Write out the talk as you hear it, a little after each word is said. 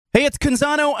Hey, it's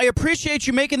Canzano. I appreciate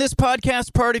you making this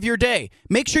podcast part of your day.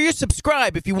 Make sure you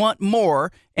subscribe if you want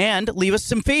more and leave us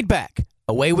some feedback.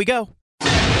 Away we go.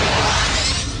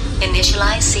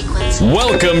 Initialize sequence.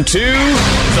 Welcome to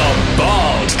The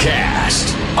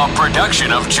Baldcast, a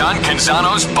production of John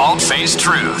Canzano's Bald-Faced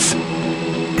Truth.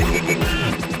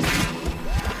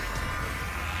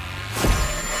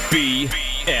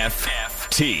 BFFT.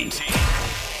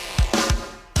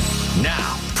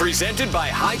 Now, presented by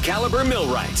High Caliber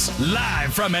Millwrights.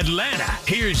 Live from Atlanta,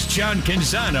 here's John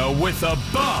Canzano with The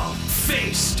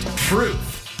Bald-Faced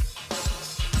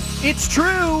Truth. It's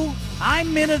true.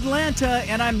 I'm in Atlanta,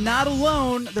 and I'm not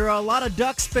alone. There are a lot of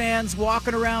Ducks fans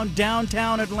walking around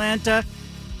downtown Atlanta.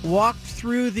 Walked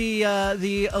through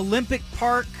the Olympic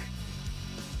Park,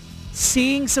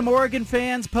 seeing some Oregon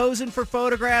fans posing for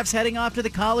photographs, heading off to the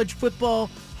College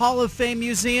Football Hall of Fame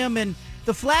Museum, and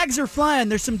the flags are flying.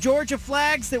 There's some Georgia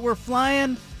flags that were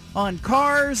flying on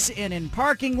cars and in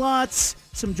parking lots.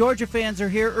 Some Georgia fans are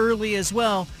here early as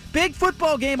well. Big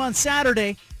football game on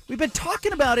Saturday. We've been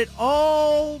talking about it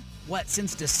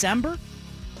since December?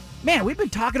 Man, we've been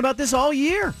talking about this all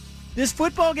year. This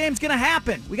football game's going to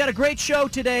happen. We got a great show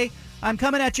today. I'm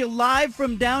coming at you live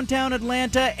from downtown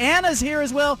Atlanta. Anna's here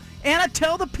as well. Anna,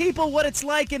 tell the people what it's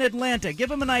like in Atlanta. Give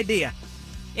them an idea.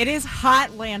 It is hot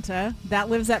Atlanta. That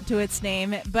lives up to its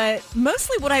name. But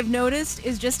mostly what I've noticed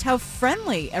is just how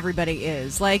friendly everybody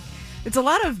is. Like, it's a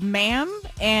lot of ma'am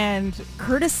and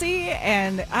courtesy,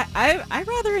 and I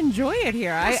rather enjoy it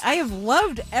here. I have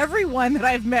loved everyone that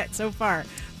I've met so far. A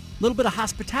little bit of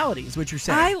hospitality is what you're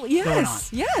saying.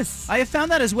 Yes. I have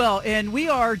found that as well. And we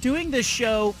are doing this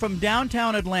show from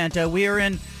downtown Atlanta. We are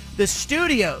in the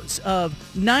studios of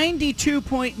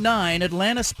 92.9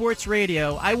 Atlanta Sports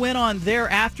Radio. I went on their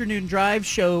afternoon drive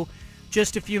show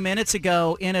just a few minutes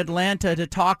ago in Atlanta to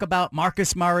talk about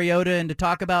Marcus Mariota and to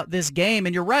talk about this game.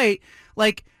 And you're right.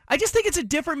 Like, I just think it's a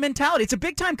different mentality. It's a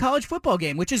big-time college football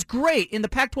game, which is great. And the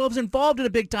Pac-12's involved in a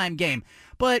big-time game.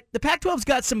 But the Pac-12's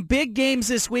got some big games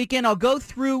this weekend. I'll go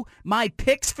through my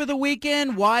picks for the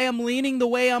weekend, why I'm leaning the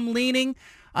way I'm leaning.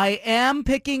 I am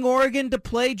picking Oregon to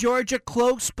play Georgia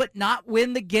close but not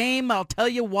win the game. I'll tell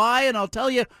you why, and I'll tell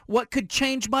you what could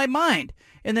change my mind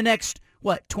in the next,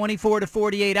 24 to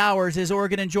 48 hours as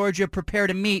Oregon and Georgia prepare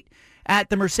to meet at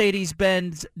the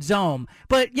Mercedes-Benz Dome.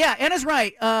 But, yeah, Anna's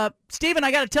right. Steven,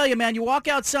 I got to tell you, man, you walk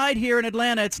outside here in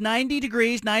Atlanta, it's 90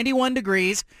 degrees, 91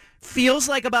 degrees, feels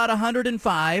like about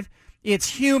 105.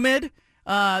 It's humid.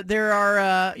 There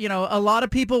are, a lot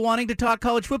of people wanting to talk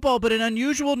college football, but an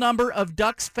unusual number of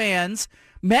Ducks fans.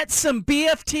 Met some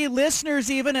BFT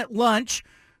listeners even at lunch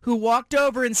who walked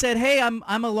over and said, hey,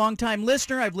 I'm a longtime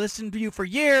listener. I've listened to you for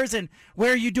years, and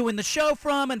where are you doing the show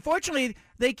from? Unfortunately,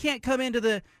 they can't come into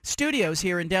the studios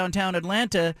here in downtown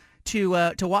Atlanta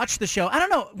to watch the show. I don't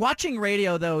know. Watching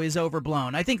radio, though, is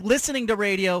overblown. I think listening to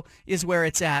radio is where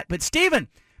it's at. But, Steven,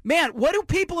 man, what do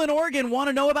people in Oregon want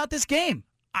to know about this game?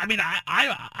 I mean,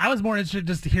 I was more interested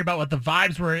just to hear about what the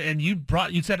vibes were, and you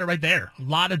said it right there. A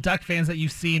lot of Duck fans that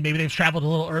you've seen, maybe they've traveled a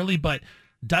little early, but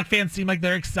Duck fans seem like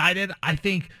they're excited. I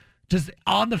think just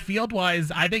on the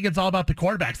field-wise, I think it's all about the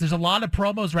quarterbacks. There's a lot of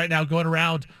promos right now going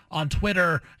around on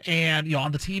Twitter and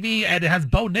on the TV, and it has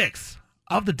Bo Nix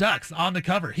of the Ducks on the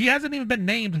cover. He hasn't even been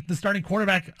named the starting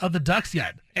quarterback of the Ducks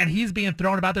yet, and he's being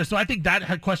thrown about there. So I think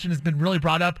that question has been really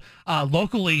brought up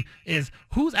locally is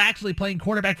who's actually playing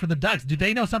quarterback for the Ducks? Do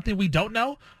they know something we don't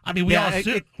know? I mean, we all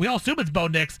assume it's Bo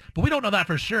Nix, but we don't know that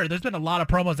for sure. There's been a lot of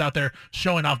promos out there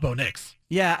showing off Bo Nix.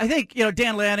 Yeah, I think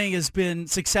Dan Lanning has been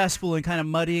successful in kind of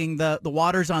muddying the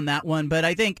waters on that one, but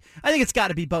I think it's got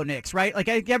to be Bo Nix, right? Like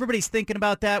everybody's thinking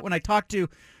about that. When I talked to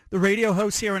the radio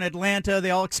hosts here in Atlanta,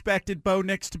 they all expected Bo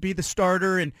Nix to be the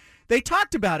starter, and they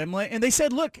talked about him, and they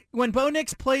said, look, when Bo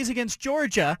Nix plays against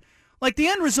Georgia, like the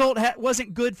end result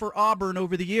wasn't good for Auburn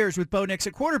over the years with Bo Nix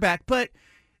at quarterback, but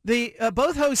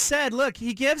both hosts said, look,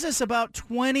 he gives us about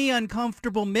 20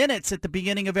 uncomfortable minutes at the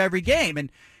beginning of every game,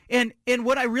 and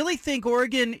what I really think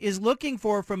Oregon is looking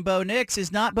for from Bo Nix is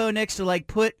not Bo Nix to like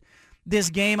put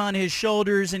this game on his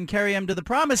shoulders and carry him to the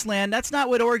promised land. That's not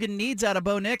what Oregon needs out of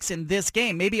Bo Nix in this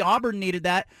game. Maybe Auburn needed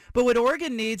that, but what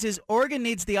Oregon needs is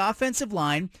the offensive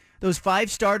line, those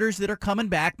 5 starters that are coming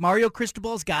back, Mario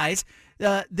Cristobal's guys.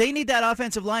 They need that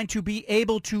offensive line to be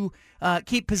able to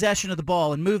keep possession of the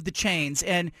ball and move the chains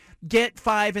and get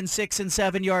 5 and 6 and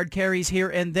 7 yard carries here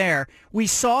and there. We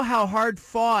saw how hard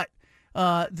fought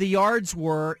the yards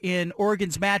were in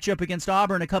Oregon's matchup against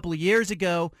Auburn a couple of years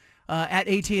ago at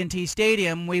AT&T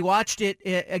Stadium. We watched it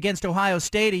against Ohio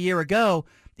State a year ago.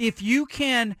 If you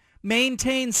can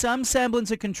maintain some semblance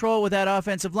of control with that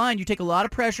offensive line, you take a lot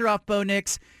of pressure off Bo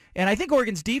Nix, And I think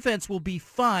Oregon's defense will be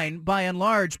fine by and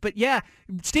large. But yeah,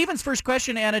 Steven's first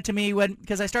question, Anna, to me,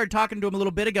 because I started talking to him a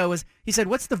little bit ago, was he said,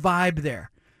 what's the vibe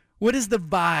there? What is the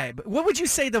vibe? What would you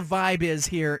say the vibe is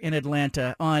here in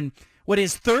Atlanta on what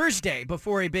is Thursday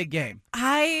before a big game?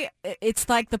 It's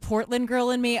like the Portland girl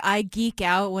in me. I geek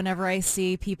out whenever I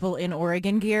see people in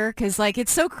Oregon gear because like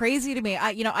it's so crazy to me.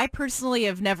 I personally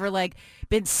have never like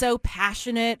been so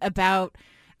passionate about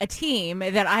a team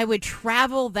that I would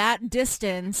travel that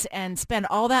distance and spend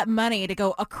all that money to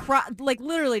go across, like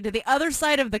literally to the other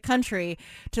side of the country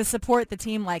to support the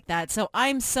team like that. So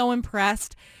I'm so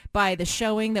impressed by the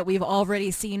showing that we've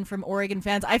already seen from Oregon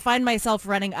fans. I find myself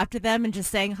running up to them and just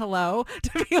saying hello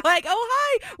to be like, oh,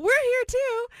 hi, we're here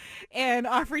too, and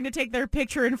offering to take their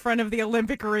picture in front of the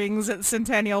Olympic rings at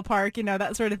Centennial Park,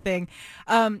 that sort of thing.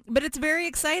 But it's very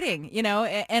exciting,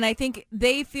 and I think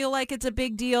they feel like it's a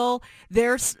big deal.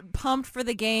 They're pumped for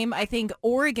the game. I think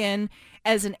Oregon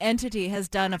as an entity has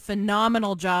done a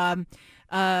phenomenal job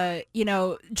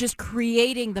just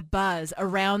creating the buzz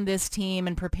around this team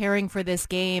and preparing for this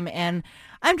game. And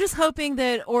I'm just hoping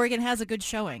that Oregon has a good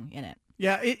showing in it.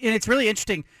 Yeah, and it's really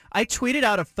interesting. I tweeted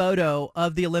out a photo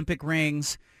of the Olympic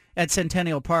rings at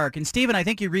Centennial Park. And Steven, I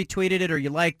think you retweeted it or you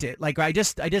liked it. Like I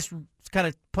just kind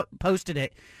of posted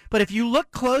it. But if you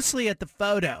look closely at the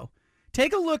photo,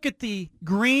 take a look at the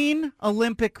green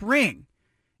Olympic ring.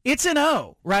 It's an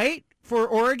O, right? For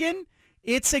Oregon.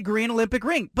 It's a green Olympic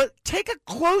ring. But take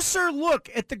a closer look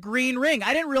at the green ring.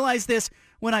 I didn't realize this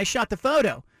when I shot the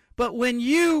photo. But when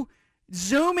you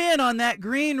zoom in on that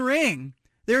green ring,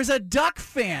 there's a Duck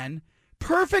fan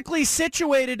perfectly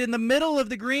situated in the middle of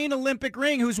the green Olympic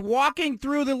ring who's walking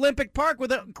through the Olympic Park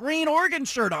with a green Oregon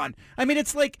shirt on. I mean,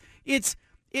 it's like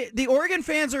the Oregon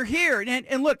fans are here.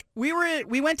 And look, we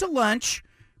went to lunch.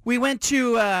 We went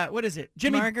to, what is it?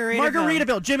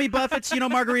 Margaritaville. Jimmy Buffett's,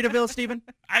 Margaritaville, Stephen?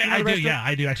 I do, yeah.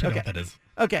 I do actually know what that is.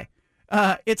 Okay.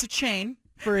 It's a chain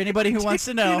for anybody who wants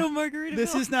to know. Margaritaville?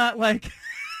 This is not like,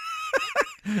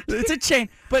 it's a chain.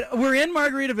 But we're in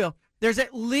Margaritaville. There's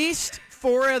at least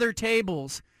 4 other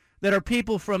tables that are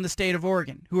people from the state of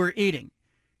Oregon who are eating.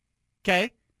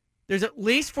 Okay? There's at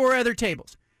least 4 other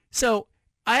tables. So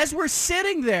as we're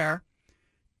sitting there,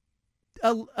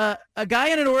 a guy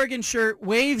in an Oregon shirt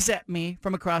waves at me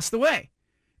from across the way.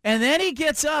 And then he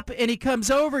gets up and he comes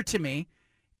over to me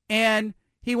and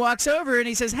he walks over and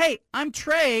he says, hey, I'm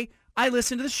Trey. I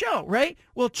listen to the show, right?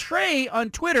 Well, Trey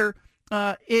on Twitter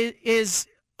is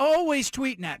always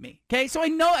tweeting at me. Okay. So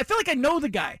I feel like I know the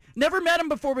guy. Never met him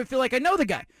before, but feel like I know the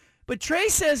guy. But Trey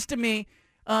says to me,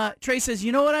 Trey says,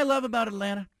 you know what I love about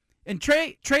Atlanta? And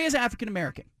Trey is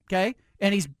African-American. Okay.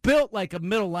 And he's built like a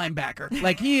middle linebacker.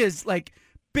 Like he is like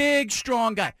big,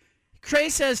 strong guy. Trey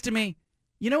says to me,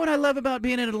 you know what I love about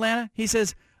being in Atlanta? He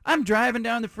says, I'm driving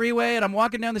down the freeway and I'm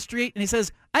walking down the street. And he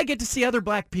says, I get to see other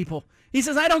black people. He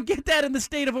says, I don't get that in the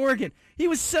state of Oregon. He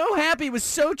was so happy. It was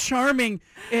so charming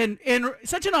and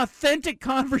such an authentic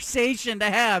conversation to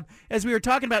have as we were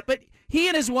talking about. But he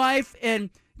and his wife,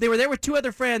 and they were there with 2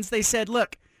 other friends. They said,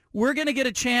 look, we're going to get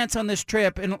a chance on this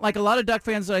trip. And like a lot of Duck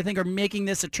fans, I think, are making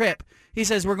this a trip. He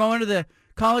says, we're going to the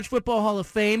College Football Hall of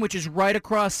Fame, which is right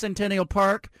across Centennial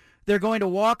Park. They're going to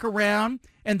walk around.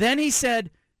 And then he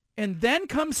said, and then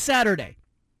comes Saturday.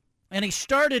 And he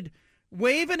started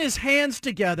waving his hands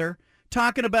together,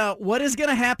 talking about what is going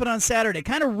to happen on Saturday,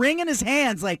 kind of wringing his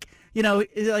hands like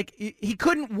he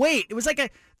couldn't wait. It was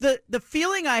like the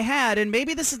feeling I had, and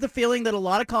maybe this is the feeling that a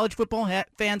lot of college football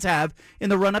fans have in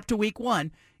the run-up to week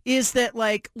 1, is that,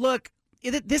 like, look,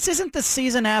 this isn't the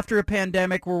season after a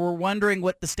pandemic where we're wondering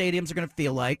what the stadiums are going to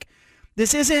feel like.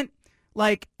 This isn't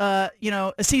like, a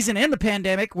season in the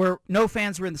pandemic where no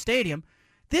fans were in the stadium.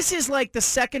 This is like the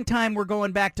second time we're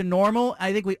going back to normal.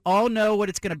 I think we all know what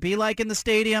it's going to be like in the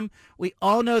stadium. We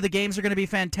all know the games are going to be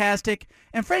fantastic.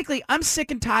 And frankly, I'm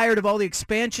sick and tired of all the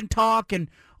expansion talk and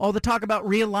all the talk about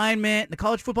realignment and the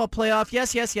college football playoff.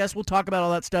 Yes, we'll talk about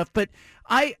all that stuff. But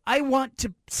I want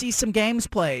to see some games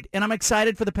played, and I'm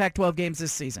excited for the Pac-12 games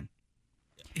this season.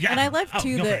 Yeah. And I love,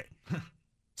 too, that...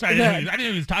 Sorry, I didn't know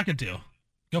who he was talking to.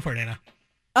 Go for it, Anna.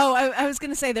 Oh, I was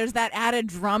going to say there's that added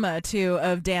drama, too,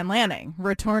 of Dan Lanning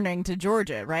returning to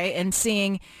Georgia, right? And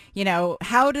seeing,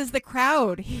 how does the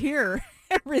crowd here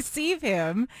receive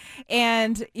him?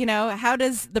 And, how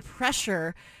does the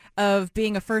pressure of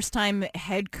being a first-time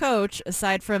head coach,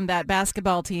 aside from that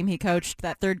basketball team he coached,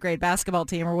 that 3rd grade basketball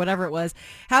team or whatever it was,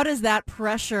 how does that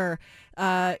pressure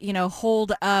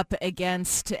hold up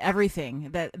against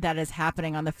everything that is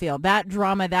happening on the field? That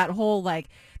drama, that whole,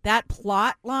 that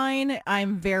plot line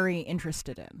I'm very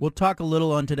interested in. We'll talk a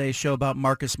little on today's show about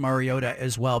Marcus Mariota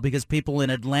as well, because people in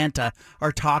Atlanta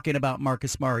are talking about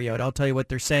Marcus Mariota. I'll tell you what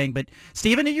they're saying. But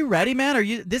Steven, are you ready,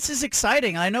 man? This is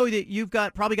exciting. I know that you've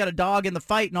probably got a dog in the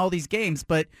fight in all these games,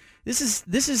 but this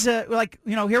is like,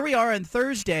 here we are on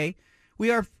Thursday.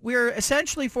 We're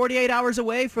essentially 48 hours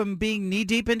away from being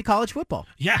knee-deep into college football.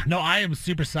 Yeah, no, I am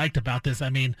super psyched about this. I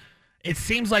mean, it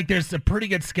seems like there's a pretty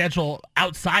good schedule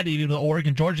outside of even the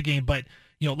Oregon-Georgia game, but,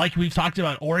 like we've talked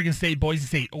about, Oregon State, Boise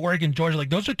State, Oregon, Georgia, like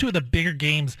those are two of the bigger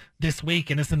games this week,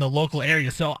 and it's in the local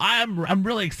area. So I'm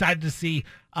really excited to see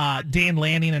Dan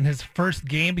Lanning in his first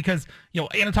game because,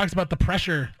 Anna talks about the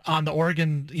pressure on the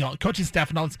Oregon, coaching staff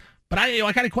and all this, but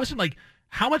I kind of question, like,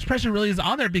 how much pressure really is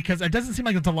on there, because it doesn't seem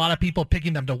like there's a lot of people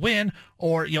picking them to win,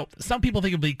 or, some people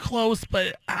think it'll be close,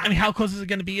 but I mean, how close is it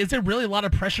going to be? Is there really a lot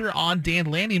of pressure on Dan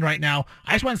Lanning right now?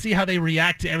 I just want to see how they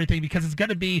react to everything, because it's going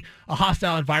to be a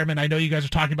hostile environment. I know you guys are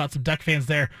talking about some Duck fans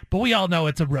there, but we all know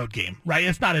it's a road game, right?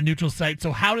 It's not a neutral site.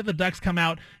 So how did the Ducks come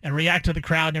out and react to the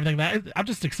crowd and everything like that? I'm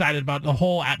just excited about the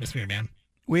whole atmosphere, man.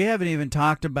 We haven't even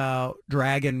talked about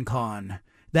Dragon Con.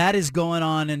 That is going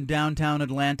on in downtown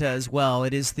Atlanta as well.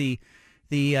 It is the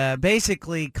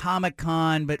basically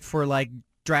Comic-Con, but for like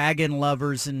dragon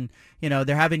lovers, and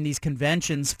they're having these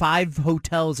conventions. 5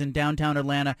 hotels in downtown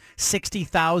Atlanta,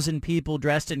 60,000 people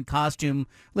dressed in costume.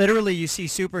 Literally, you see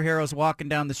superheroes walking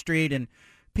down the street, and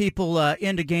people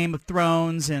into Game of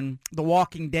Thrones and The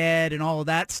Walking Dead and all of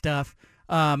that stuff.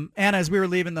 And as we were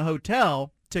leaving the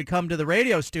hotel to come to the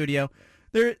radio studio,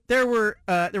 there was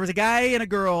a guy and a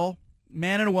girl,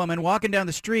 man and a woman, walking down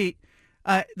the street.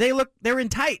 They were in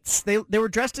tights. They were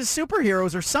dressed as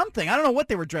superheroes or something. I don't know what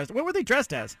they were dressed. What were they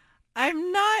dressed as?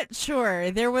 I'm not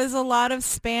sure. There was a lot of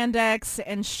spandex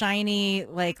and shiny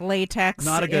latex.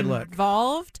 Not a good look.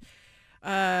 Involved.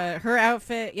 Her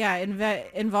outfit,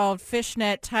 involved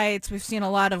fishnet tights. We've seen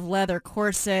a lot of leather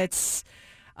corsets.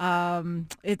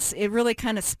 It really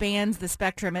kind of spans the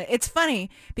spectrum. It's funny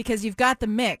because you've got the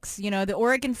mix. The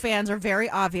Oregon fans are very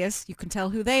obvious. You can tell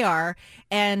who they are.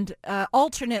 And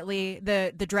alternately,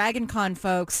 the Dragon Con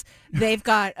folks, they've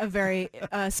got a very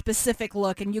specific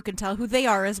look, and you can tell who they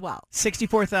are as well.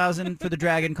 64,000 for the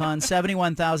Dragon Con,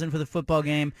 71,000 for the football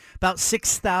game. About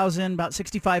 6,000, about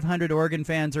 6,500 Oregon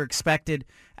fans are expected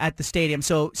at the stadium.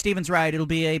 So Steven's right. It'll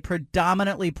be a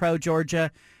predominantly pro-Georgia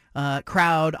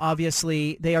crowd.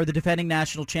 Obviously, they are the defending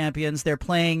national champions. They're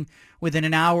playing within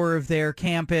an hour of their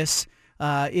campus.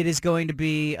 It is going to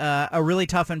be a really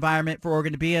tough environment for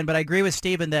Oregon to be in. But I agree with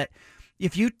Steven that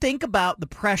if you think about the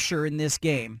pressure in this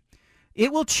game,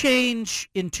 it will change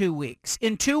in 2 weeks.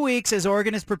 In 2 weeks, as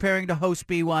Oregon is preparing to host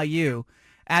BYU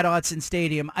at Autzen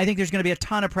Stadium, I think there's going to be a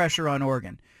ton of pressure on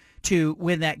Oregon to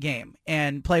win that game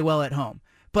and play well at home.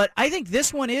 But I think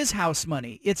this one is house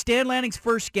money. It's Dan Lanning's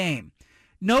first game.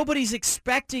 Nobody's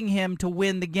expecting him to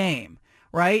win the game,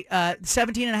 right?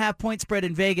 17.5 point spread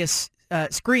in Vegas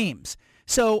screams.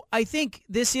 So I think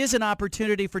this is an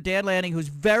opportunity for Dan Lanning, who's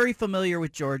very familiar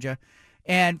with Georgia,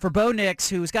 and for Bo Nix,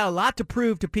 who's got a lot to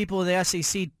prove to people in the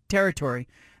SEC territory,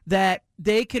 that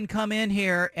they can come in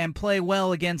here and play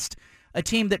well against a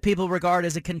team that people regard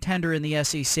as a contender in the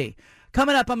SEC.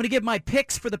 Coming up, I'm going to give my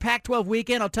picks for the Pac-12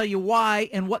 weekend. I'll tell you why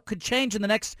and what could change in the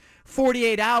next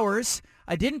 48 hours.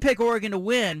 I didn't pick Oregon to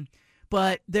win,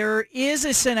 but there is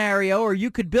a scenario, or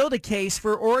you could build a case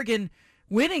for Oregon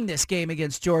winning this game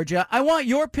against Georgia. I want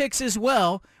your picks as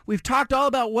well. We've talked all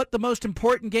about what the most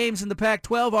important games in the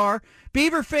Pac-12 are.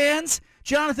 Beaver fans,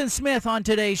 Jonathan Smith on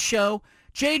today's show.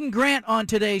 Jaden Grant on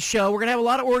today's show. We're going to have a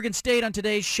lot of Oregon State on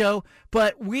today's show,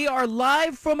 but we are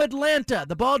live from Atlanta.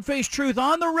 The Bald-Faced Truth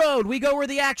on the road. We go where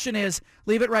the action is.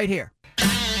 Leave it right here.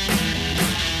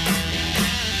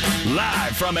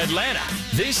 Live from Atlanta,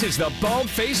 this is the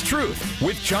Bald-Faced Truth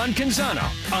with John Canzano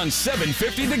on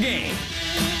 750 The Game.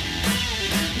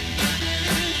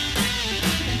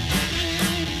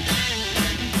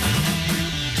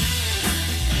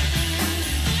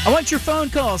 I want your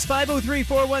phone calls,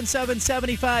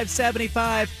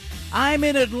 503-417-7575. I'm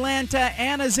in Atlanta.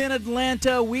 Anna's in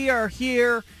Atlanta. We are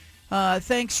here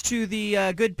thanks to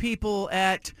the good people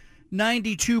at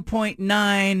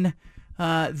 92.9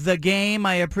 The Game.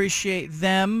 I appreciate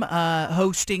them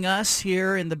hosting us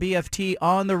here in the BFT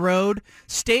on the road.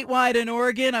 Statewide in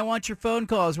Oregon, I want your phone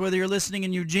calls, whether you're listening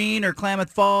in Eugene or Klamath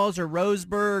Falls or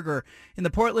Roseburg or in the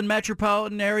Portland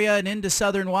metropolitan area and into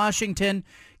southern Washington.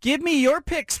 Give me your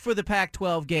picks for the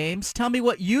Pac-12 games. Tell me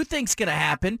what you think's going to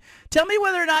happen. Tell me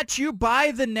whether or not you buy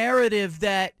the narrative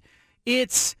that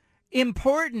it's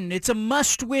important. It's a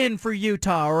must-win for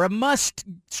Utah, or a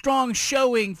must-strong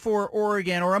showing for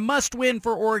Oregon, or a must-win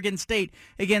for Oregon State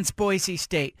against Boise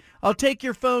State. I'll take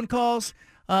your phone calls.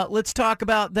 Let's talk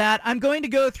about that. I'm going to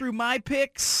go through my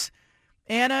picks.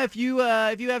 Anna, if you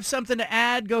have something to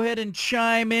add, go ahead and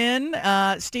chime in.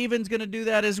 Steven's going to do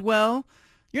that as well.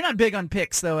 You're not big on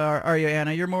picks, though, are you,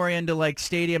 Anna? You're more into like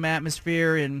stadium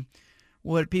atmosphere and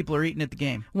what people are eating at the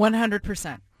game.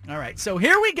 100%. All right, so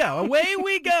here we go. Away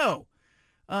we go.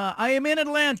 I am in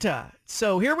Atlanta.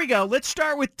 So here we go. Let's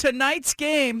start with tonight's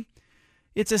game.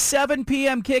 It's a 7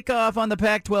 p.m. kickoff on the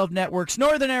Pac-12 networks.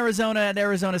 Northern Arizona and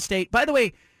Arizona State. By the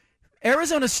way,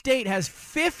 Arizona State has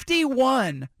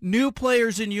 51 new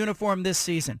players in uniform this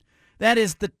season. That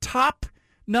is the top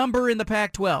number in the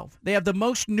Pac-12. They have the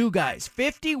most new guys,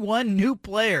 51 new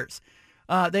players.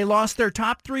 They lost their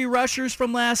top 3 rushers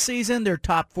from last season, their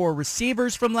top 4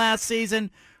 receivers from last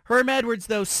season. Herm Edwards,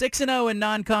 though, 6-0 in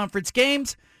non-conference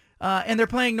games, and they're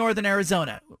playing Northern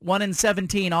Arizona,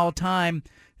 1-17 all-time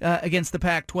against the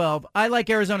Pac-12. I like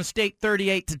Arizona State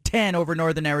 38-10 over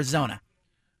Northern Arizona.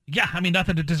 Yeah, I mean,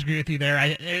 nothing to disagree with you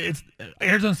there.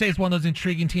 Arizona State is one of those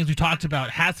intriguing teams we talked about.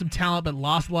 Has some talent, but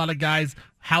lost a lot of guys.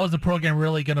 How is the program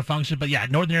really going to function? But yeah,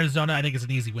 Northern Arizona, I think, is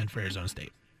an easy win for Arizona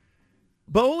State.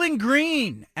 Bowling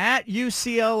Green at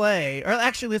UCLA. Or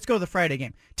actually, let's go to the Friday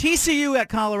game. TCU at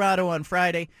Colorado on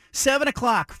Friday. 7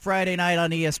 o'clock Friday night on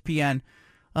ESPN.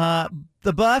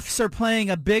 The Buffs are playing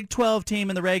a Big 12 team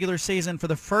in the regular season for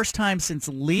the first time since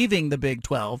leaving the Big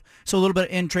 12. So a little bit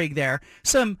of intrigue there.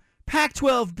 Some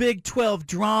Pac-12, Big 12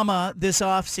 drama this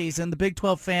offseason. The Big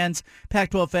 12 fans,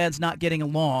 Pac-12 fans not getting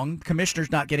along.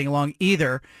 Commissioners not getting along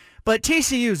either. But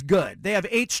TCU's good. They have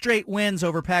 8 straight wins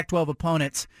over Pac-12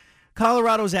 opponents.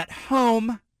 Colorado's at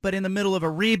home, but in the middle of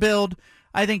a rebuild.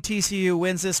 I think TCU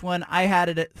wins this one. I had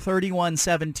it at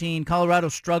 31-17. Colorado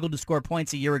struggled to score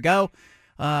points a year ago.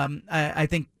 I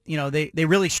think, they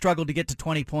really struggled to get to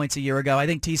 20 points a year ago. I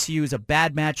think TCU is a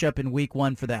bad matchup in week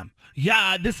 1 for them.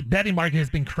 Yeah, this betting market has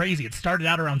been crazy. It started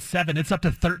out around 7. It's up to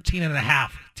 13.5.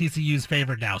 TCU's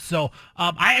favored now. So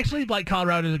I actually like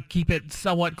Colorado to keep it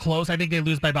somewhat close. I think they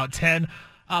lose by about 10.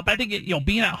 But I think,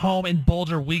 being at home in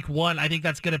Boulder week 1, I think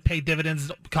that's going to pay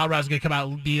dividends. Colorado's going to come out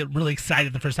and be really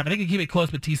excited the first time. I think they keep it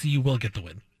close, but TCU will get the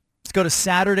win. Let's go to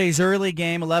Saturday's early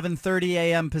game, 11:30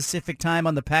 a.m. Pacific time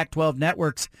on the Pac-12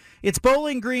 networks. It's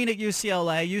Bowling Green at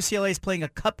UCLA. UCLA is playing a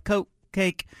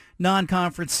cupcake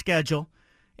non-conference schedule.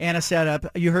 Anna set up.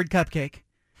 You heard cupcake.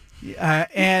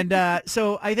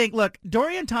 So I think, look,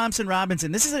 Dorian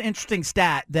Thompson-Robinson, this is an interesting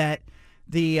stat that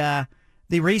the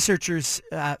researchers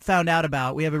found out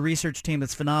about. We have a research team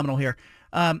that's phenomenal here.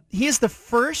 He is the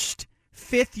first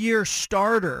fifth-year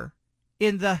starter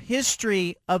in the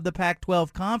history of the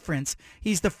Pac-12 conference.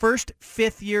 He's the first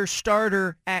fifth-year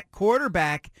starter at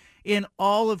quarterback in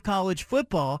all of college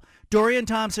football. Dorian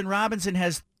Thompson-Robinson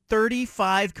has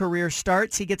 35 career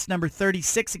starts. He gets number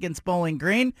 36 against Bowling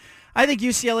Green. I think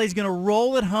UCLA is going to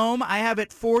roll at home. I have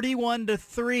it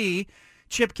 41-3.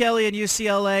 Chip Kelly and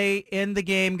UCLA in the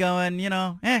game going,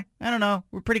 I don't know.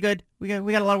 We're pretty good. We got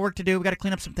a lot of work to do. We got to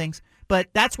clean up some things. But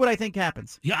that's what I think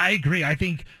happens. Yeah, I agree. I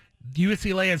think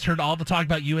UCLA has heard all the talk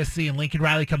about USC and Lincoln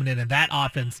Riley coming in, and that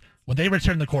offense, when they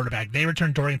return the quarterback, they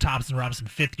return Dorian Thompson-Robinson,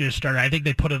 fifth-year starter. I think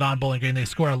they put it on Bowling Green. They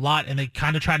score a lot, and they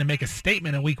kind of try to make a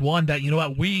statement in week 1 that,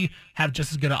 we have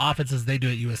just as good an offense as they do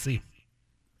at USC.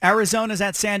 Arizona's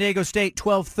at San Diego State,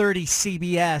 12:30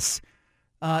 CBS.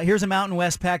 Here's a Mountain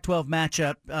West Pac-12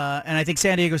 matchup, and I think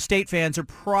San Diego State fans are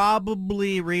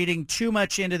probably reading too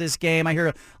much into this game. I hear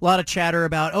a lot of chatter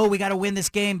about, we got to win this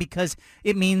game because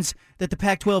it means that the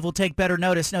Pac-12 will take better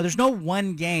notice. No, there's no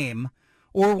one game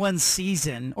or one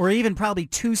season or even probably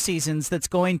 2 seasons that's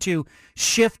going to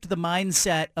shift the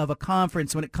mindset of a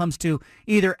conference when it comes to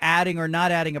either adding or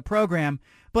not adding a program.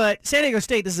 But San Diego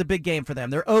State, this is a big game for them.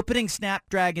 They're opening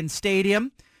Snapdragon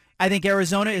Stadium. I think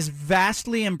Arizona is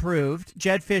vastly improved.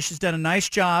 Jed Fish has done a nice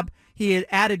job. He had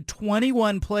added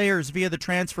 21 players via the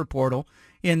transfer portal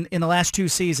in the last 2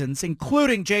 seasons,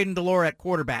 including Jaden Delore at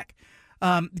quarterback.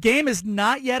 The game is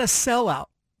not yet a sellout.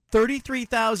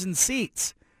 33,000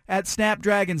 seats at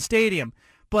Snapdragon Stadium.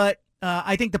 But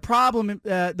I think the problem,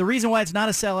 the reason why it's not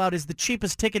a sellout is the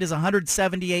cheapest ticket is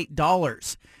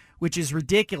 $178, which is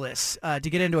ridiculous to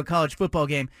get into a college football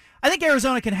game. I think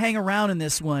Arizona can hang around in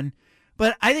this one.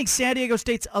 But I think San Diego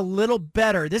State's a little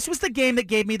better. This was the game that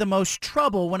gave me the most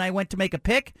trouble when I went to make a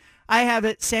pick. I have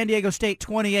it San Diego State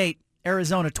 28,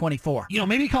 Arizona 24.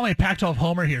 Maybe call me a Pac-12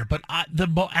 homer here, but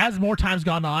as more time's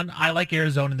gone on, I like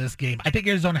Arizona in this game. I think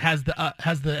Arizona has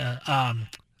the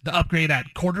the upgrade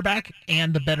at quarterback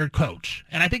and the better coach.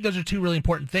 And I think those are two really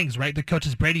important things, right? The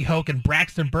coaches Brady Hoke and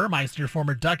Braxton Burmeister,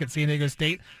 former Duck at San Diego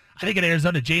State. I think at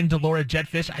Arizona, Jaden DeLora, Jedd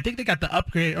Fisch, I think they got the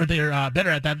upgrade, or they're better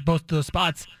at that both of those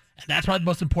spots. And that's probably the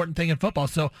most important thing in football.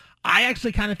 So I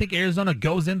actually kind of think Arizona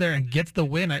goes in there and gets the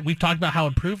win. We've talked about how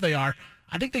improved they are.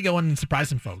 I think they go in and surprise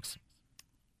some folks.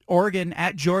 Oregon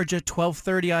at Georgia,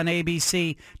 12:30 on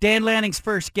ABC. Dan Lanning's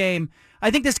first game.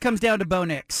 I think this comes down to Bo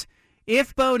Nix.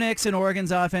 If Bo Nix and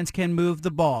Oregon's offense can move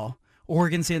the ball,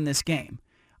 Oregon's in this game.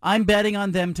 I'm betting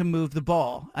on them to move the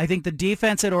ball. I think the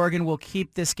defense at Oregon will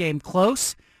keep this game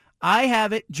close. I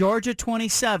have it Georgia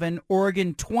 27,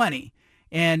 Oregon 20,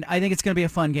 and I think it's going to be a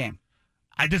fun game.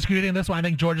 I disagree with you on this one. I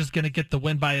think Georgia's going to get the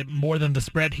win by more than the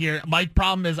spread here. My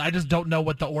problem is I just don't know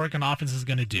what the Oregon offense is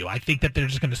going to do. I think that they're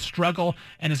just going to struggle,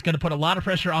 and it's going to put a lot of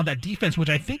pressure on that defense, which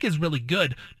I think is really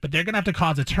good, but they're going to have to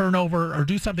cause a turnover or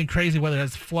do something crazy, whether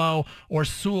it's Flo or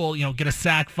Sewell, get a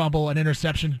sack, fumble, an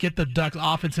interception, get the Ducks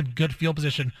offense in good field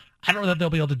position. I don't know that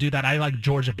they'll be able to do that. I like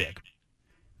Georgia big.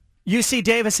 UC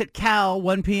Davis at Cal,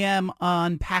 1 p.m.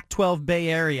 on Pac-12 Bay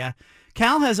Area.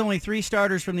 Cal has only 3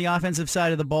 starters from the offensive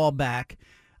side of the ball back.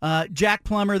 Jack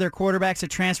Plummer, their quarterback's a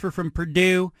transfer from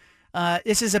Purdue.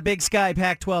 This is a Big Sky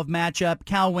Pac-12 matchup.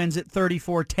 Cal wins at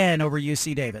 34-10 over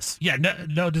UC Davis. Yeah,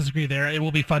 no disagree there. It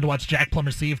will be fun to watch Jack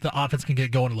Plummer see if the offense can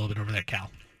get going a little bit over there, Cal.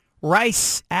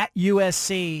 Rice at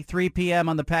USC, 3 p.m.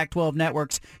 on the Pac-12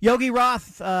 networks. Yogi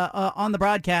Roth on the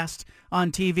broadcast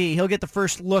on TV. He'll get the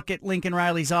first look at Lincoln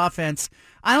Riley's offense.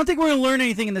 I don't think we're going to learn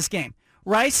anything in this game.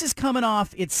 Rice is coming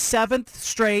off its 7th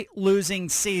straight losing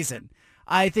season.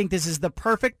 I think this is the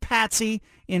perfect patsy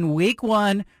in week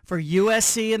 1 for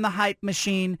USC and the hype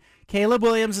machine. Caleb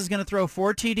Williams is going to throw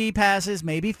 4 TD passes,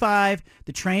 maybe 5.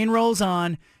 The train rolls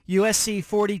on. USC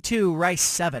 42, Rice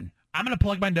 7. I'm going to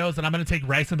plug my nose and I'm going to take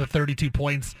Rice into 32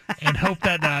 points and hope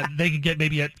that they can get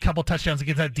maybe a couple touchdowns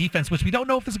against that defense, which we don't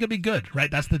know if this is going to be good, right?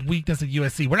 That's the weakness of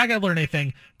USC. We're not going to learn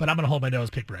anything, but I'm going to hold my nose,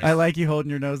 pick Rice. I like you holding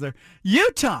your nose there.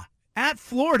 Utah at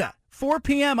Florida, 4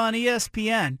 p.m. on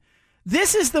ESPN.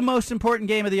 This is the most important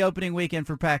game of the opening weekend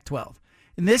for Pac-12.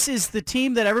 And this is the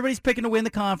team that everybody's picking to win the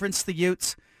conference, the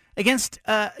Utes, against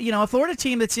a Florida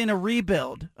team that's in a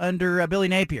rebuild under Billy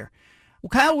Napier. Well,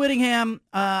 Kyle Whittingham,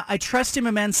 I trust him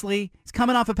immensely. He's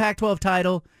coming off a Pac-12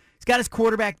 title. He's got his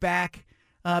quarterback back.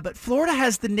 But Florida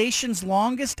has the nation's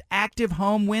longest active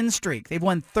home win streak. They've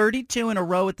won 32 in a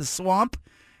row at the Swamp,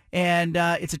 and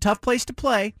it's a tough place to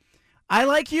play. I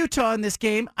like Utah in this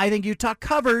game. I think Utah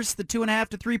covers the 2.5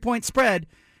 to 3-point spread.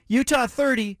 Utah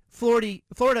 30,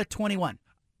 Florida 21.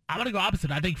 I'm going to go opposite.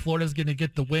 I think Florida's going to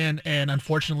get the win and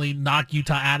unfortunately knock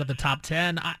Utah out of the top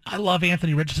 10. I love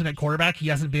Anthony Richardson at quarterback. He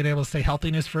hasn't been able to stay healthy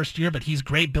in his first year, but he's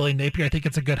great. Billy Napier, I think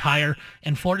it's a good hire.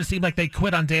 And Florida seemed like they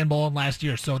quit on Dan Mullen last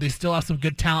year, so they still have some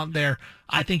good talent there.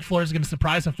 I think Florida's going to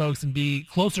surprise some folks and be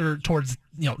closer towards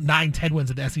 9-10 wins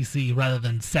in the SEC rather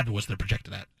than 7, which they're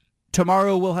projected at.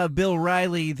 Tomorrow we'll have Bill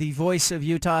Riley, the voice of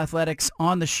Utah Athletics,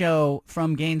 on the show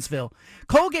from Gainesville.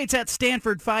 Colgate's at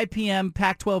Stanford, 5 p.m.,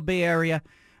 Pac-12 Bay Area.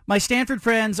 My Stanford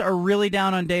friends are really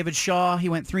down on David Shaw. He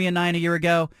went 3-9 a year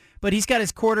ago, but he's got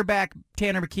his quarterback,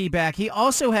 Tanner McKee, back. He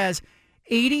also has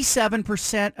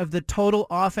 87% of the total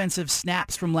offensive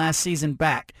snaps from last season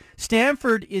back.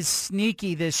 Stanford is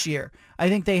sneaky this year. I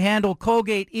think they handle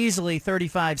Colgate easily,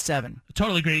 35-7.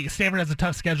 Totally agree. Stanford has a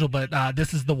tough schedule, but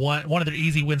this is the one of their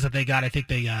easy wins that they got. I think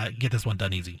they get this one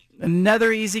done easy.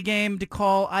 Another easy game to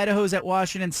call. Idaho's at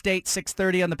Washington State,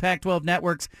 6:30 on the Pac-12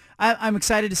 networks. I'm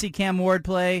excited to see Cam Ward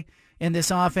play in this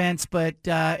offense, but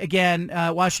again,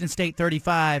 Washington State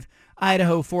 35,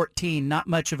 Idaho 14. Not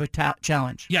much of a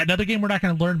challenge. Yeah, another game we're not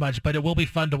going to learn much, but it will be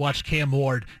fun to watch Cam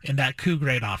Ward in that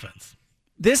Cougar offense.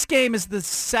 This game is the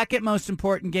second most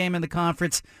important game in the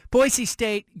conference. Boise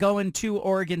State going to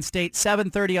Oregon State,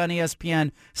 7:30 on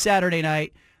ESPN Saturday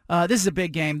night. This is a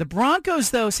big game. The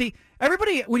Broncos, though, see,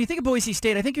 everybody, when you think of Boise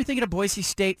State, I think you're thinking of Boise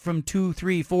State from 2,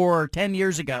 3, 4, or 10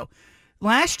 years ago.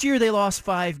 Last year, they lost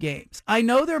 5 games. I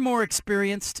know they're more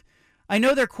experienced. I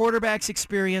know their quarterback's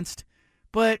experienced,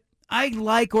 but I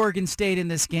like Oregon State in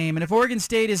this game, and if Oregon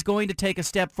State is going to take a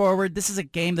step forward, this is a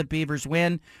game the Beavers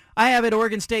win. I have it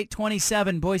Oregon State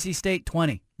 27, Boise State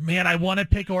 20. Man, I want to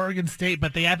pick Oregon State,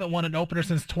 but they haven't won an opener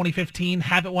since 2015,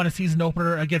 haven't won a season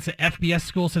opener against an FBS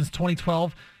school since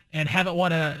 2012, and haven't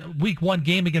won a Week 1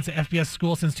 game against an FBS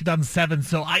school since 2007.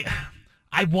 So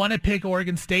I want to pick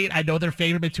Oregon State. I know they're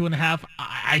favored by 2.5.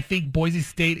 I think Boise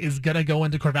State is going to go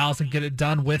into Corvallis and get it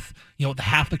done with, the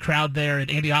half the crowd there,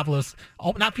 and Andy Avalos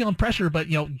not feeling pressure, but,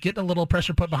 getting a little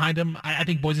pressure put behind him. I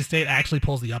think Boise State actually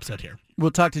pulls the upset here.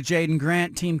 We'll talk to Jaden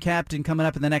Grant, team captain, coming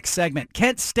up in the next segment.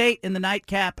 Kent State in the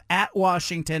nightcap at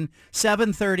Washington,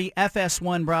 7:30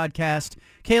 FS1 broadcast.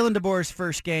 Kalen DeBoer's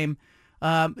first game.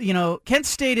 Kent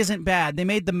State isn't bad. They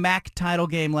made the MAC title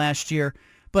game last year,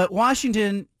 but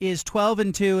Washington is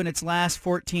 12-2 in its last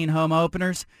 14 home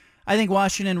openers. I think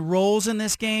Washington rolls in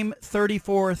this game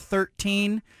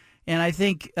 34-13, and I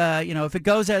think, if it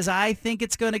goes as I think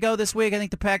it's going to go this week, I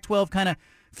think the Pac-12 kind of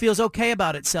feels okay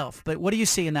about itself. But what do you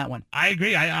see in that one? I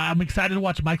agree. I'm excited to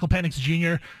watch Michael Penix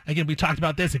Jr. Again, we talked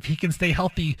about this. If he can stay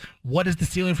healthy, what is the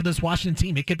ceiling for this Washington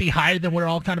team? It could be higher than we're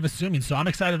all kind of assuming. So I'm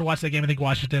excited to watch that game. I think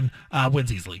Washington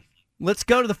wins easily. Let's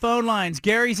go to the phone lines.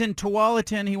 Gary's in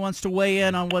Tualatin. He wants to weigh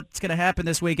in on what's going to happen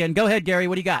this weekend. Go ahead, Gary.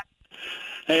 What do you got?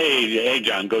 Hey,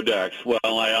 John, go Ducks. Well,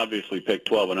 I obviously picked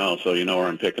 12-0, so you know where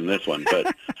I'm picking this one.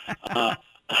 But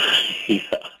yeah.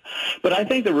 But I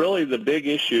think the big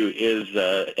issue is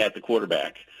at the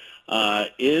quarterback.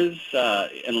 Unless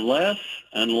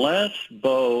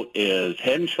Bo is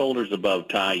head and shoulders above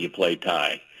Ty, you play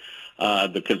Ty.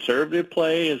 The conservative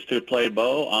play is to play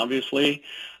Bo. Obviously,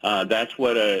 that's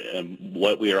what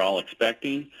we are all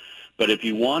expecting. But if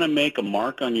you want to make a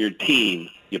mark on your team,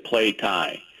 you play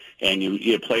Ty. And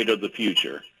you play to the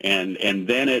future, and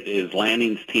then it is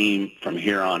Lanning's team from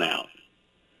here on out.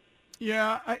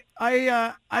 Yeah,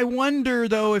 I wonder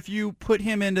though if you put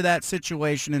him into that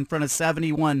situation in front of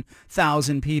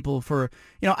 71,000 people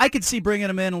I could see bringing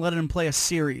him in and letting him play a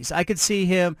series. I could see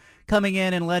him coming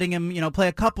in and letting him play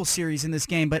a couple series in this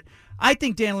game. But I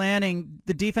think Dan Lanning,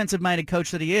 the defensive-minded coach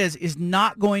that he is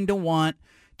not going to want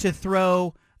to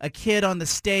throw a kid on the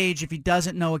stage if he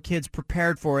doesn't know a kid's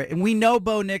prepared for it. And we know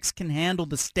Bo Nix can handle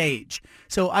the stage.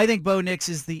 So I think Bo Nix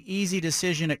is the easy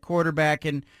decision at quarterback.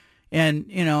 And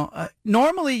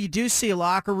normally you do see a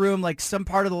locker room, like some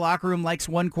part of the locker room likes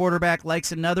one quarterback,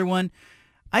 likes another one.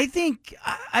 I think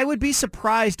I would be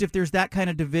surprised if there's that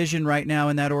kind of division right now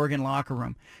in that Oregon locker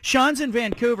room. Sean's in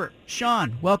Vancouver.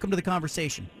 Sean, welcome to the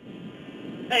conversation.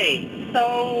 Hey,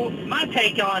 so my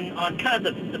take on kind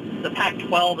of the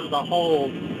Pac-12 as a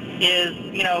whole is,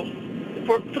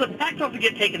 for the Pac-12 to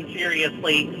get taken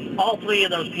seriously, all three of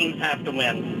those teams have to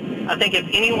win. I think if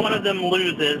any one of them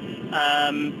loses,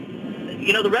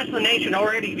 the rest of the nation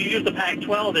already views the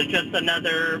Pac-12 as just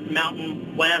another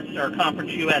Mountain West or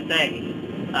Conference USA.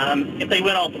 If they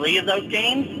win all three of those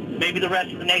games, maybe the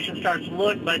rest of the nation starts to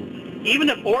look, but even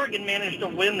if Oregon managed to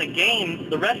win the game,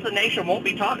 the rest of the nation won't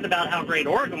be talking about how great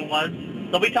Oregon was.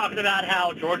 They'll be talking about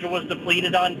how Georgia was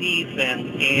depleted on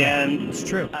defense, and it's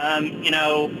true. It's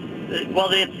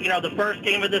the first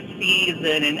game of the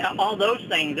season, and all those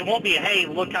things. It won't be hey,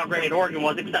 look how great Oregon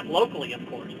was, except locally, of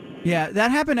course. Yeah,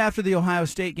 that happened after the Ohio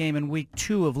State game in week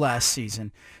 2 of last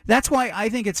season. That's why I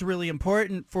think it's really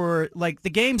important for the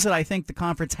games that I think the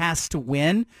conference has to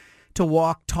win to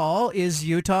walk tall is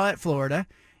Utah at Florida.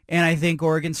 And I think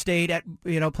Oregon State at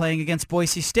playing against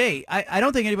Boise State. I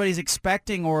don't think anybody's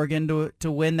expecting Oregon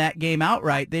to win that game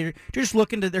outright. They're just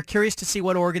they're curious to see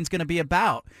what Oregon's going to be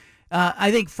about. I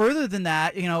think further than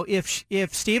that,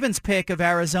 if Stevens' pick of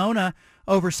Arizona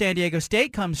over San Diego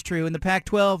State comes true and the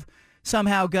Pac-12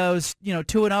 somehow goes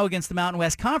 2-0 against the Mountain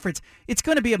West Conference, it's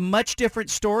going to be a much different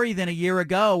story than a year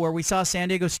ago where we saw San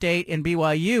Diego State and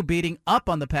BYU beating up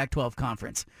on the Pac-12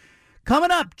 Conference.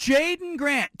 Coming up, Jaden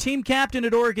Grant, team captain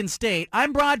at Oregon State.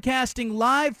 I'm broadcasting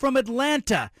live from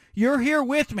Atlanta. You're here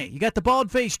with me. You got the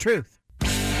bald-faced truth.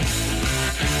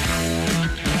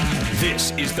 This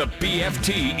is the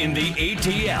BFT in the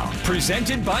ATL,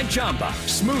 presented by Jamba.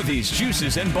 Smoothies,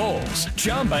 juices, and bowls.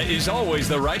 Jamba is always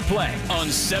the right play on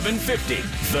 750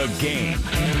 The Game.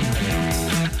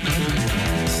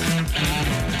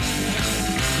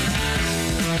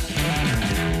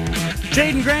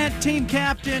 Jaden Grant, team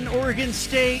captain, Oregon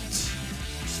State.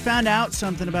 Just found out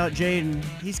something about Jaden.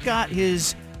 He's got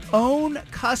his own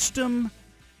custom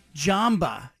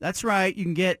Jamba. That's right. You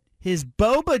can get his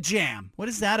Boba Jam. What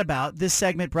is that about? This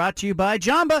segment brought to you by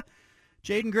Jamba.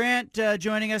 Jaden Grant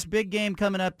joining us. Big game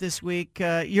coming up this week.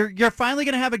 You're finally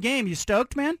going to have a game. You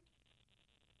stoked, man?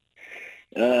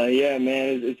 Yeah,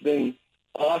 man. It's been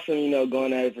awesome,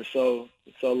 going at it for so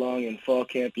long in fall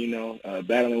camp,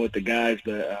 battling with the guys.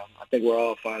 But I think we're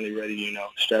all finally ready to,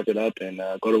 strap it up and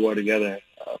go to war together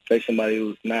and face somebody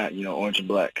who's not, orange and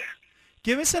black.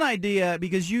 Give us an idea,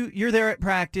 because you're there at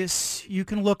practice. You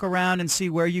can look around and see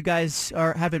where you guys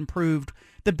have improved.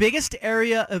 The biggest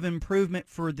area of improvement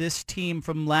for this team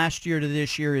from last year to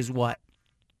this year is what?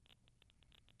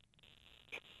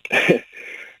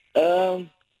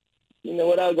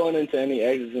 without going into any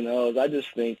X's and O's, I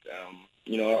just think,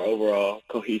 our overall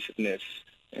cohesiveness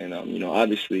and,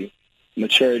 obviously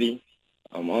maturity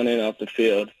on and off the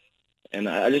field. And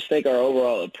I just think our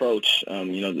overall approach,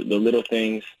 the little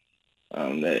things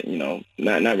that,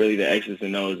 not really the X's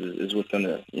and O's is what's going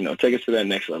to, take us to that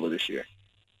next level this year.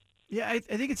 Yeah, I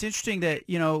think it's interesting that,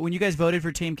 when you guys voted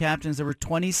for team captains, there were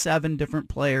 27 different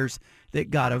players that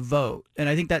got a vote. And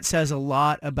I think that says a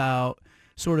lot about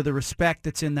sort of the respect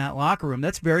that's in that locker room.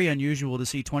 That's very unusual to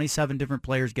see 27 different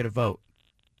players get a vote.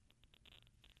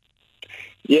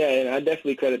 Yeah, and I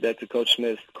definitely credit that to Coach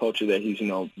Smith's culture that he's,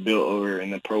 built over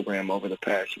in the program over the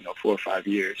past, 4 or 5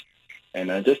 years. And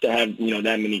just to have,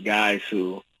 that many guys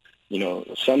who,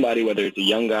 somebody, whether it's a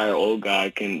young guy or old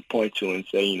guy, can point to and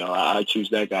say, I choose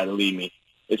that guy to lead me.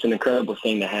 It's an incredible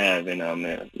thing to have. And,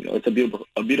 it's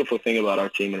a beautiful thing about our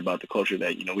team and about the culture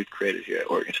that, we've created here at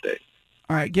Oregon State.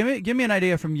 All right, give me an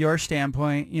idea from your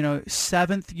standpoint,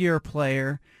 7th-year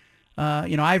player.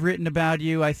 I've written about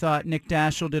you. I thought Nick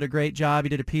Daschel did a great job. He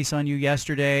did a piece on you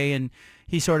yesterday, and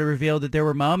he sort of revealed that there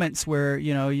were moments where,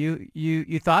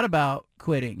 you thought about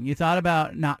quitting. You thought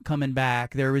about not coming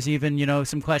back. There was even,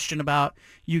 some question about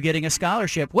you getting a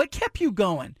scholarship. What kept you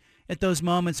going at those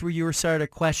moments where you were sort of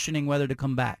questioning whether to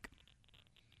come back?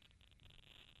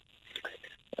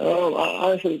 I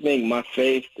honestly think my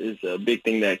faith is a big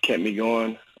thing that kept me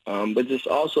going, but just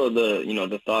also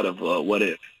the thought of what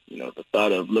if. The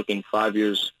thought of looking 5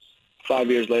 years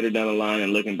later down the line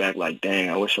and looking back like, dang,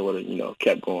 I wish I would have,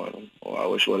 kept going, or I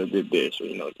wish I would have did this, or,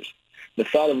 just the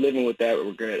thought of living with that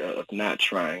regret of not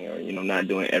trying or, not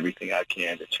doing everything I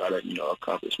can to try to,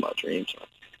 accomplish my dreams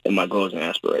and my goals and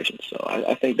aspirations. So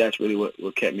I think that's really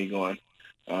what kept me going.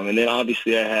 And then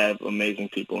obviously I have amazing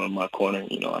people in my corner.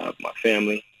 I have my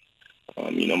family.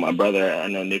 My brother, I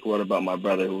know Nick wrote about my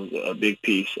brother, who was a big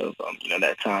piece of,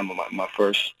 that time of one of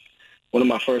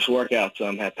my first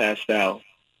workouts had passed out.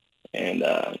 And,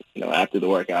 after the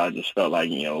workout, I just felt like,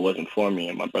 it wasn't for me.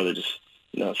 And my brother just,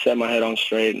 set my head on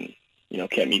straight and,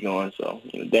 kept me going. So,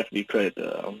 definitely credit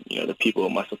the people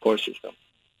in my support system.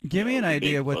 Give me an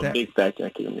idea of what that big factor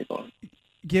in keeping me going.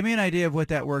 Give me an idea of what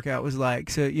that workout was like.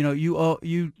 So,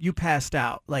 you passed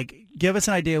out. Like, give us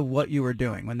an idea of what you were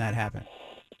doing when that happened.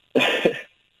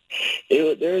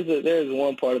 There's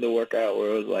one part of the workout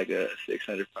where it was like a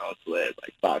 600-pound sled,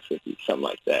 like 550, something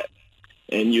like that.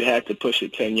 And you had to push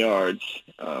it 10 yards,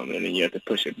 and then you had to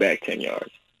push it back 10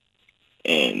 yards.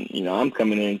 And, I'm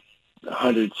coming in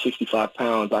 165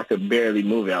 pounds. I could barely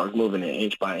move it. I was moving it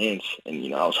inch by inch.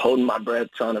 And, I was holding my breath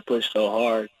trying to push so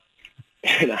hard.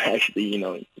 And I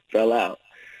actually, fell out.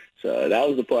 So that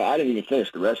was the part. I didn't even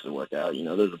finish the rest of the workout.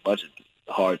 There's a bunch of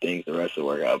hard things the rest of the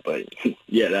workout. But,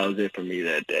 yeah, that was it for me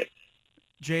that day.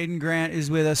 Jaden Grant is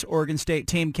with us, Oregon State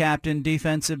team captain,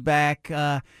 defensive back.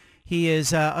 He is.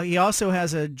 He also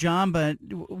has a Jamba.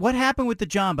 What happened with the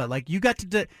Jamba? Like, you got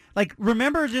to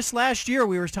remember just last year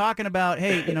we were talking about,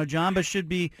 hey, Jamba should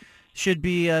be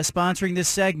sponsoring this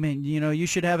segment. You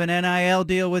should have an NIL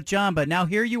deal with Jamba. Now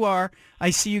here you are. I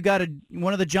see you got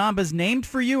one of the Jambas named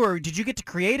for you, or did you get to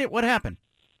create it? What happened?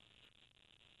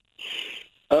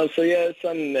 So yeah, it's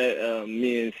something that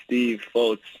me and Steve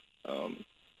Foltz,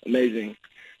 amazing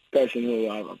person who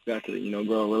I've got to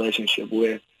grow a relationship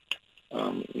with,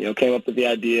 came up with the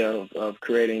idea of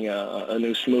creating a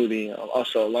new smoothie,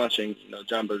 also launching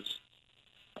Jamba's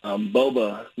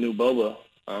new boba.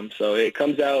 So it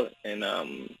comes out, and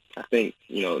I think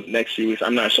next few weeks.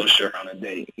 I'm not so sure on a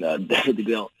date. Definitely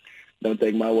don't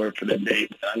take my word for the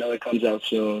date. I know it comes out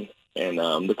soon. And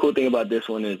the cool thing about this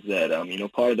one is that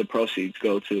part of the proceeds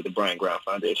go to the Brian Brown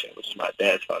Foundation, which is my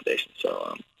dad's foundation.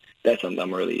 So that's something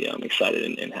I'm really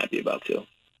excited and happy about too.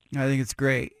 I think it's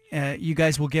great. You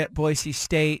guys will get Boise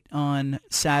State on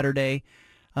Saturday.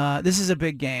 This is a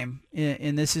big game,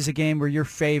 and this is a game where you're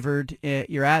favored.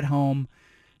 You're at home.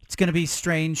 It's going to be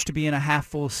strange to be in a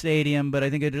half-full stadium, but I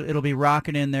think it'll be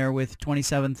rocking in there with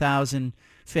 27,000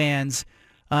 fans.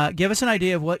 Give us an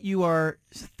idea of what you are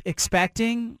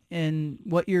expecting and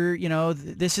what you're,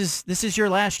 this is your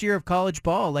last year of college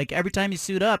ball. Like, every time you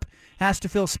suit up has to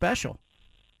feel special.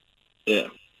 Yeah.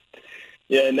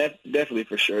 Yeah, and that's definitely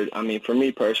for sure. I mean, for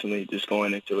me personally, just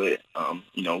going into it,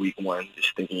 week one,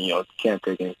 just thinking, can't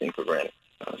take anything for granted.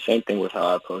 Same thing with how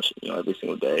I approach, every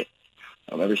single day,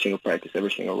 every single practice,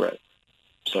 every single rep.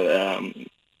 So,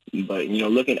 but,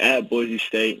 looking at Boise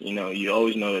State, you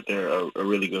always know that they're a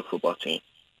really good football team.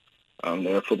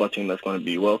 They're a football team that's going to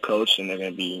be well coached, and they're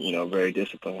going to be, very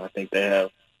disciplined. I think they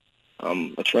have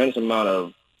a tremendous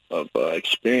amount of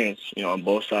experience, on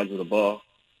both sides of the ball.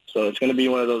 So it's going to be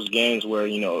one of those games where,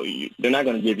 they're not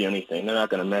going to give you anything. They're not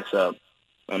going to mess up,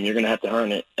 you're going to have to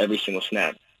earn it every single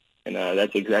snap. And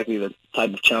that's exactly the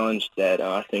type of challenge that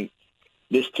I think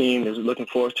this team is looking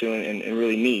forward to and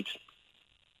really needs.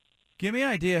 Give me an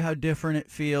idea how different it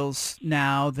feels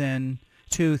now than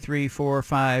 2, 3, 4,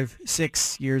 5,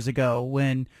 6 years ago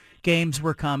when games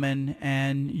were coming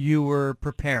and you were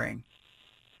preparing.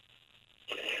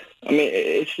 I mean,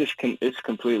 it's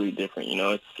completely different.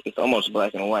 It's almost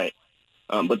black and white.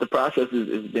 But the process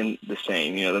has been the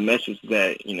same. The message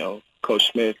that,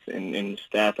 Coach Smith and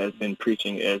staff has been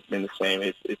preaching has been the same.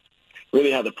 It's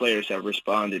really how the players have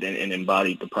responded and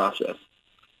embodied the process.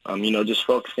 Just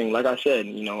focusing, like I said,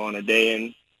 on a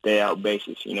day-in, day-out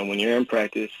basis. When you're in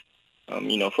practice,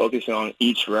 focusing on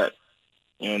each rep,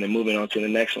 and then moving on to the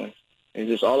next one. It's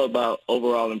just all about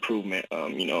overall improvement,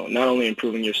 not only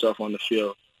improving yourself on the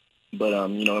field, but,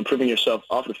 improving yourself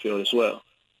off the field as well.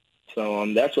 So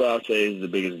that's what I would say is the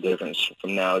biggest difference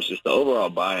from now is just the overall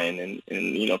buy-in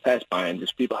and past buy-in,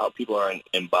 just how people are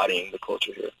embodying the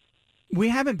culture here. We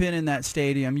haven't been in that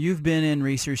stadium. You've been in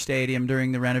Reser Stadium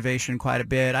during the renovation quite a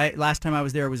bit. Last time I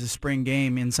was there was a spring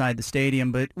game inside the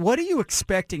stadium. But what are you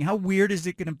expecting? How weird is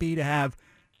it going to be to have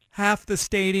half the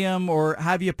stadium, or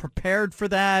have you prepared for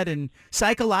that? And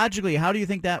psychologically, how do you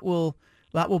think that will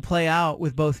play out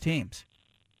with both teams?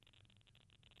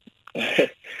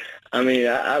 I mean,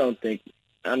 I don't think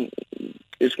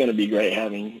it's going to be great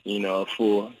having, a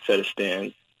full set of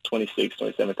stands, 26,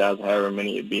 27,000, however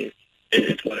many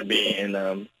it's going to be. And,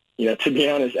 to be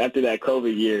honest, after that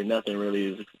COVID year, nothing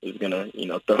really is going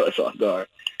to, throw us off guard.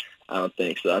 I don't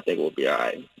think so. I think we'll be all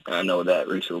right. I know that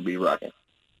Reser will be rocking.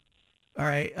 All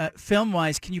right.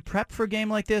 Film-wise, can you prep for a game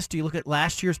like this? Do you look at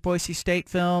last year's Boise State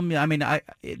film? I mean, I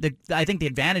think the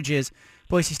advantage is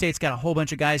Boise State's got a whole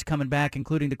bunch of guys coming back,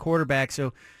 including the quarterback.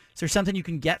 So is there something you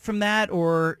can get from that,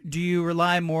 or do you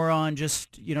rely more on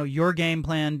just, your game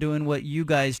plan doing what you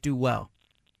guys do well?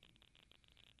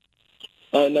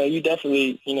 No, you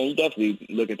definitely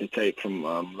look at the tape from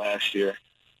last year.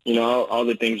 All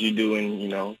the things you do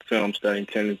in, film studying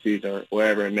tendencies or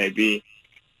wherever it may be.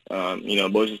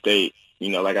 Boise State,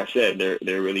 like I said,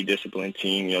 they're a really disciplined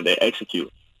team. They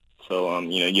execute. So,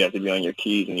 you have to be on your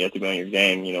keys and you have to be on your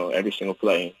game, every single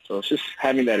play. So it's just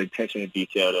having that attention to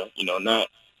detail to, not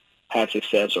have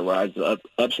success or rise the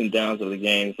ups and downs of the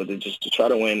game, but to try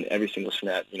to win every single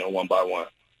snap, one by one.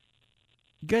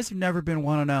 You guys have never been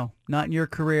 1-0, not in your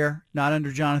career, not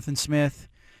under Jonathan Smith.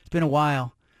 It's been a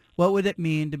while. What would it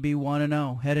mean to be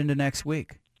 1-0 head into next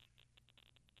week?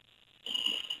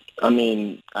 I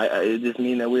mean, it just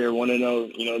means that we are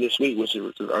 1-0, this week, which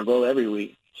is our goal every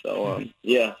week. So,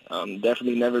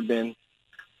 definitely never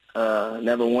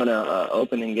won a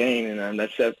opening game, and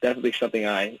that's definitely something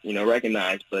I,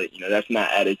 recognize. But, that's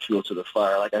not added fuel to the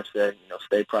fire. Like I said,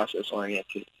 stay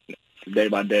process-oriented, day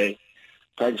by day,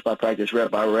 practice by practice,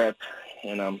 rep by rep.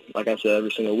 And like I said,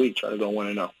 every single week, try to go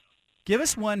 1-0. Give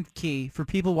us one key for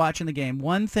people watching the game.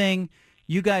 One thing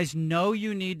you guys know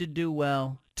you need to do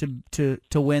well to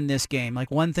win this game. Like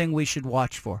one thing we should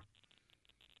watch for.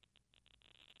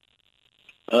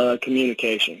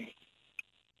 Communication.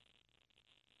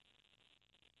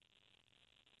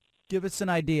 Give us an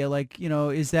idea. Like,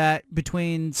 is that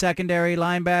between secondary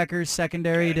linebackers,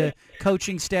 secondary to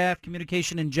coaching staff,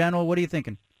 communication in general? What are you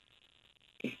thinking?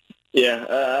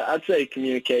 Yeah, I'd say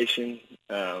communication,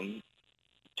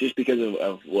 just because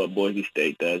of what Boise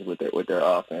State does with their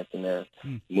offense and their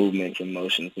movements and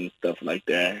motions and stuff like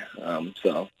that.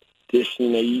 So just, you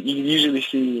usually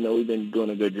see, we've been doing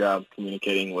a good job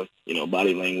communicating with,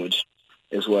 body language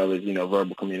as well as,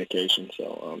 verbal communication.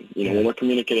 So, when we're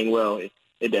communicating well, it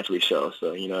definitely shows.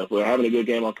 So, if we're having a good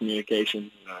game on communication,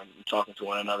 talking to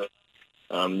one another,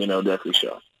 it'll definitely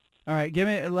show. All right,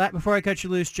 before I cut you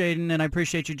loose, Jaden, and I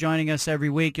appreciate you joining us every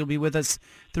week. You'll be with us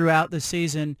throughout the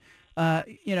season.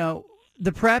 The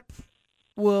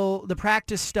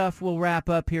practice stuff will wrap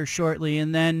up here shortly,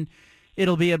 and then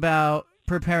it'll be about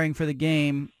preparing for the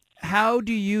game. How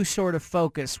do you sort of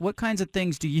focus? What kinds of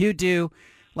things do you do,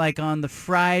 like on the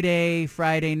Friday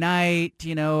night?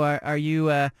 Are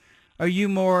you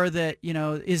more that,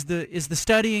 is the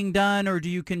studying done, or do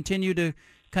you continue to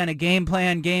kind of game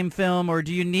plan, game film, or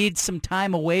do you need some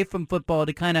time away from football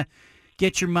to kind of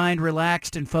get your mind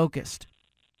relaxed and focused?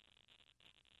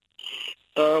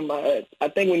 I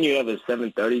think when you have a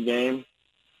 7:30 game,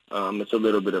 it's a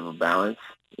little bit of a balance,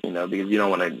 because you don't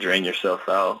want to drain yourself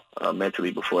out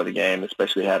mentally before the game,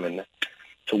 especially having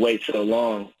to wait so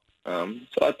long. So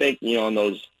I think, on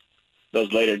those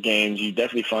later games, you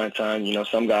definitely find time.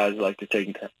 Some guys like to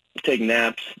take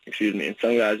naps, and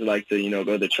some guys like to, go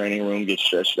to the training room, get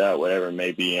stretched out, whatever it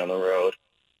may be on the road.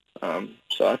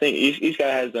 So I think each guy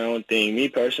has their own thing. Me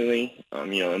personally,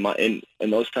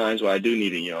 in those times where I do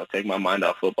need to, take my mind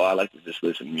off football, I like to just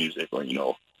listen to music or,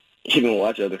 even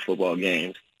watch other football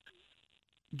games.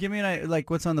 Give me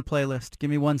what's on the playlist. Give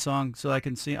me one song so I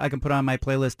can put on my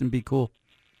playlist and be cool.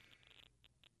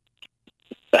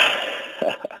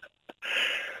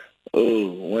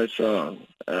 Ooh, one song.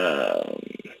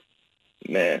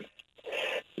 Man,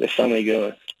 there's so many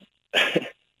good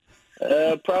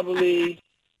ones. Probably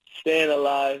Staying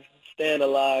Alive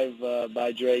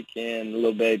by Drake and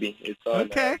Lil Baby. It's on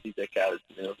DJ Khaled's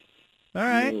new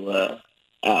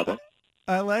album.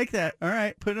 I like that. All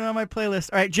right, put it on my playlist.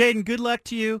 All right, Jaden, good luck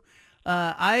to you.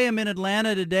 I am in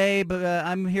Atlanta today, but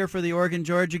I'm here for the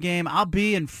Oregon-Georgia game. I'll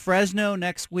be in Fresno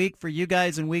next week for you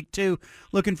guys in week 2.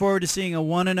 Looking forward to seeing a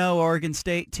 1-0 Oregon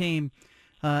State team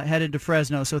headed to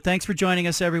Fresno. So thanks for joining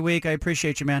us every week. I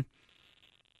appreciate you, man.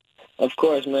 Of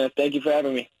course, man. Thank you for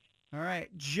having me. All right,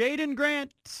 Jaden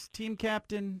Grant, team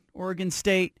captain, Oregon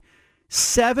State,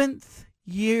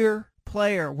 7th-year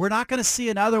player. We're not going to see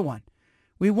another one.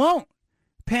 We won't.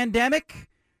 Pandemic,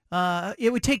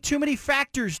 it would take too many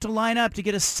factors to line up to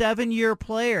get a 7-year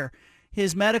player.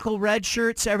 His medical red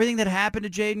shirts, everything that happened to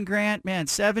Jaden Grant, man,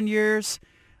 7 years.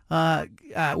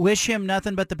 Wish him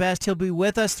nothing but the best. He'll be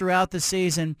with us throughout the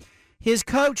season. His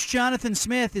coach, Jonathan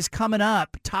Smith, is coming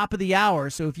up, top of the hour.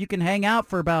 So if you can hang out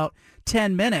for about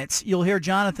 10 minutes, you'll hear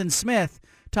Jonathan Smith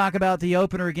talk about the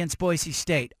opener against Boise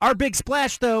State. Our big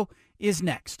splash, though, is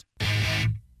next.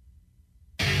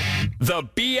 The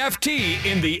BFT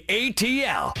in the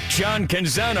ATL. John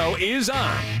Canzano is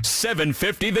on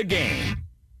 750 The Game.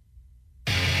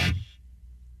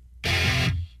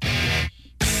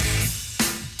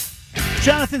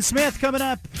 Jonathan Smith coming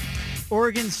up.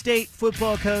 Oregon State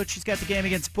football coach. He's got the game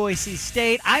against Boise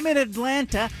State. I'm in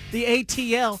Atlanta, the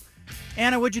ATL.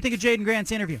 Anna, what'd you think of Jaden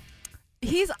Grant's interview?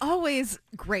 He's always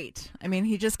great. I mean,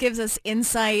 he just gives us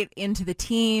insight into the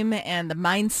team and the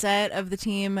mindset of the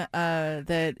team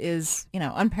that is,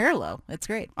 unparalleled. It's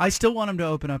great. I still want him to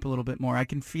open up a little bit more. I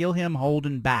can feel him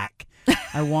holding back.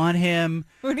 I want him.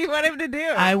 What do you want him to do?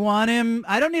 I want him.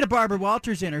 I don't need a Barbara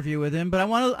Walters interview with him, but I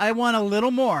want a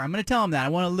little more. I'm going to tell him that. I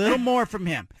want a little more from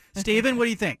him. Steven, what do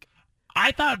you think?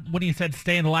 I thought when he said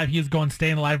Staying Alive, he was going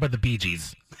Staying Alive by the Bee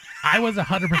Gees. I was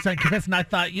 100% convinced, and I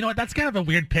thought, you know what, that's kind of a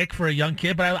weird pick for a young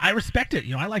kid, but I respect it.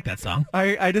 I like that song.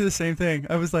 I did the same thing.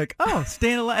 I was like, oh,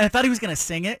 Staying Alive. I thought he was going to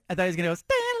sing it. I thought he was going to go,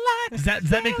 Staying Alive. Does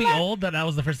that make me old that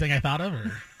was the first thing I thought of?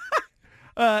 Or?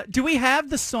 Do we have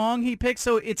the song he picked?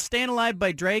 So it's Staying Alive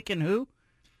by Drake and who?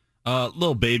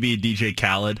 Lil Baby, DJ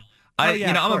Khaled.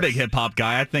 I'm a big hip hop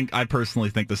guy. I personally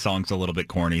think the song's a little bit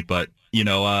corny, but if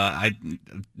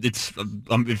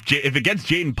it gets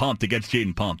Jaden pumped, it gets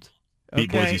Jaden pumped. Beat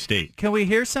Boise State. Can we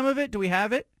hear some of it? Do we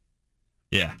have it?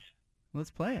 Yeah. Let's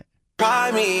play it.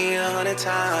 Cry me 100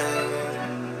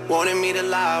 times. Wanted me to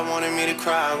lie, wanted me to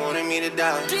cry, wanted me to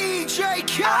die. DJ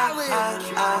Khaled.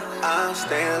 I'm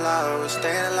staying alive, we're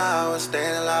staying alive, we're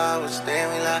staying alive, we're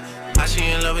staying alive. I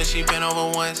she in love and she been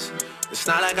over once. It's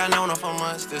not like I know her for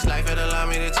months. This life had allowed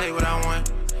me to take what I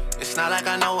want. It's not like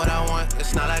I know what I want.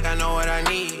 It's not like I know what I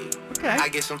need. Okay. I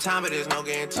get some time, but there's no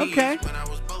guarantee. Okay. When I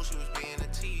was broke, she was being a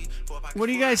tease. What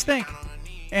do you guys think?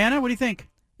 Anna, what do you think?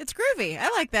 It's groovy. I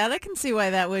like that. I can see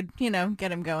why that would,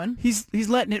 get him going. He's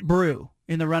letting it brew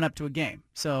in the run-up to a game.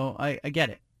 So I get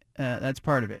it. That's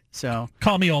part of it. So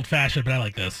call me old-fashioned, but I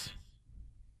like this.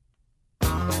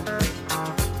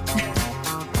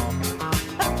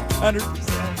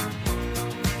 100%.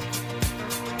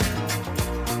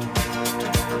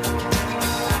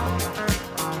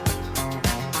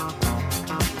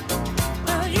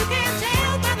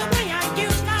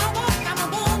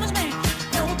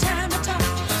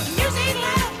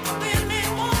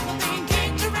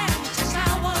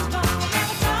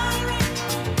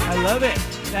 I love it.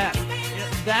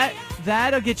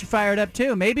 That'll get you fired up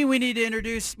too. Maybe we need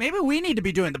to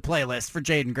be doing the playlist for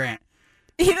Jaden Grant.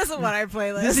 He doesn't want our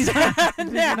playlist.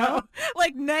 No.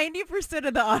 Like 90%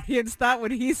 of the audience thought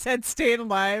when he said Staying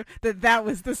Alive that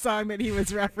was the song that he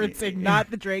was referencing, not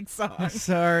the Drake song.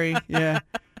 Sorry. Yeah.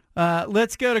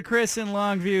 Let's go to Chris in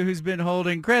Longview, who's been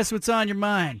holding. Chris, what's on your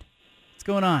mind? What's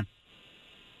going on?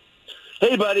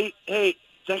 Hey, buddy. Hey,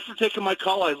 thanks for taking my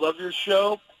call. I love your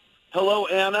show. Hello,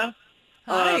 Anna.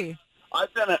 Hi.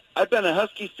 I've been a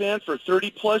Husky fan for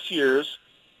 30-plus years,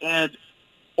 and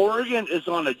Oregon is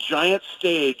on a giant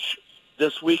stage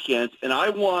this weekend, and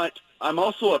I'm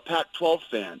also a Pac-12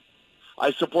 fan.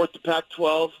 I support the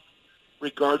Pac-12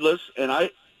 regardless, and I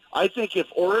think if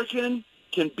Oregon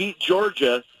can beat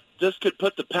Georgia, this could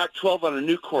put the Pac-12 on a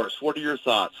new course. What are your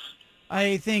thoughts?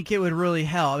 I think it would really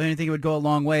help. I think it would go a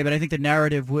long way, but I think the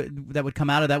narrative that would come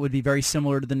out of that would be very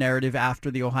similar to the narrative after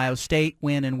the Ohio State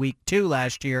win in Week 2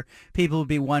 last year. People would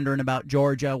be wondering about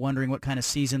Georgia, wondering what kind of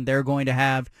season they're going to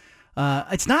have.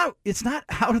 It's not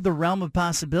out of the realm of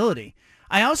possibility.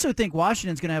 I also think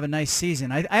Washington's going to have a nice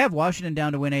season. I have Washington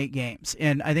down to win 8 games,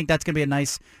 and I think that's going to be a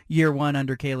nice year 1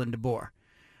 under Kalen DeBoer.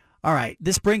 All right,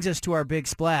 this brings us to our big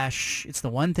splash. It's the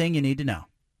one thing you need to know.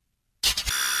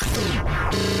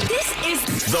 This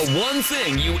is the one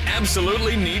thing you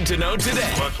absolutely need to know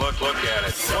today. Look at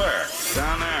it. Where?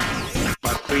 Down there.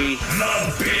 Must be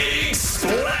the Big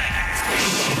Splash.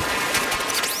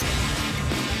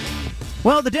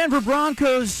 Well, the Denver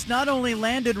Broncos not only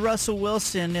landed Russell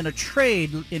Wilson in a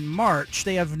trade in March,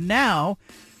 they have now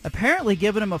apparently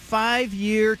given him a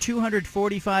 5-year,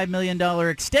 $245 million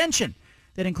extension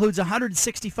that includes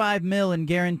 $165 million in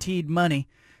guaranteed money.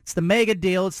 It's the mega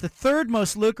deal. It's the third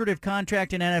most lucrative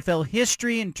contract in NFL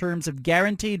history in terms of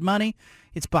guaranteed money.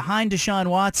 It's behind Deshaun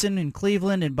Watson in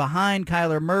Cleveland and behind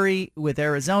Kyler Murray with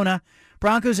Arizona.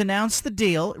 Broncos announced the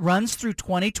deal. It runs through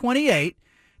 2028.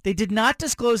 They did not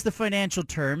disclose the financial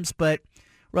terms, but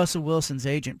Russell Wilson's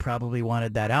agent probably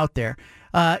wanted that out there.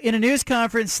 In a news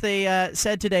conference, they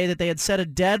said today that they had set a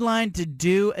deadline to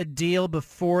do a deal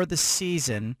before the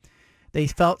season. They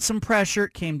felt some pressure.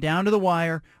 It came down to the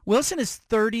wire. Wilson is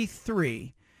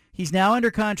 33. He's now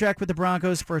under contract with the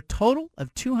Broncos for a total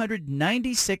of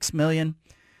 $296 million.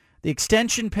 The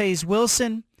extension pays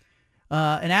Wilson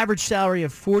an average salary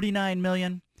of $49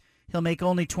 million. He'll make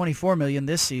only $24 million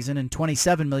this season and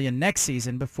 $27 million next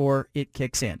season before it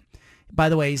kicks in. By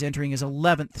the way, he's entering his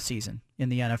 11th season in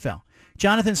the NFL.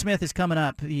 Jonathan Smith is coming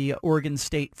up, the Oregon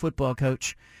State football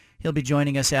coach. He'll be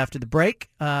joining us after the break.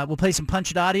 We'll play some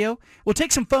Punch It audio. We'll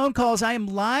take some phone calls. I am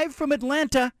live from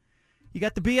Atlanta. You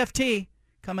got the BFT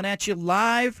coming at you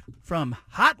live from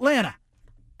Hotlanta.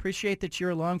 Appreciate that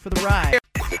you're along for the ride.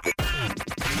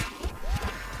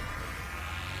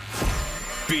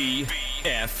 BFT.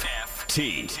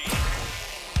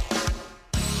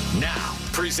 Now,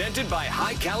 presented by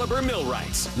High Caliber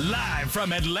Millwrights. Live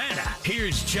from Atlanta,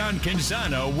 here's John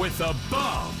Canzano with the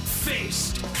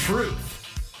bald-faced truth.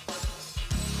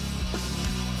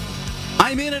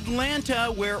 I'm in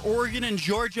Atlanta, where Oregon and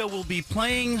Georgia will be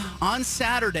playing on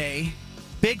Saturday.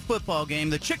 Big football game,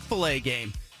 the Chick-fil-A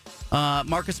game.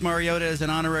 Marcus Mariota is an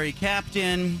honorary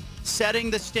captain,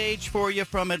 setting the stage for you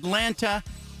from Atlanta.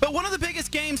 But one of the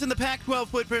biggest games in the Pac-12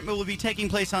 footprint will be taking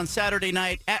place on Saturday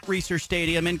night at Reser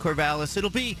Stadium in Corvallis. It'll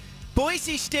be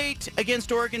Boise State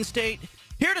against Oregon State.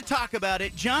 Here to talk about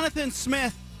it, Jonathan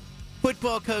Smith,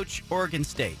 football coach, Oregon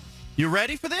State. You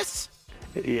ready for this?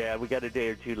 Yeah, we got a day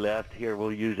or two left here.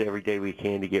 We'll use every day we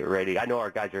can to get ready. I know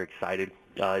our guys are excited.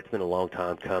 It's been a long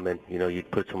time coming. You know, you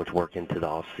put so much work into the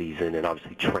off season and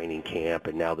obviously training camp,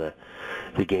 and now the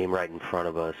game right in front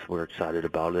of us. We're excited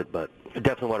about it, but I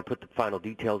definitely want to put the final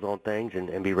details on things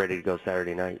and be ready to go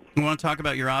Saturday night. We want to talk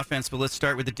about your offense, but let's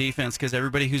start with the defense, because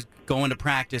everybody who's going to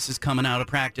practice is coming out of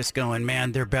practice going,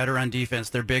 man, they're better on defense.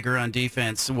 They're bigger on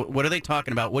defense. What are they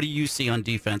talking about? What do you see on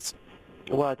defense?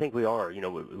 Well, I think we are. You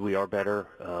know, we are better.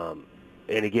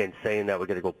 And again, saying that, we're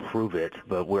going to go prove it,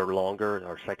 but we're longer.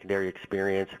 Our secondary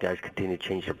experience, guys continue to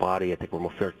change their body. I think we're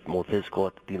more physical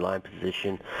at the D-line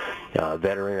position,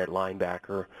 veteran at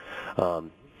linebacker.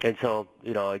 And so,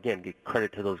 you know, again, give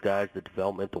credit to those guys, the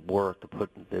development, the work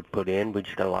they put in. We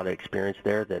just got a lot of experience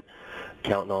there that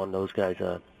counting on those guys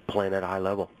playing at a high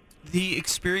level. The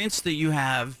experience that you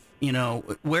have, you know,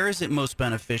 where is it most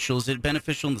beneficial? Is it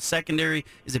beneficial in the secondary?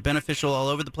 Is it beneficial all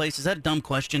over the place? Is that a dumb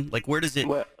question? Like, where does it,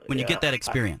 when you get that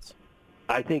experience?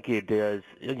 I think it does,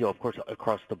 you know, of course,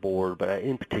 across the board, but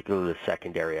in particular the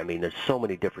secondary. I mean, there's so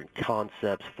many different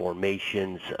concepts,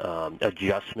 formations,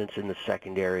 adjustments in the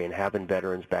secondary, and having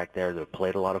veterans back there that have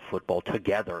played a lot of football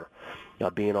together,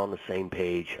 being on the same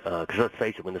page. Because let's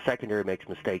face it, when the secondary makes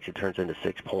mistakes, it turns into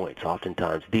 6 points.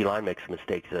 Oftentimes, D-line makes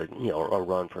mistakes, a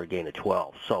run for a gain of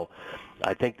 12. So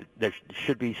I think that there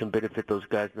should be some benefit to those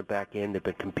guys in the back end. They've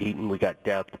been competing. We got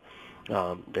depth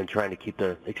and trying to keep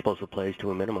the explosive plays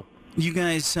to a minimum. You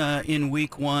guys, in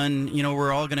week one, you know,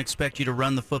 we're all going to expect you to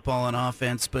run the football on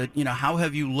offense, but, you know, how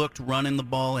have you looked running the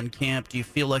ball in camp? Do you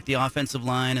feel like the offensive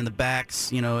line and the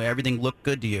backs, you know, everything looked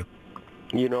good to you?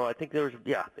 You know, I think there's,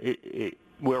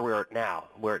 where we're at now,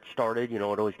 where it started, you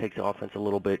know, it always takes the offense a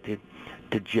little bit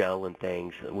to gel and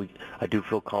things. I do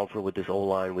feel confident with this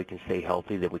O-line. We can stay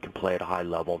healthy, that we can play at a high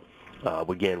level.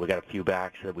 Again, we got a few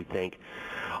backs that we think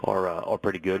are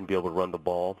pretty good and be able to run the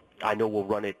ball. I know we'll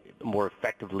run it more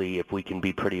effectively if we can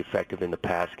be pretty effective in the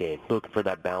pass game. Looking for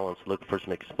that balance, looking for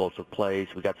some explosive plays.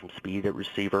 We got some speed at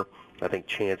receiver. I think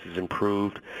Chance has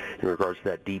improved in regards to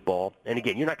that deep ball. And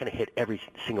again, you're not going to hit every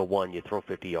single one you throw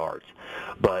 50 yards,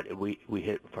 but we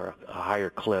hit for a higher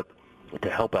clip to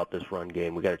help out this run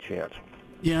game. We got a chance.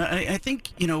 Yeah, I think,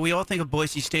 we all think of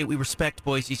Boise State. We respect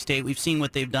Boise State. We've seen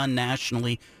what they've done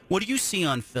nationally. What do you see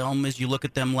on film as you look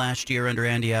at them last year under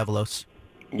Andy Avalos?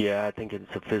 Yeah, I think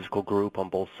it's a physical group on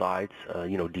both sides.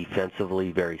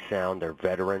 Defensively, very sound. They're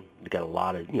veteran. They got a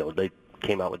lot of, they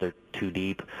came out with their two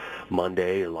deep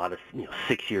Monday. A lot of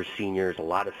 6-year seniors, a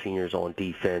lot of seniors on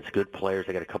defense. Good players.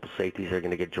 They got a couple safeties that are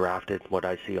going to get drafted. What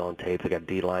I see on tape, they got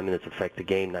D lineman that's affected the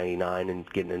game, 99, and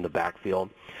getting in the backfield.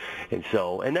 And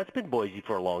that's been Boise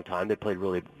for a long time. They played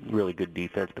really, really good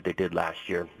defense, but they did last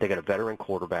year. They got a veteran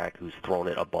quarterback who's thrown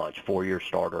it a bunch. 4-year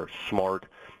starter, smart,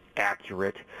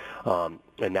 accurate,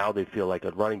 and now they feel like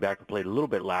a running back who played a little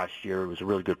bit last year. Was a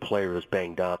really good player. Was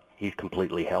banged up. He's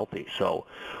completely healthy. So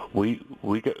we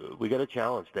got a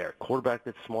challenge there. Quarterback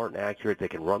that's smart and accurate. They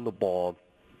can run the ball.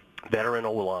 Veteran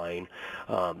O-line.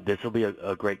 This will be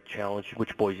a great challenge,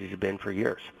 which Boise's been for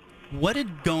years. What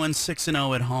did going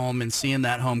 6-0 at home and seeing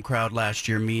that home crowd last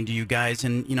year mean to you guys?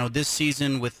 And this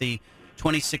season with the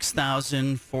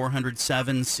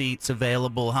 26,407 seats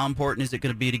available, how important is it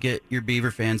going to be to get your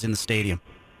Beaver fans in the stadium?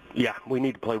 Yeah, we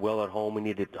need to play well at home. We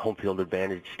need a home field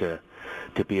advantage to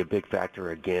be a big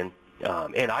factor again.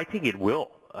 And I think it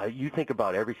will. You think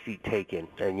about every seat taken,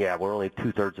 and yeah, we're only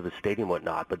 2/3 of a stadium,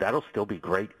 whatnot, but that'll still be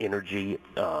great energy.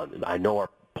 I know our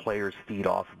players feed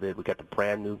off of it. We got the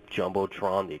brand new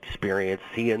Jumbotron, the experience,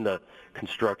 seeing the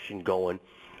construction going.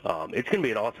 It's going to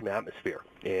be an awesome atmosphere,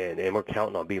 and we're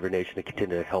counting on Beaver Nation to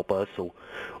continue to help us so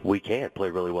we can play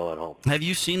really well at home. Have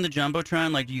you seen the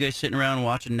Jumbotron? Like, you guys sitting around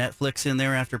watching Netflix in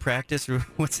there after practice, or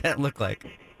what's that look like?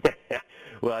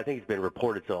 Well, I think it's been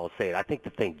reported, so I'll say it. I think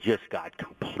the thing just got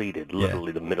completed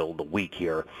literally the middle of the week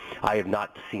here. I have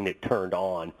not seen it turned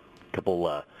on. A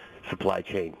couple supply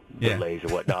chain delays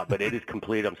or whatnot, but it is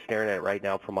complete. I'm staring at it right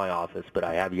now from my office, but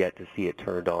I have yet to see it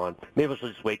turned on. Maybe I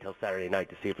should just wait till Saturday night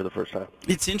to see it for the first time.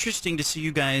 It's interesting to see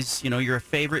you guys. You're a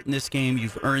favorite in this game.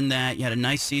 You've earned that. You had a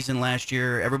nice season last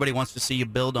year. Everybody wants to see you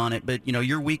build on it, but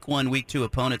your week 1, week 2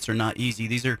 opponents are not easy.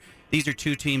 These are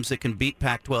two teams that can beat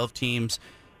Pac-12 teams.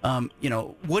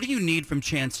 What do you need from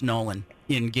Chance Nolan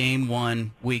in game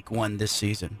 1, week 1 this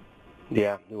season?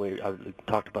 Yeah, I've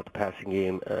talked about the passing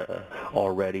game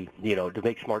already. To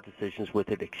make smart decisions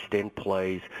with it, extend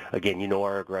plays. Again,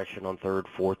 our aggression on 3rd,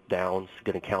 4th downs,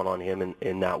 going to count on him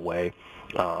in that way.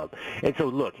 And so,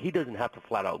 look, he doesn't have to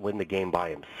flat out win the game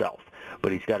by himself,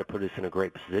 but he's got to put us in a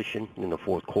great position in the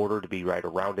 4th quarter to be right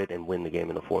around it and win the game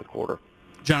in the 4th quarter.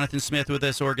 Jonathan Smith with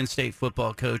us, Oregon State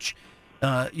football coach.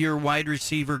 Your wide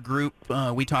receiver group,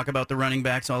 we talk about the running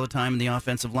backs all the time in the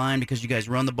offensive line because you guys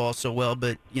run the ball so well,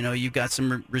 but, you've got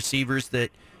some receivers that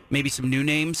maybe some new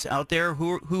names out there.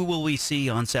 Who will we see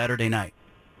on Saturday night?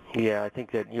 Yeah, I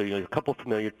think that a couple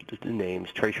familiar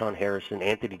names, Trayshawn Harrison,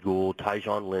 Anthony Gould,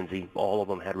 Tyjon Lindsey, all of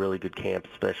them had really good camps,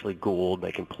 especially Gould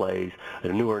making plays. A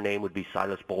newer name would be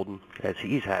Silas Bolden, as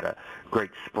he's had a great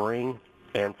spring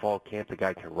and fall camp. The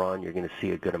guy can run. You're going to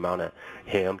see a good amount of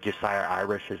him. Josiah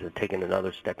Irish has taken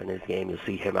another step in his game. You'll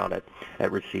see him out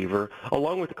at receiver,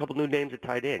 along with a couple new names at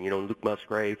tight end. Luke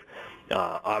Musgrave,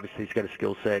 obviously he's got a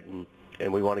skill set,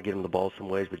 and we want to get him the ball some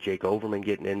ways, but Jake Overman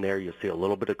getting in there. You'll see a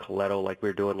little bit of Coletto like we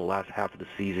were doing the last half of the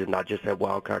season, not just that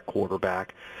wildcat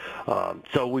quarterback.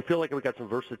 So we feel like we got some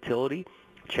versatility,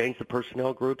 change the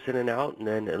personnel groups in and out,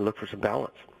 and look for some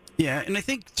balance. Yeah, and I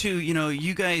think, too,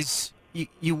 you guys...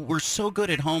 You were so good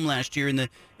at home last year, and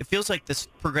it feels like this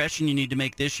progression you need to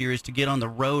make this year is to get on the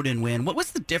road and win. What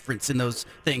was the difference in those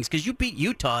things? Because you beat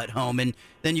Utah at home, and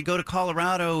then you go to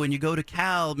Colorado, and you go to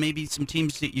Cal, maybe some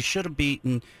teams that you should have beat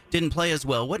and didn't play as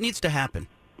well. What needs to happen?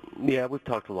 Yeah, we've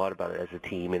talked a lot about it as a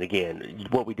team, and again,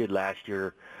 what we did last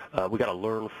year, we got to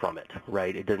learn from it,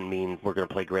 right? It doesn't mean we're going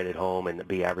to play great at home and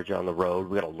be average on the road.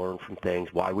 We got to learn from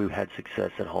things, why we had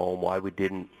success at home, why we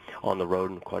didn't on the road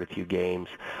in quite a few games.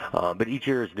 But each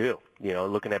year is new.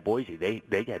 Looking at Boise,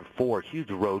 they had 4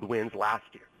 huge road wins last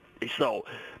year. So,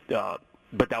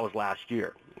 but that was last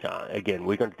year. Again,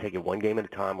 we're going to take it one game at a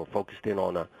time. We're focused in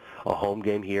on a home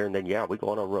game here, and then we go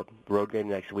on a road game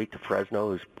next week to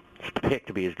Fresno, who's picked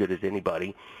to be as good as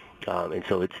anybody. And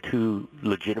so it's 2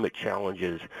 legitimate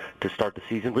challenges to start the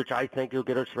season, which I think will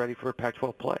get us ready for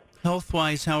Pac-12 play.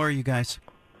 Health-wise, how are you guys?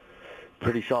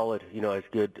 Pretty solid. As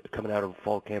good coming out of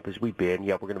fall camp as we've been.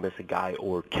 Yeah, we're going to miss a guy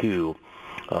or 2.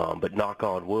 But knock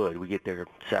on wood, we get there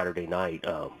Saturday night.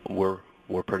 We're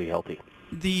pretty healthy.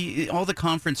 All the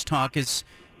conference talk is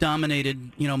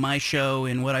dominated, my show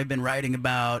and what I've been writing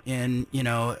about, and,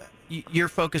 you're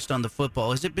focused on the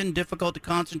football. Has it been difficult to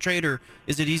concentrate, or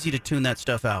is it easy to tune that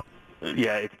stuff out?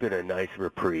 Yeah, it's been a nice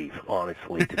reprieve,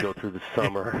 honestly, to go through the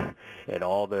summer and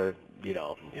all the,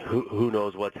 who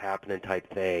knows what's happening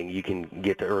type thing. You can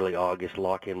get to early August,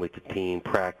 lock in with the team,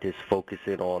 practice, focus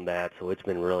in on that. So it's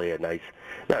been really a nice,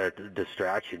 not a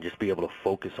distraction, just be able to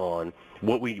focus on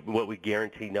what we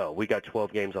guarantee know. We got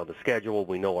 12 games on the schedule.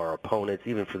 We know our opponents,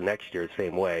 even for next year, the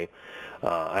same way.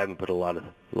 I haven't put a lot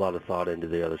of thought into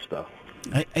the other stuff.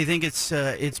 I think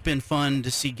it's been fun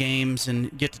to see games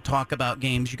and get to talk about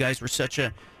games. You guys were such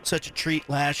a treat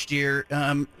last year.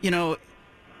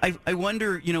 I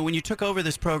wonder, when you took over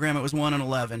this program, it was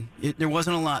 1-11. There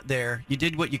wasn't a lot there. You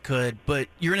did what you could, but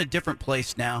you're in a different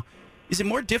place now. Is it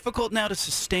more difficult now to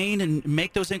sustain and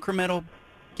make those incremental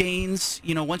gains?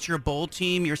 Once you're a bowl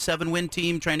team, you're a 7-win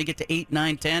team, trying to get to 8,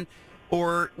 9, 10,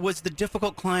 or was the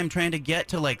difficult climb trying to get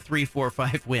to like 3, 4,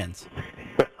 5 wins?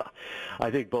 I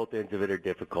think both ends of it are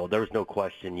difficult. There was no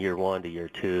question year 1 to year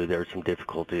 2, there was some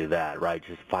difficulty to that, right?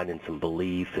 Just finding some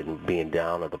belief and being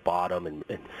down at the bottom and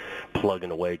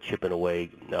plugging away, chipping away,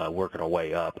 working our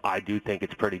way up. I do think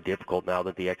it's pretty difficult now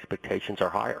that the expectations are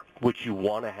higher, which you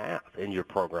want to have in your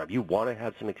program. You want to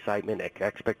have some excitement,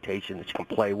 expectation that you can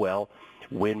play well,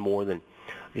 win more than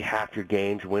half your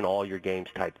games, win all your games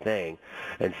type thing.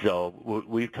 And so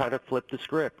we've kind of flipped the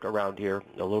script around here.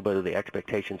 A little bit of the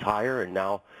expectations higher, and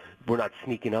now we're not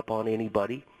sneaking up on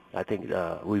anybody. I think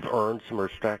we've earned some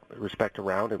respect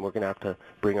around, and we're going to have to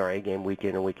bring our A game week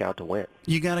in and week out to win.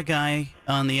 You got a guy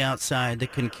on the outside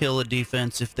that can kill a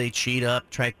defense if they cheat up,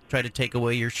 try to take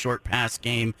away your short pass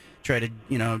game, try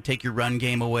to take your run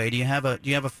game away. Do you have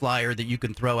a flyer that you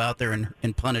can throw out there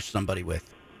and punish somebody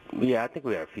with? Yeah, I think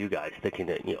we have a few guys that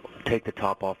can, take the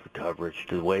top off the coverage,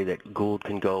 the way that Gould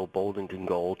can go, Bolden can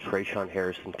go, Trayshawn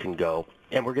Harrison can go.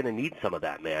 And we're going to need some of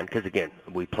that, man, because, again,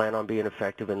 we plan on being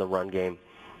effective in the run game.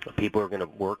 People are going to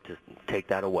work to take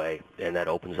that away, and that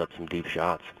opens up some deep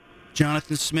shots.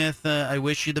 Jonathan Smith, I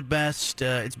wish you the best.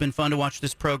 It's been fun to watch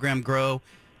this program grow.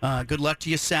 Good luck to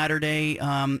you Saturday.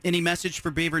 Any message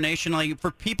for Beaver Nation? Like,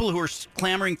 for people who are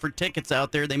clamoring for tickets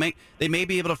out there, they may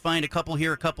be able to find a couple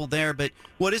here, a couple there, but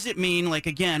what does it mean? Like,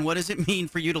 again, what does it mean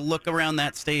for you to look around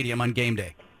that stadium on game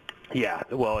day? Yeah,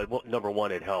 well, number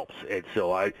one, it helps. And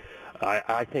so I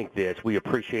think we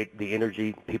appreciate the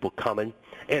energy, people coming,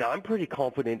 and I'm pretty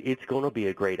confident it's going to be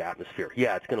a great atmosphere.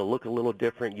 Yeah, it's going to look a little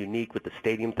different, unique with the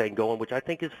stadium thing going, which I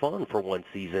think is fun for one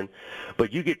season,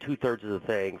 but you get 2/3 of the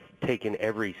thing, taking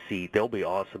every seat. There'll be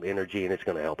awesome energy, and it's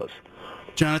going to help us.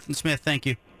 Jonathan Smith, thank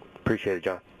you. Appreciate it,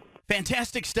 John.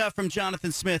 Fantastic stuff from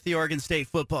Jonathan Smith, the Oregon State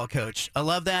football coach. I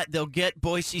love that. They'll get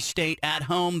Boise State at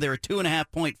home. They're a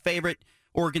 2.5-point favorite.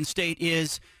 Oregon State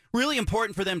is. Really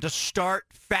important for them to start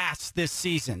fast this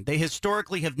season. They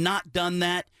historically have not done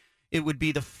that. It would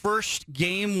be the first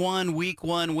Game 1, Week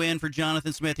 1 win for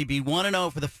Jonathan Smith. He'd be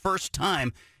 1-0 for the first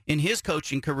time in his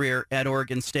coaching career at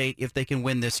Oregon State if they can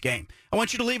win this game. I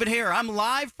want you to leave it here. I'm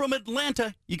live from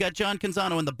Atlanta. You got John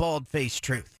Canzano and the Bald-Faced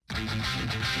Truth.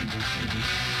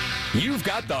 You've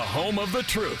got the home of the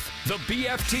truth, the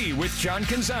BFT with John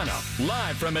Canzano,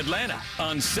 live from Atlanta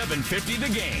on 750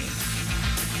 The Game.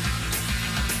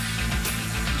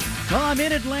 Well, I'm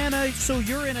in Atlanta, so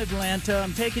you're in Atlanta.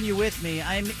 I'm taking you with me.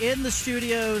 I'm in the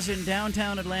studios in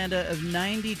downtown Atlanta of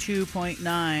 92.9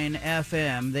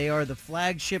 FM. They are the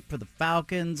flagship for the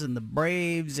Falcons and the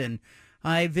Braves, and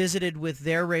I visited with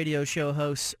their radio show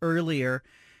hosts earlier,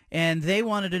 and they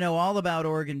wanted to know all about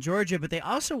Oregon, Georgia, but they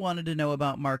also wanted to know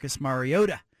about Marcus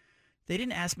Mariota. They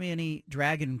didn't ask me any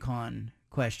Dragon Con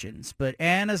questions, but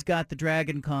Anna's got the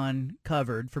Dragon Con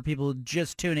covered for people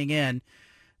just tuning in.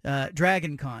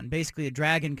 Dragon Con, basically a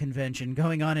dragon convention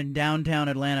going on in downtown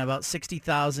Atlanta. About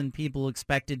 60,000 people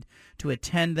expected to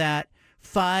attend that.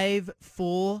 5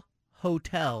 full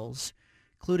hotels,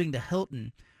 including the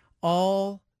Hilton,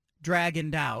 all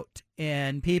dragoned out.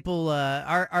 And people,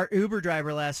 our Uber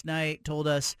driver last night told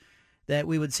us that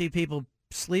we would see people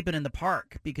sleeping in the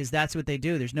park because that's what they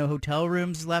do. There's no hotel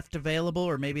rooms left available,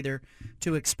 or maybe they're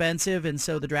too expensive. And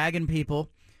so the dragon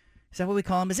people, is that what we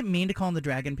call them? Is it mean to call them the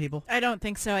dragon people? I don't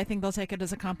think so. I think they'll take it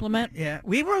as a compliment. Yeah.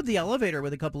 We rode the elevator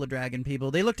with a couple of dragon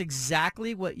people. They looked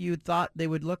exactly what you thought they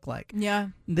would look like. Yeah.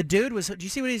 The dude was, do you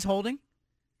see what he's holding?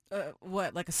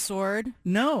 What, like a sword?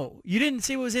 No. You didn't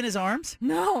see what was in his arms?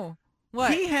 No.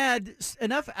 What? He had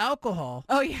enough alcohol.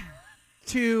 Oh, yeah.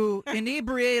 To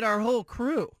inebriate our whole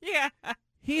crew. Yeah.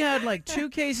 He had like 2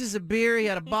 cases of beer. He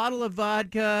had a bottle of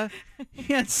vodka.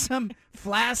 He had some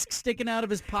flask sticking out of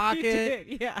his pocket.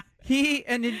 He did, yeah.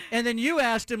 And then you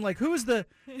asked him, like, who's the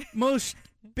most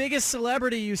biggest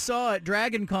celebrity you saw at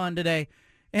Dragon Con today.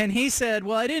 And he said,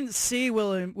 well, I didn't see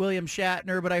William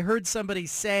Shatner, but I heard somebody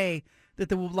say that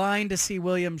the line to see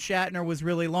William Shatner was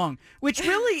really long, which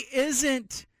really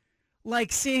isn't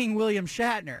like seeing William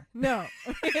Shatner. No,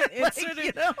 it's sort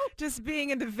of just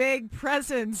being in the vague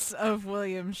presence of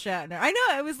William Shatner. I know,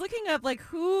 I was looking up like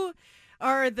who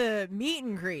are the meet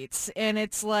and greets, and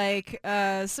it's like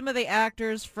some of the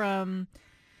actors from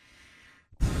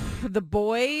The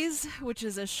Boys, which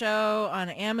is a show on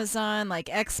Amazon, like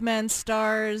X-Men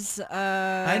stars.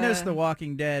 I noticed The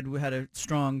Walking Dead had a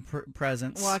strong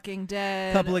presence. Walking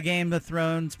Dead. A couple of Game of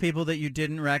Thrones people that you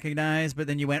didn't recognize, but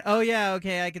then you went, oh yeah,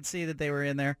 okay, I could see that they were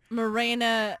in there.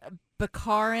 Morena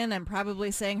Baccarin, I'm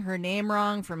probably saying her name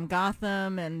wrong, from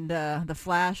Gotham and The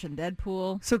Flash and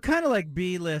Deadpool. So kind of like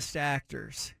B-list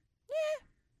actors. Yeah.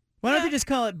 Why don't they just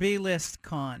call it B-list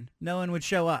con? No one would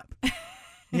show up.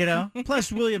 You know?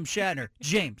 Plus William Shatner,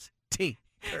 James T.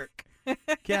 Kirk,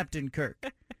 Captain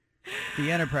Kirk, the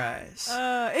Enterprise.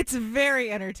 It's very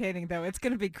entertaining, though. It's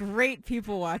going to be great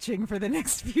people watching for the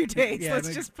next few days. Yeah,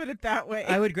 Let's just put it that way.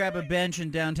 I would grab a bench in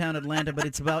downtown Atlanta, but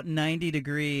it's about 90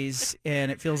 degrees,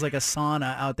 and it feels like a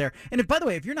sauna out there. And by the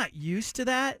way, if you're not used to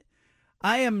that,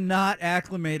 I am not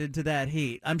acclimated to that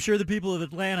heat. I'm sure the people of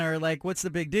Atlanta are like, what's the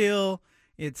big deal?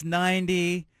 It's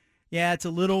 90. Yeah, it's a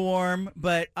little warm,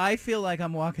 but I feel like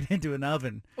I'm walking into an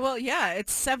oven. Well, yeah,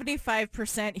 it's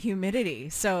 75% humidity,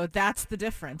 so that's the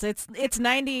difference. It's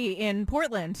 90 in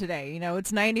Portland today. You know,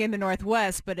 it's 90 in the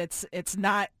Northwest, but it's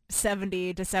not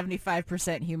 70 to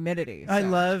 75% humidity.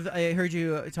 So. I heard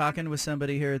you talking with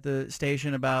somebody here at the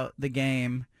station about the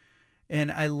game,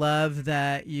 and I love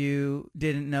that you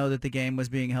didn't know that the game was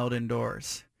being held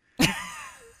indoors.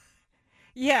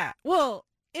 Yeah, well,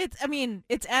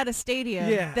 it's at a stadium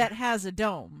that has a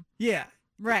dome. Yeah.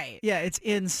 Right. Yeah,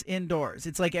 it's indoors.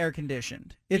 It's like air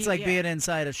conditioned. It's like being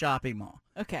inside a shopping mall.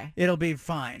 Okay. It'll be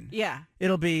fine. Yeah.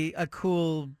 It'll be a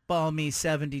cool, balmy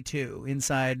 72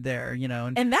 inside there, you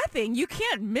know. And that thing, you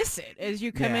can't miss it as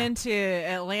you come into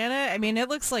Atlanta. I mean, it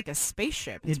looks like a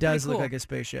spaceship. It does look like a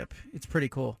spaceship. It's pretty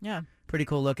cool. Yeah. Pretty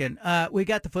cool looking. We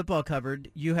got the football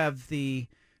covered. You have the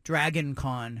Dragon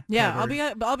Con. Yeah,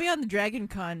 covered. I'll be on the Dragon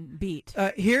Con beat.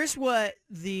 Here's what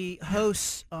the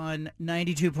hosts on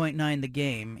 92.9 The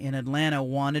Game in Atlanta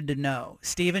wanted to know.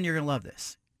 Steven, you're going to love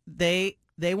this. They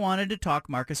wanted to talk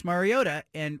Marcus Mariota,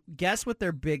 and guess what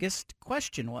their biggest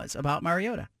question was about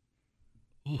Mariota?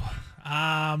 Ooh,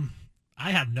 I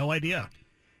have no idea.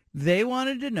 They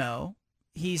wanted to know,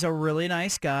 he's a really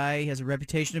nice guy. He has a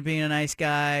reputation of being a nice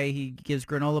guy. He gives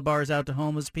granola bars out to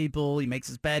homeless people. He makes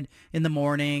his bed in the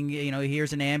morning. You know, he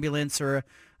hears an ambulance or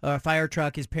a fire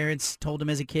truck. His parents told him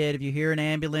as a kid, if you hear an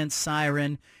ambulance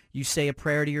siren, you say a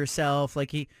prayer to yourself.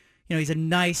 Like he's a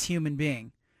nice human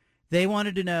being. They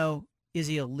wanted to know, is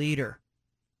he a leader?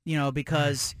 You know,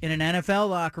 because in an NFL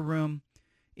locker room,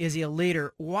 is he a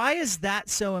leader? Why is that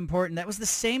so important? That was the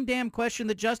same damn question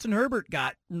that Justin Herbert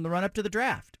got in the run-up to the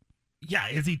draft. Yeah,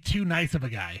 is he too nice of a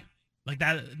guy? Like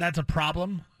that's a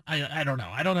problem? I don't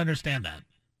know. I don't understand that.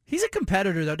 He's a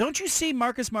competitor, though. Don't you see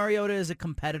Marcus Mariota as a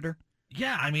competitor?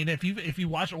 Yeah, I mean, if you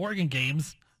watch Oregon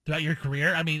games throughout your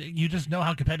career, I mean, you just know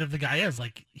how competitive the guy is.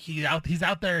 Like he's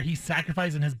out there, he's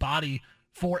sacrificing his body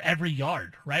for every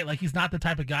yard, right? Like he's not the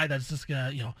type of guy that's just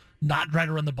gonna, not try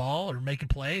to run the ball or make a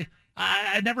play.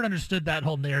 I never understood that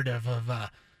whole narrative of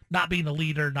not being a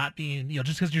leader, not being,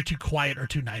 just because you're too quiet or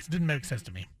too nice. It didn't make sense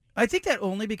to me. I think that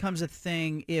only becomes a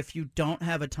thing if you don't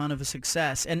have a ton of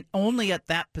success, and only at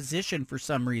that position for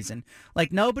some reason.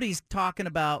 Like nobody's talking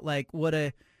about like what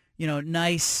a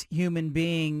nice human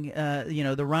being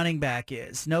the running back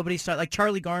is. Nobody's talking like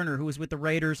Charlie Garner, who was with the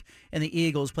Raiders and the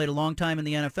Eagles, played a long time in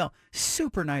the NFL.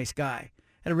 Super nice guy.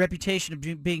 Had a reputation of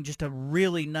being just a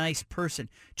really nice person.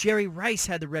 Jerry Rice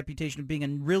had the reputation of being a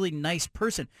really nice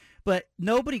person, but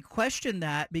nobody questioned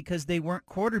that because they weren't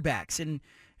quarterbacks. And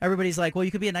everybody's like, well, you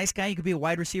could be a nice guy, you could be a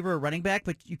wide receiver or a running back,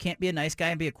 but you can't be a nice guy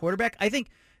and be a quarterback. I think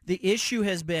the issue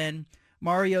has been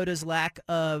Mariota's lack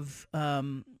of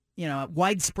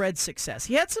widespread success.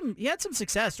 He had some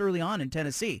success early on in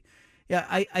Tennessee. Yeah,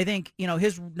 I think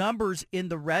his numbers in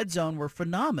the red zone were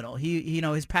phenomenal.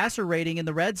 His passer rating in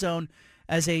the red zone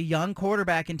as a young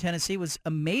quarterback in Tennessee was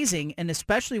amazing, and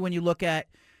especially when you look at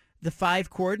the 5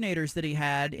 coordinators that he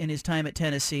had in his time at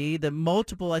Tennessee, I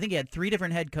think he had 3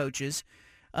 different head coaches.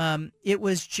 It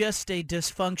was just a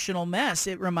dysfunctional mess.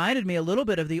 It reminded me a little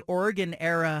bit of the Oregon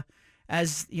era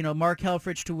as, Mark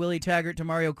Helfrich to Willie Taggart to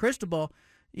Mario Cristobal.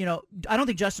 I don't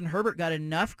think Justin Herbert got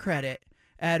enough credit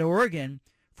at Oregon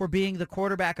for being the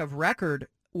quarterback of record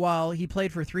while he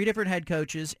played for 3 different head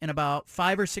coaches and about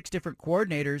 5 or 6 different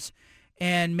coordinators.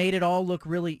 and made it all look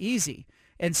really easy.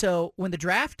 And so when the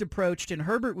draft approached and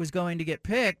Herbert was going to get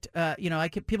picked,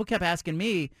 people kept asking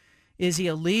me, is he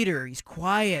a leader? He's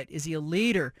quiet. Is he a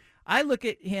leader? I look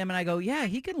at him and I go, yeah,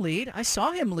 he can lead. I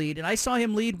saw him lead, and I saw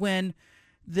him lead when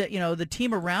the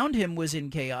team around him was in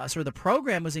chaos, or the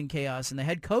program was in chaos, and the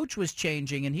head coach was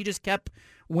changing, and he just kept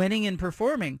winning and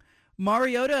performing.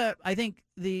 Mariota, I think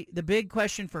the big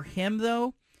question for him,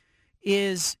 though,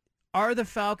 is, are the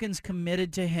Falcons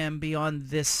committed to him beyond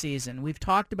this season? We've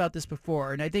talked about this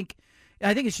before, and I think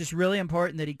it's just really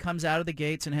important that he comes out of the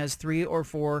gates and has 3 or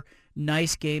 4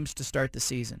 nice games to start the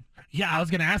season. Yeah, I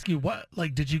was going to ask you,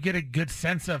 did you get a good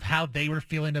sense of how they were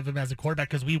feeling of him as a quarterback?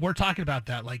 Because we were talking about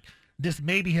that. Like, this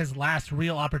may be his last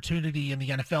real opportunity in the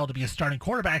NFL to be a starting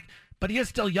quarterback, but he is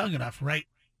still young enough, right?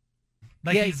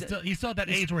 Like, yeah, he's still at that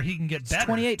age where he can get better.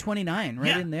 28, 29,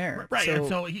 right in there. Right, and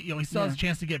so he still has a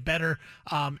chance to get better,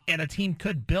 and a team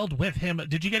could build with him.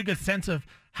 Did you get a good sense of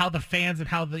how the fans and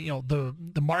how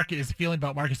the market is feeling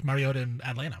about Marcus Mariota in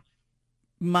Atlanta?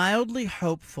 Mildly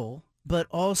hopeful, but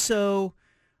also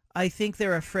I think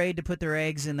they're afraid to put their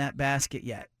eggs in that basket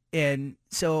yet. And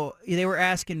so they were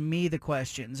asking me the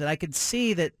questions, and I could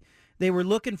see that they were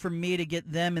looking for me to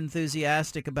get them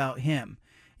enthusiastic about him.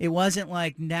 It wasn't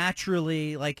like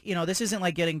naturally, this isn't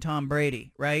like getting Tom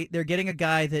Brady, right? They're getting a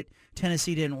guy that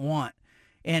Tennessee didn't want.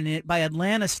 And by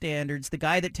Atlanta standards, the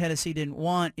guy that Tennessee didn't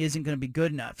want isn't going to be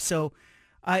good enough. So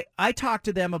I talked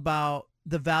to them about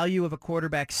the value of a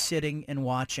quarterback sitting and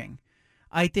watching.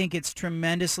 I think it's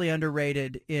tremendously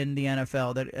underrated in the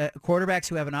NFL that quarterbacks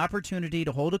who have an opportunity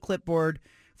to hold a clipboard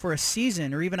for a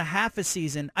season or even a half a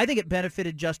season, I think it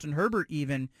benefited Justin Herbert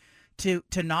even to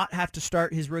not have to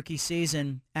start his rookie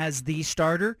season as the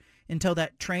starter until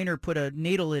that trainer put a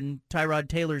needle in Tyrod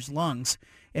Taylor's lungs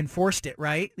and forced it,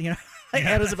 right?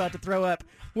 Ed was about to throw up.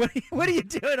 What are you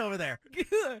doing over there?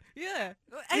 Yeah.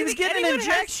 He was getting an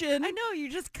injection. I know, you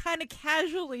just kind of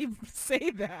casually say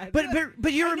that.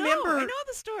 But you remember. I know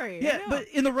the story. Yeah, but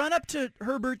in the run-up to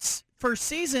Herbert's first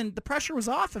season, the pressure was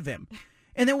off of him.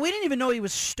 And then we didn't even know he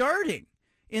was starting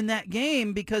in that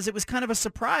game because it was kind of a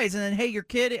surprise. And then, hey, your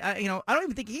kid, I don't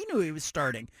even think he knew he was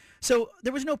starting. So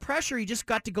there was no pressure. He just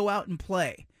got to go out and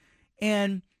play.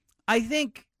 And I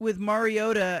think with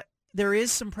Mariota, there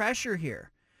is some pressure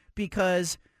here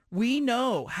because we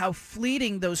know how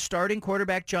fleeting those starting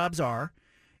quarterback jobs are.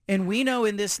 And we know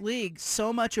in this league,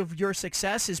 so much of your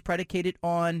success is predicated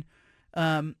on,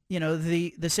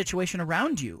 the situation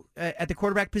around you at the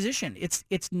quarterback position.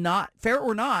 It's not, fair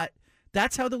or not,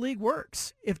 that's how the league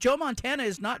works. If Joe Montana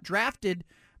is not drafted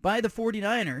by the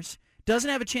 49ers, doesn't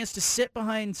have a chance to sit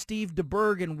behind Steve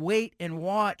DeBerg and wait and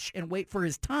watch and wait for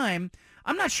his time,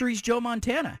 I'm not sure he's Joe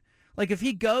Montana. Like if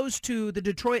he goes to the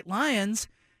Detroit Lions,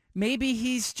 maybe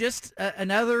he's just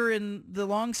another in the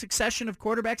long succession of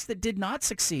quarterbacks that did not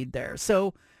succeed there.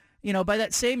 So, by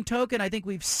that same token, I think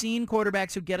we've seen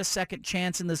quarterbacks who get a second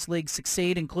chance in this league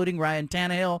succeed, including Ryan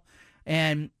Tannehill.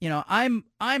 And,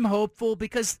 I'm hopeful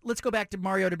because let's go back to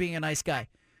Mariota being a nice guy.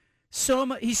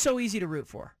 He's so easy to root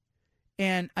for.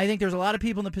 And I think there's a lot of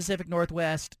people in the Pacific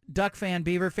Northwest, Duck fan,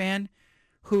 Beaver fan,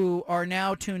 who are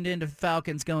now tuned into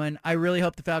Falcons going, I really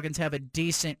hope the Falcons have a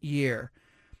decent year.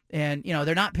 And,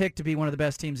 they're not picked to be one of the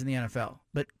best teams in the NFL,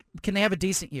 but can they have a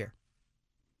decent year?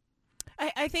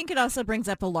 I think it also brings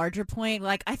up a larger point.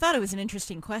 Like, I thought it was an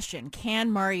interesting question.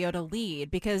 Can Mariota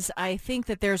lead? Because I think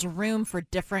that there's room for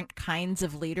different kinds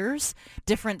of leaders,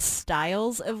 different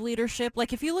styles of leadership.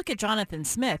 Like, if you look at Jonathan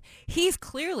Smith, he's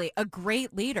clearly a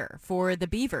great leader for the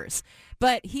Beavers,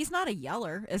 but he's not a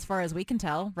yeller as far as we can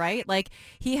tell, right? Like,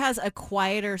 he has a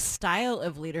quieter style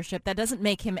of leadership that doesn't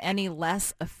make him any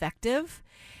less effective.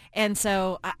 And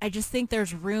so I just think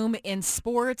there's room in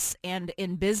sports and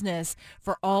in business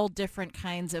for all different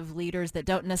kinds of leaders that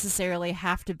don't necessarily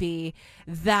have to be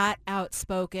that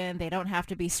outspoken. They don't have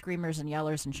to be screamers and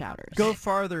yellers and shouters.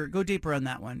 Go deeper on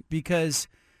that one, because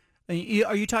are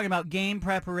you talking about game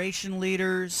preparation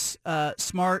leaders,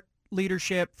 smart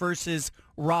leadership versus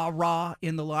rah-rah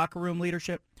in the locker room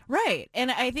leadership? Right.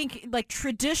 And I think like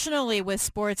traditionally with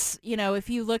sports, if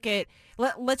you look at,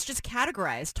 let's just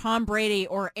categorize Tom Brady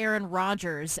or Aaron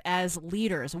Rodgers as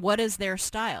leaders. What is their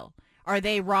style? Are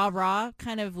they rah-rah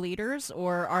kind of leaders,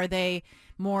 or are they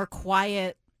more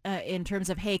quiet in terms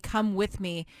of, hey, come with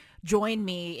me, join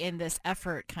me in this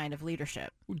effort kind of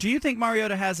leadership? Do you think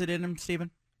Mariota has it in him,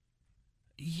 Stephen?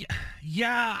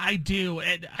 Yeah, I do.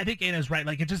 And I think Anna's right.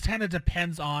 Like, it just kind of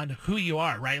depends on who you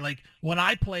are, right? Like, when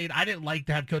I played, I didn't like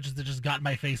to have coaches that just got in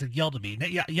my face and yelled at me.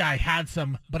 Yeah, I had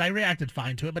some, but I reacted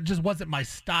fine to it, but it just wasn't my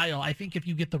style. I think if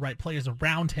you get the right players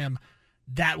around him,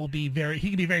 that will be he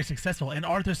can be very successful. And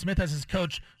Arthur Smith as his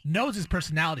coach knows his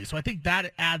personality. So I think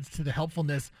that adds to the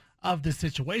helpfulness of this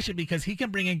situation because he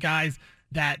can bring in guys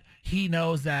that he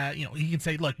knows that, he can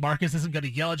say, look, Marcus isn't going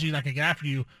to yell at you, he's not going to get after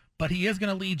you, but he is going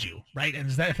to lead you, right? And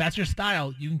if that's your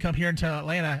style, you can come here into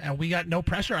Atlanta and we got no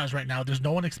pressure on us right now. There's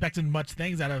no one expecting much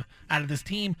things out of this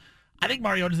team. I think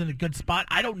Mariota's in a good spot.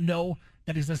 I don't know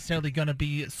that he's necessarily going to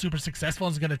be super successful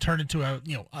and is going to turn into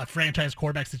a franchise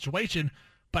quarterback situation.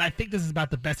 But I think this is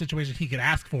about the best situation he could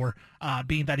ask for,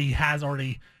 being that he has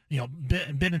already,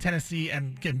 been in Tennessee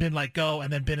and been let go,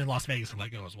 and then been in Las Vegas and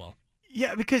let go as well.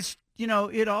 Yeah, because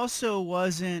it also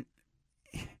wasn't,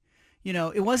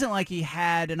 it wasn't like he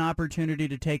had an opportunity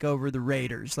to take over the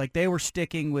Raiders. Like they were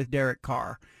sticking with Derek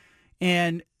Carr,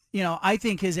 and I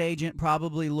think his agent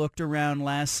probably looked around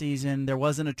last season. There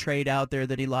wasn't a trade out there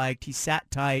that he liked. He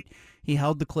sat tight. He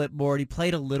held the clipboard. He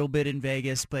played a little bit in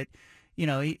Vegas, but.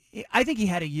 I think he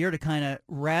had a year to kind of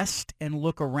rest and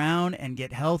look around and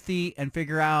get healthy and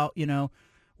figure out,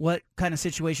 what kind of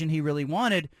situation he really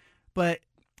wanted. But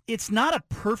it's not a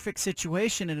perfect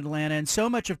situation in Atlanta, and so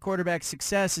much of quarterback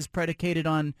success is predicated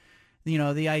on,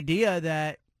 the idea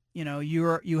that,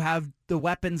 you have the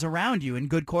weapons around you, and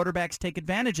good quarterbacks take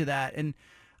advantage of that. And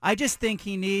I just think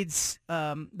he needs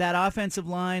that offensive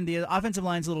line. The offensive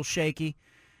line's a little shaky.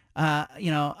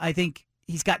 I think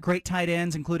he's got great tight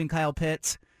ends, including Kyle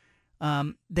Pitts.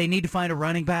 They need to find a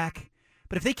running back.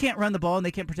 But if they can't run the ball and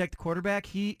they can't protect the quarterback,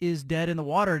 he is dead in the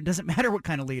water. It doesn't matter what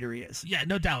kind of leader he is. Yeah,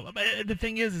 no doubt. But the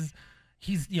thing is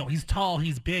he's tall,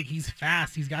 he's big, he's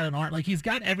fast, he's got an arm. Like, he's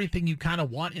got everything you kind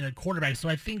of want in a quarterback. So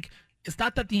I think it's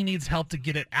not that he needs help to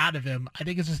get it out of him. I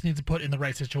think it just needs to put in the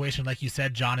right situation, like you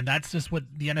said, John. And that's just what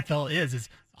the NFL is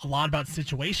a lot about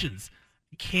situations.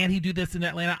 Can he do this in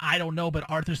Atlanta? I don't know, but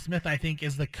Arthur Smith, I think,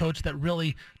 is the coach that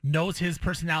really knows his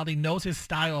personality, knows his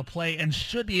style of play, and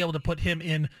should be able to put him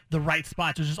in the right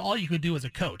spots, which is all you could do as a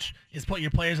coach, is put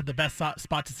your players at the best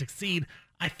spot to succeed.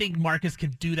 I think Marcus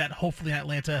can do that, hopefully, in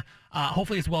Atlanta.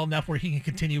 Hopefully it's well enough where he can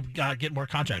continue get more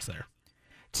contracts there.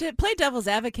 To play devil's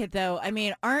advocate, though, I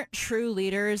mean, aren't true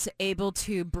leaders able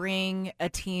to bring a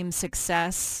team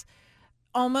success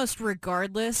almost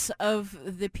regardless of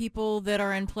the people that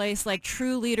are in place? Like,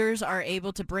 true leaders are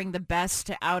able to bring the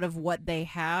best out of what they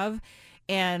have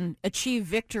and achieve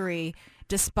victory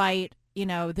despite,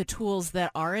 the tools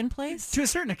that are in place? To a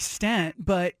certain extent,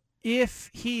 but if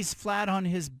he's flat on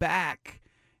his back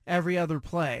every other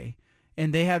play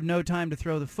and they have no time to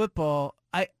throw the football,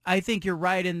 I think you're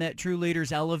right in that true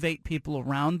leaders elevate people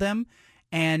around them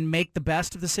and make the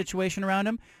best of the situation around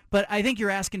him. But I think you're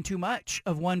asking too much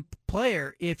of one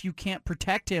player if you can't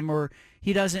protect him, or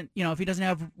he doesn't, if he doesn't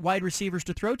have wide receivers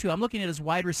to throw to. I'm looking at his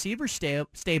wide receiver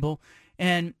stable,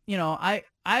 and,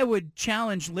 I would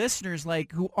challenge listeners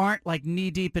who aren't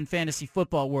knee deep in fantasy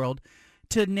football world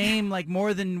to name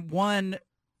more than one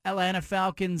Atlanta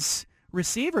Falcons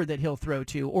receiver that he'll throw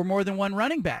to, or more than one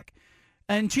running back.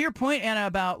 And to your point, Anna,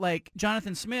 about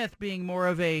Jonathan Smith being more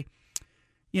of a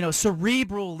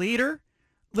cerebral leader.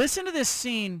 Listen to this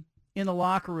scene in the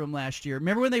locker room last year.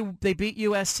 Remember when they beat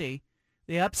USC?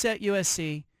 They upset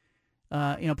USC,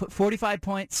 put 45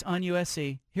 points on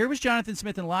USC. Here was Jonathan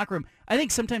Smith in the locker room. I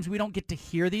think sometimes we don't get to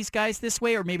hear these guys this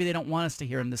way, or maybe they don't want us to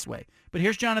hear them this way. But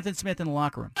here's Jonathan Smith in the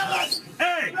locker room.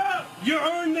 Hey, you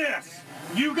earned this.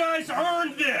 You guys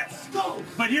earned this.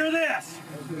 But hear this.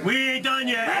 We ain't done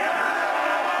yet.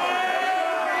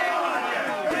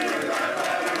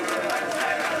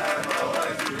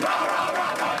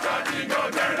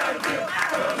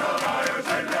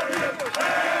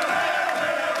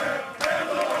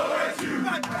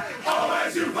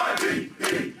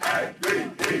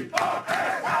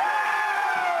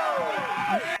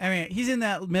 I mean, he's in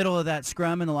that middle of that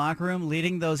scrum in the locker room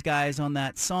leading those guys on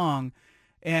that song.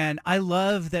 And I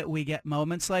love that we get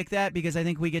moments like that, because I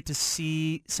think we get to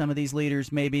see some of these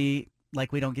leaders maybe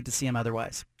like we don't get to see them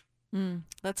otherwise.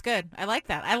 That's good. I like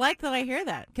that. I like that I hear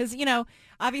that, because,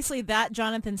 obviously that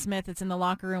Jonathan Smith that's in the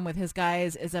locker room with his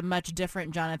guys is a much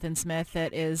different Jonathan Smith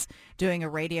that is doing a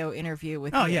radio interview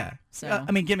with you. Yeah. So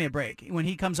give me a break. When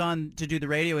he comes on to do the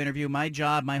radio interview, my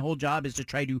whole job is to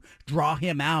try to draw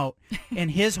him out. And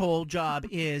his whole job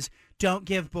is, don't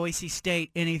give Boise State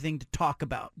anything to talk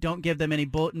about. Don't give them any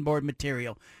bulletin board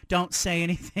material. Don't say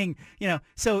anything,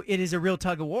 So it is a real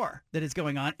tug of war that is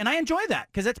going on. And I enjoy that,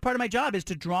 because that's part of my job, is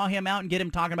to draw him out and get him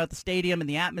talking about the stadium and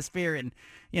the atmosphere and,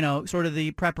 sort of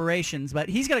the preparations. But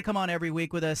he's going to come on every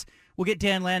week with us. We'll get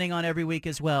Dan Lanning on every week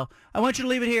as well. I want you to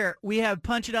leave it here. We have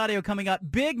Punch It Audio coming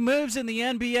up. Big moves in the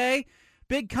NBA.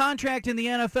 Big contract in the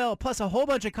NFL, plus a whole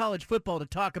bunch of college football to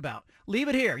talk about. Leave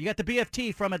it here. You got the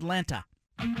BFT from Atlanta.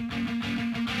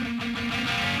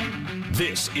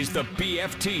 This is the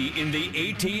BFT in the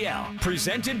ATL,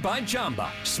 presented by Jamba.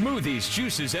 Smoothies,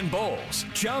 juices, and bowls.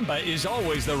 Jamba is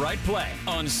always the right play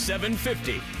on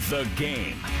 750 The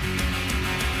Game.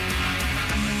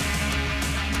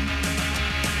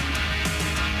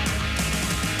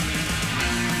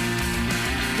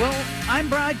 Well, I'm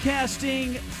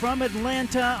broadcasting from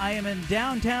Atlanta. I am in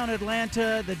downtown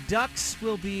Atlanta. The Ducks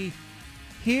will be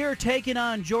here taking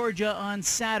on Georgia on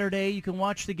Saturday. You can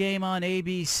watch the game on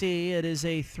ABC. It is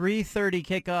a 3:30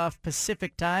 kickoff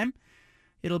Pacific time.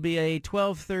 It'll be a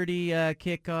 12:30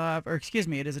 kickoff, or excuse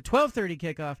me, it is a 12:30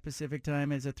 kickoff Pacific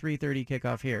time. It's a 3:30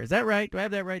 kickoff here. Is that right? Do I have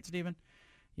that right, Stephen?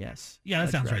 Yes. Yeah,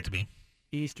 that sounds right to me.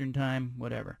 Eastern time,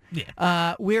 whatever.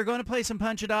 Yeah. We are going to play some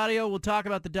Punch It audio. We'll talk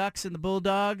about the Ducks and the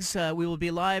Bulldogs. We will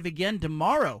be live again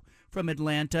tomorrow from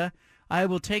Atlanta. I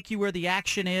will take you where the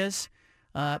action is.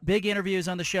 Big interviews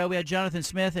on the show. We had Jonathan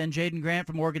Smith and Jaden Grant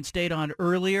from Oregon State on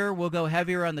earlier. We'll go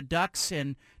heavier on the Ducks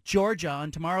and Georgia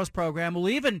on tomorrow's program. We'll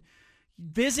even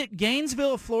visit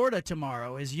Gainesville, Florida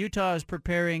tomorrow as Utah is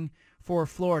preparing for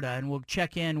Florida, and we'll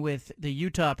check in with the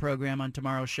Utah program on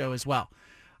tomorrow's show as well.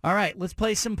 All right, let's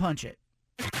play some Punch It.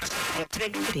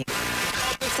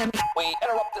 We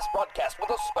interrupt this broadcast with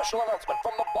a special announcement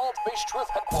from the Bald-Faced Truth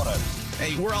headquarters.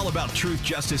 Hey, we're all about truth,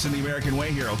 justice, and the American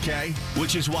way here, okay?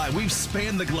 Which is why we've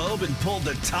spanned the globe and pulled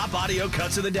the top audio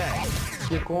cuts of the day.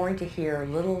 You're going to hear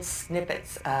little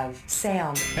snippets of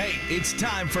sound. Hey, it's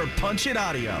time for Punch It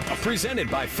Audio.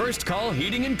 Presented by First Call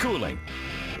Heating and Cooling.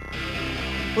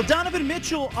 Well, Donovan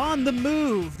Mitchell on the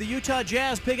move. The Utah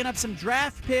Jazz picking up some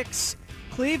draft picks.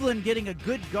 Cleveland getting a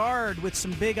good guard with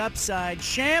some big upside.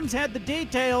 Shams had the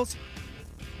details.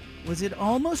 Was it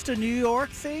almost a New York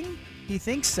thing? He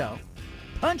thinks so.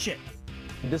 Punch it.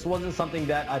 This wasn't something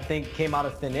that I think came out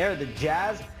of thin air. The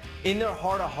Jazz, in their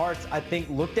heart of hearts, I think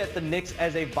looked at the Knicks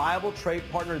as a viable trade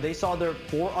partner. They saw their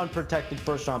 4 unprotected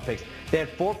first-round picks. They had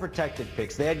 4 protected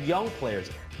picks. They had young players.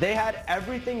 They had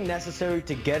everything necessary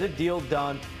to get a deal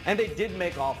done, and they did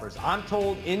make offers. I'm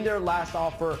told in their last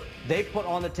offer, they put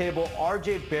on the table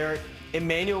R.J. Barrett,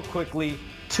 Emmanuel Quickley,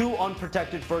 2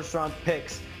 unprotected first-round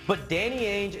picks. But Danny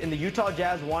Ainge and the Utah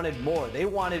Jazz wanted more. They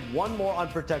wanted 1 more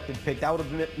unprotected pick. That would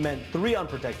have meant 3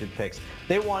 unprotected picks.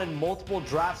 They wanted multiple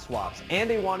draft swaps, and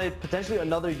they wanted potentially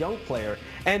another young player.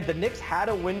 And the Knicks had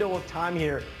a window of time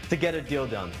here to get a deal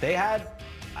done. They had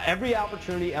every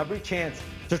opportunity, every chance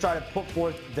to try to put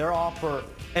forth their offer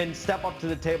and step up to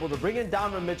the table to bring in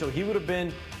Donovan Mitchell. He would have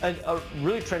been a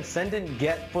really transcendent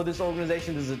get for this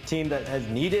organization. This is a team that has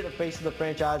needed a face of the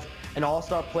franchise, an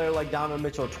all-star player like Donovan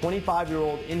Mitchell, a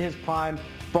 25-year-old in his prime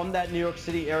from that New York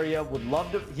City area.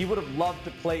 He would have loved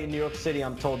to play in New York City,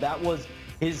 I'm told. That was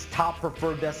his top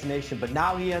preferred destination. But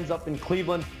now he ends up in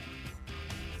Cleveland.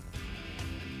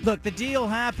 Look, the deal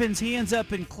happens. He ends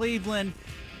up in Cleveland.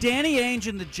 Danny Ainge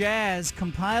and the Jazz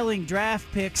compiling draft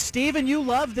picks. Steven, you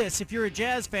love this if you're a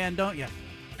Jazz fan, don't you?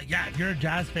 Yeah, if you're a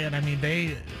Jazz fan, I mean,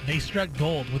 they struck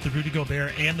gold with the Rudy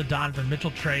Gobert and the Donovan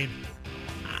Mitchell trade.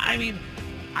 I mean,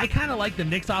 I kind of like the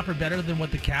Knicks offer better than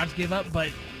what the Cavs gave up, but,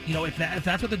 you know, if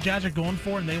that's what the Jazz are going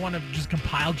for and they want to just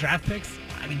compile draft picks,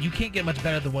 I mean, you can't get much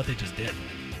better than what they just did.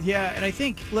 Yeah, and I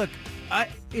think, look,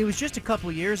 it was just a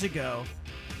couple years ago,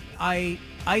 I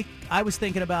was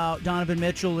thinking about Donovan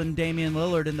Mitchell and Damian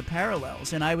Lillard and the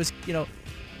parallels, and I was, you know,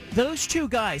 those two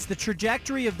guys, the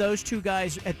trajectory of those two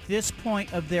guys at this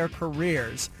point of their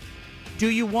careers, do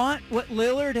you want what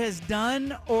Lillard has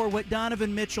done or what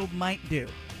Donovan Mitchell might do?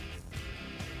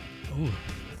 Ooh,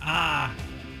 yeah,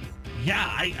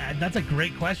 that's a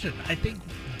great question. I think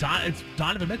it's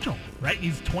Donovan Mitchell, right?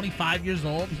 He's 25 years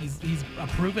old. He's a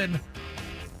proven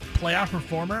playoff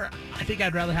performer. I think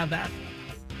I'd rather have that.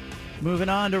 Moving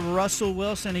on to Russell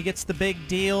Wilson. He gets the big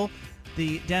deal.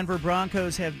 The Denver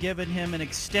Broncos have given him an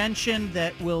extension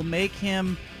that will make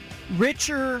him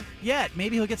richer yet.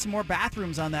 Maybe he'll get some more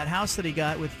bathrooms on that house that he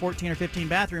got with 14 or 15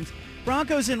 bathrooms.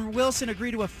 Broncos and Wilson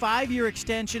agree to a 5-year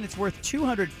extension. It's worth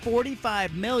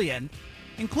 $245 million,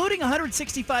 including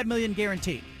 $165 million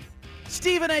guaranteed.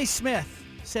 Stephen A. Smith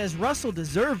says Russell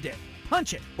deserved it.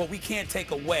 Punch it. But we can't take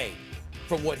away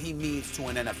from what he means to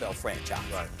an NFL franchise.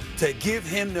 Right. To give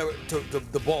him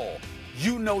the ball,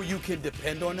 you know you can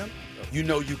depend on him. You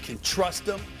know you can trust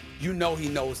him. You know he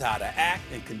knows how to act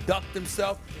and conduct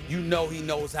himself. You know he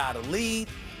knows how to lead.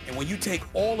 And when you take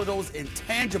all of those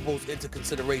intangibles into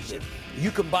consideration, you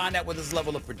combine that with his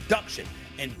level of production,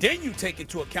 and then you take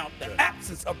into account the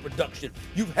absence of production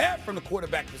you've had from the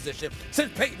quarterback position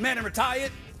since Peyton Manning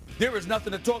retired, there is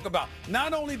nothing to talk about.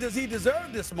 Not only does he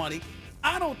deserve this money,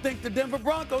 I don't think the Denver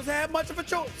Broncos had much of a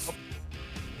choice.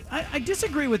 I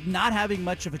disagree with not having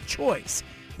much of a choice.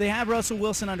 They have Russell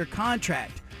Wilson under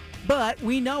contract. But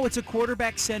we know it's a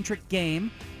quarterback-centric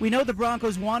game. We know the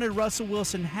Broncos wanted Russell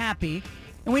Wilson happy.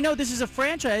 And we know this is a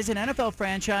franchise, an NFL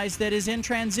franchise, that is in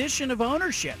transition of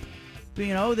ownership.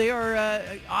 You know, they are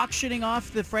auctioning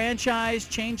off the franchise,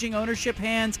 changing ownership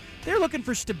hands. They're looking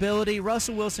for stability.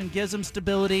 Russell Wilson gives them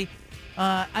stability.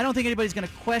 I don't think anybody's going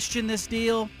to question this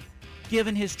deal,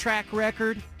 given his track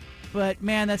record. But,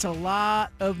 man, that's a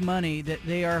lot of money that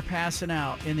they are passing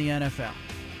out in the NFL.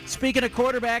 Speaking of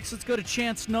quarterbacks, let's go to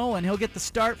Chance Nolan. He'll get the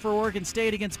start for Oregon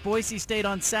State against Boise State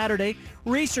on Saturday,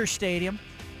 Reser Stadium.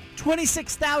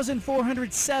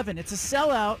 26,407. It's a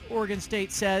sellout, Oregon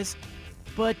State says.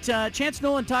 But Chance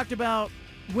Nolan talked about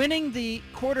winning the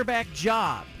quarterback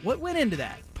job. What went into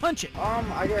that? Punch it.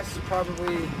 I guess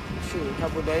probably, a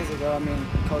couple of days ago. I mean,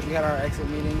 Coach, we had our exit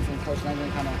meetings, and Coach Langdon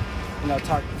kind of,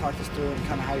 talked us through and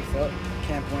kind of how he felt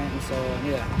camp went. And so,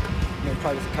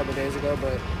 probably just a couple of days ago.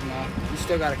 But, you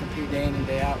still got to compete day in and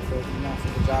day out for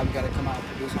the job. You got to come out and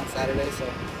produce on Saturday.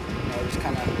 So, just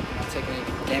kind of taking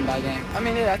it game by game. I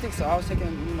mean, I think so. I was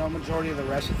taking, majority of the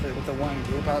reps with the one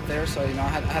group out there. So, I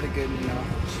had a good,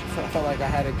 I felt like I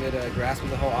had a good grasp of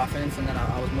the whole offense, and then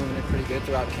I was moving it pretty good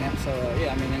throughout camp. So,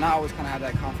 and I always kind of have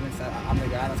that confidence that I'm the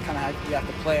guy. That's kind of how you have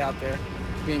to play out there,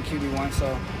 being QB1.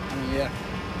 So,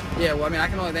 I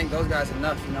can only thank those guys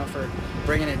enough, for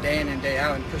bringing it day in and day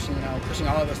out and pushing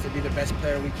all of us to be the best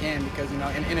player we can. Because,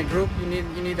 in a group, you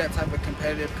need that type of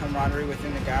competitive camaraderie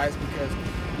within the guys, because,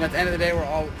 at the end of the day, we're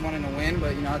all wanting to win,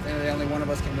 but, at the end of the day, only one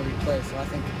of us can really play. So I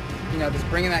think, just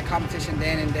bringing that competition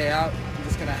day in and day out is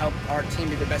just going to help our team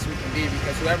be the best we can be,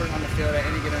 because whoever's on the field at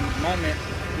any given moment,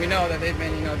 we know that they've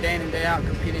been, day in and day out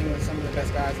competing with some of the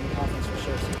best guys in the conference for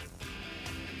sure. So.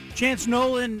 Chance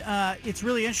Nolan, it's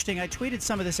really interesting. I tweeted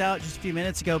some of this out just a few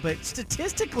minutes ago, but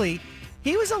statistically,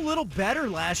 he was a little better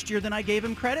last year than I gave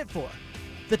him credit for.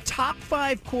 The top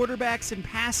 5 quarterbacks in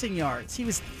passing yards. He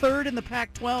was 3rd in the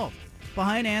Pac-12,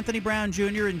 behind Anthony Brown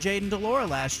Jr. and Jaden DeLora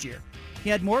last year. He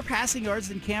had more passing yards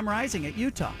than Cam Rising at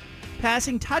Utah.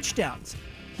 Passing touchdowns.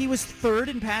 He was 3rd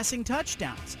in passing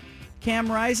touchdowns.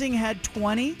 Cam Rising had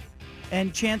 20,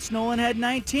 and Chance Nolan had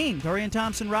 19. Dorian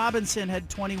Thompson-Robinson had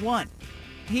 21.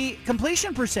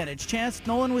 Completion percentage, Chance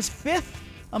Nolan was 5th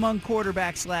among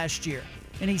quarterbacks last year,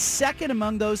 and he's 2nd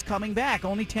among those coming back.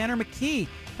 Only Tanner McKee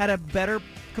had a better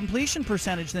completion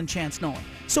percentage than Chance Nolan.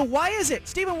 So why is it,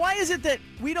 Stephen, that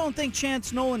we don't think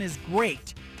Chance Nolan is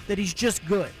great, that he's just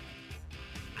good?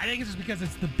 I think it's just because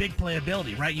it's the big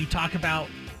playability, right? You talk about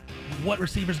what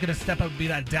receiver's going to step up and be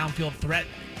that downfield threat.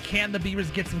 Can the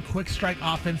Beavers get some quick strike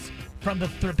offense from the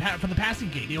passing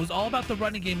game? It was all about the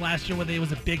running game last year when it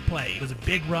was a big play. It was a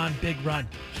big run.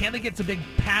 Can they get some big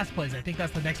pass plays? I think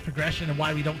that's the next progression, and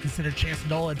why we don't consider Chance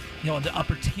Nolan, in the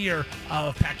upper tier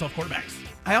of Pac-12 quarterbacks.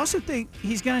 I also think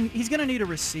he's gonna need a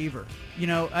receiver.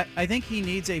 I think he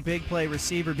needs a big play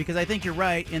receiver, because I think you're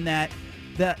right in that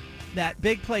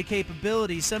big play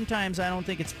capability. Sometimes I don't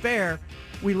think it's fair.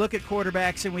 We look at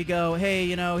quarterbacks and we go, hey,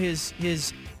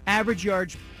 his average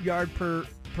yard per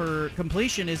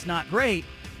completion is not great,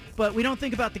 but we don't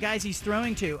think about the guys he's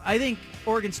throwing to. I think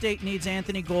Oregon State needs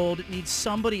Anthony Gold. It needs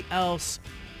somebody else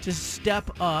to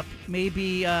step up.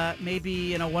 Maybe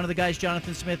one of the guys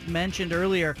Jonathan Smith mentioned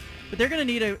earlier, but they're going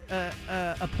to need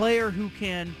a player who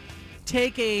can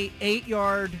take a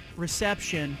 8-yard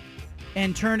reception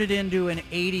and turn it into an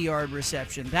 80-yard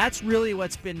reception. That's really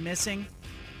what's been missing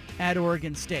at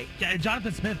Oregon State. Yeah, and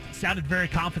Jonathan Smith sounded very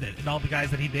confident in all the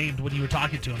guys that he named when you were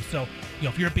talking to him. So,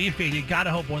 if you're a Bees fan, you got to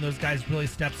hope one of those guys really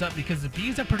steps up, because the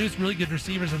Bees have produced really good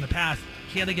receivers in the past.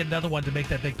 Can they get another one to make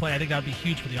that big play? I think that would be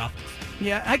huge for the offense.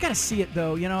 Yeah, I got to see it,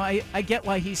 though. I get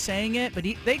why he's saying it, but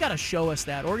they got to show us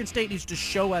that. Oregon State needs to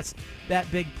show us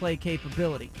that big play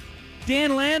capability.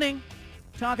 Dan Lanning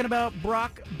talking about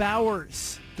Brock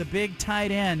Bowers, the big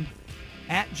tight end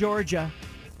at Georgia.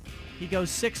 He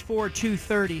goes 6'4",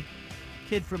 230.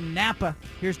 Kid from Napa.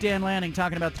 Here's Dan Lanning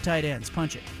talking about the tight ends.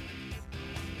 Punch it.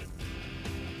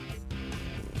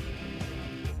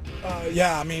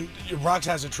 Brock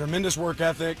has a tremendous work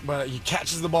ethic, but he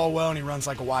catches the ball well and he runs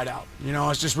like a wide out.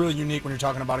 It's just really unique when you're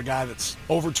talking about a guy that's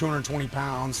over 220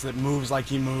 pounds, that moves like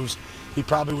he moves. He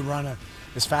probably would run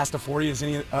as fast a 40 as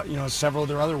any, several of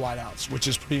their other wide outs, which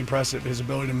is pretty impressive, his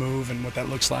ability to move and what that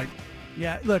looks like.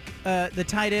 Yeah, look, the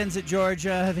tight ends at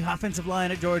Georgia, the offensive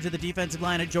line at Georgia, the defensive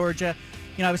line at Georgia.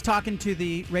 I was talking to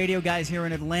the radio guys here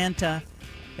in Atlanta,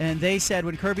 and they said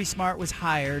when Kirby Smart was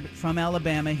hired from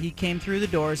Alabama, he came through the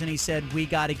doors and he said, we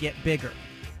got to get bigger.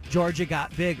 Georgia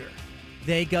got bigger.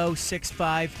 They go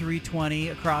 6'5", 320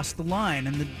 across the line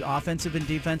on the offensive and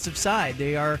defensive side.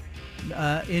 They are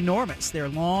enormous. They're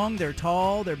long, they're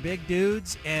tall, they're big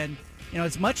dudes, and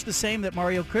it's much the same that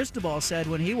Mario Cristobal said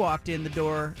when he walked in the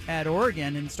door at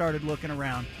Oregon and started looking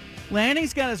around.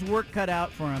 Lanning's got his work cut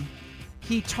out for him.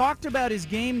 He talked about his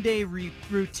game day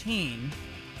routine.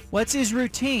 What's his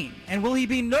routine? And will he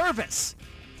be nervous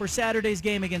for Saturday's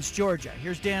game against Georgia?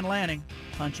 Here's Dan Lanning.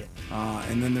 Punch it.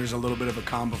 And then there's a little bit of a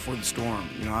calm before the storm.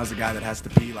 I was a guy that has to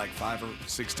pee like 5 or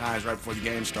 6 times right before the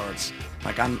game starts.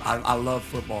 Like I love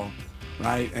football,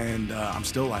 right? And I'm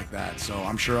still like that. So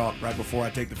I'm sure right before I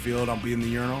take the field, I'll be in the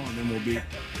urinal, and then we'll be,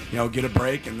 get a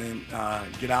break and then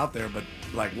get out there. But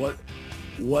like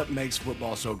what makes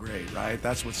football so great, right?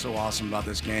 That's what's so awesome about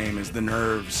this game is the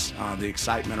nerves, the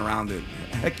excitement around it.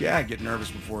 Heck yeah, I get nervous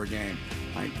before a game.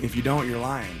 Like if you don't, you're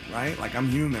lying, right? Like I'm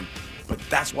human. But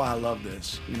that's why I love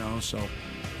this, So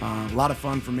a lot of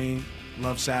fun for me.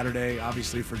 Love Saturday,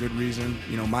 obviously for good reason.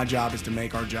 My job is to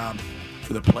make our job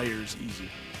for the players easy.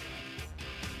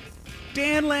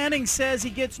 Dan Lanning says he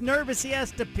gets nervous, he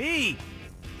has to pee.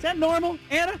 Is that normal,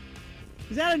 Anna?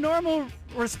 Is that a normal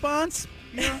response?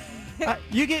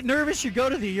 You get nervous, you go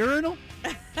to the urinal?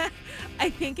 I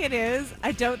think it is.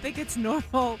 I don't think it's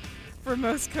normal for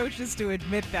most coaches to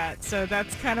admit that. So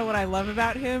that's kind of what I love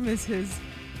about him is his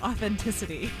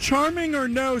authenticity. Charming or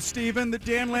no, Steven, that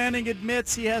Dan Lanning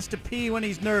admits he has to pee when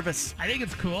he's nervous? I think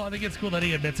it's cool. I think it's cool that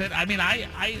he admits it. I mean, I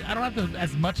don't have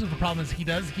as much of a problem as he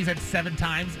does. He said 7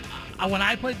 times. When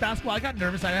I played basketball, I got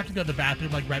nervous. I'd have to go to the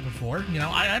bathroom like right before.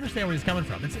 I understand where he's coming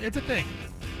from. It's a thing.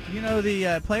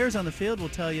 The players on the field will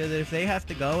tell you that if they have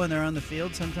to go and they're on the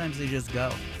field, sometimes they just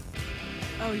go.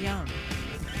 Oh, yum.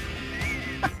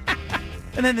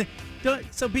 And then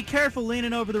so be careful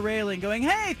leaning over the railing going,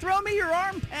 hey, throw me your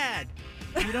arm pad.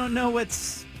 You don't know where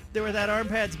that arm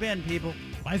pad's been, people.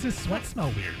 Why does this sweat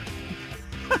smell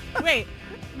weird? Wait,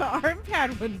 the arm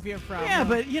pad wouldn't be a problem. Yeah,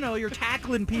 but, you're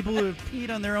tackling people who have peed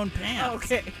on their own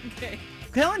pants. Okay.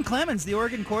 Kellen Clemens, the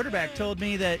Oregon quarterback, told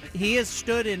me that he has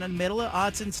stood in the middle of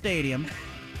Autzen Stadium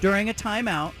during a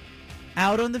timeout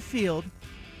out on the field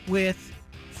with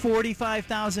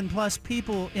 45,000 plus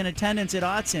people in attendance at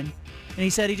Autzen. And he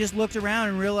said he just looked around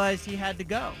and realized he had to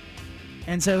go.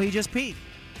 And so he just peed.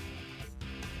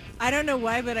 I don't know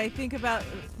why, but I think about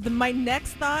my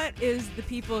next thought is the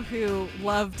people who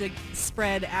love to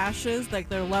spread ashes, like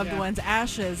their loved ones'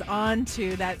 ashes,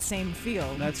 onto that same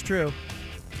field. That's true.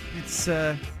 It's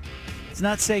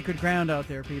not sacred ground out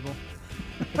there, people.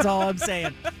 That's all I'm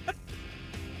saying.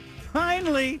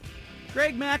 Finally,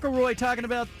 Greg McElroy talking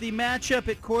about the matchup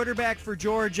at quarterback for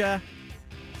Georgia.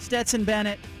 Stetson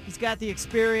Bennett, he's got the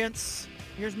experience.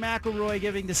 Here's McElroy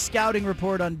giving the scouting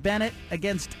report on Bennett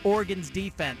against Oregon's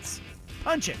defense.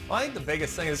 Punch it. Well, I think the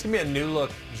biggest thing is it's going to be a new-look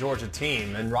Georgia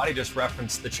team, and Roddy just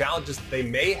referenced the challenges that they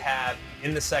may have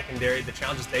in the secondary, the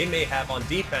challenges they may have on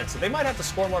defense, so they might have to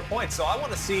score more points. So I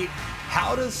want to see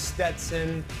how does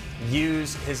Stetson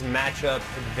use his matchup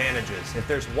advantages. If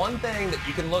there's one thing that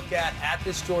you can look at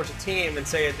this Georgia team and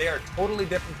say they are totally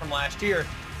different from last year,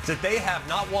 is that they have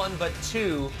not one but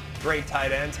 2 great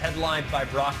tight ends, headlined by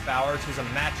Brock Bowers, who's a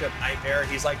matchup nightmare.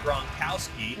 He's like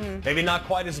Gronkowski, maybe not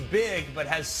quite as big, but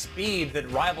has speed that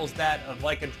rivals that of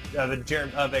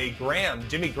a Graham,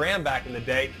 Jimmy Graham back in the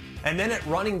day. And then at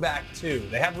running back too,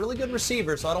 they have really good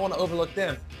receivers, so I don't want to overlook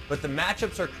them. But the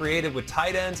matchups are created with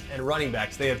tight ends and running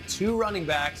backs. They have 2 running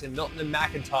backs in Milton and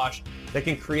McIntosh that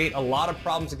can create a lot of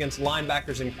problems against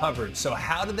linebackers in coverage. So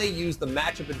how do they use the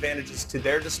matchup advantages to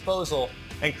their disposal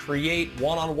and create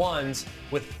one-on-ones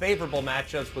with favorable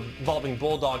matchups involving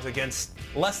Bulldogs against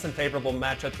less than favorable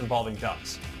matchups involving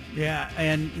Ducks? Yeah,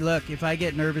 and look, if I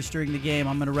get nervous during the game,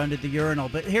 I'm going to run to the urinal.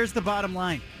 But here's the bottom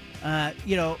line.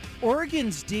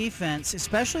 Oregon's defense,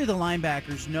 especially the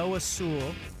linebackers, Noah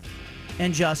Sewell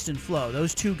and Justin Flo,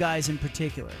 those 2 guys in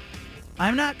particular,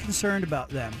 I'm not concerned about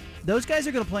them. Those guys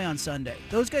are going to play on Sunday.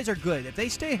 Those guys are good. If they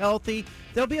stay healthy,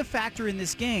 they'll be a factor in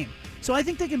this game. So I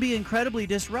think they can be incredibly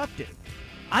disruptive.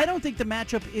 I don't think the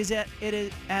matchup is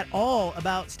at all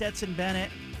about Stetson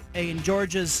Bennett and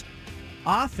Georgia's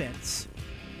offense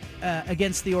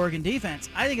against the Oregon defense.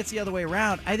 I think it's the other way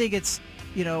around. I think it's,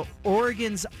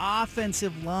 Oregon's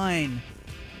offensive line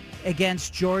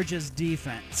against Georgia's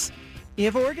defense.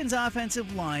 If Oregon's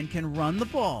offensive line can run the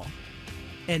ball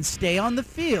and stay on the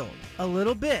field a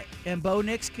little bit, and Bo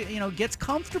Nix, gets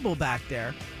comfortable back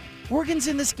there, Oregon's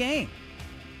in this game.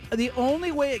 The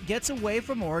only way it gets away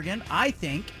from Oregon, I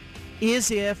think,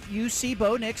 is if you see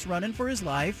Bo Nix running for his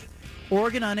life,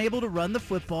 Oregon unable to run the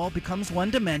football, becomes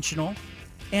one-dimensional,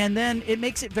 and then it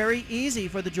makes it very easy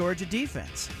for the Georgia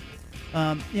defense.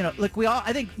 I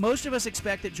think most of us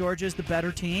expect that Georgia's the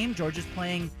better team. Georgia's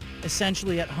playing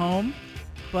essentially at home.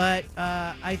 But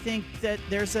I think that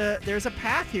there's a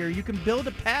path here. You can build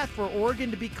a path for Oregon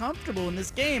to be comfortable in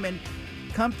this game, and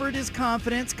comfort is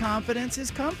confidence. Confidence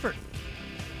is comfort.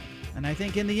 And I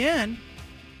think in the end,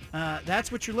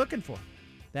 that's what you're looking for.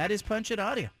 That is Punch It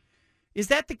Audio. Is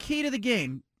that the key to the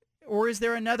game, or is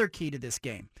there another key to this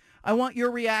game? I want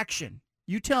your reaction.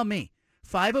 You tell me.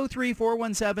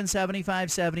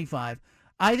 503-417-7575.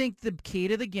 I think the key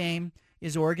to the game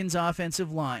is Oregon's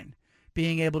offensive line.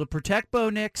 Being able to protect Bo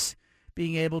Nix,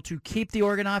 being able to keep the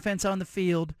Oregon offense on the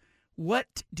field.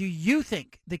 What do you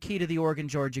think the key to the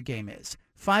Oregon-Georgia game is?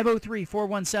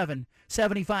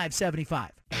 503-417-7575.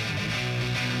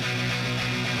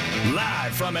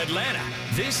 Live from Atlanta,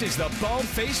 this is the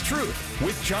Bald-Faced Truth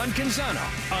with John Canzano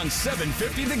on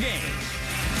 750 The Game.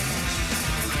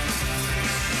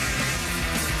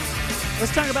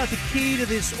 Let's talk about the key to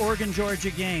this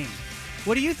Oregon-Georgia game.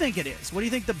 What do you think it is? What do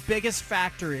you think the biggest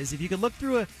factor is? If you could look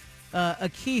through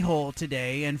a keyhole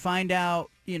today and find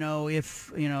out,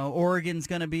 if Oregon's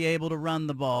going to be able to run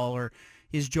the ball, or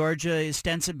is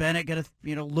Stetson Bennett going to,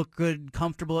 look good,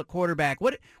 comfortable at quarterback?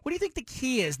 What do you think the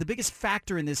key is? The biggest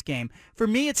factor in this game? For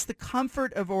me, it's the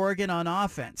comfort of Oregon on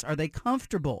offense. Are they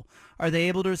comfortable? Are they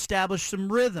able to establish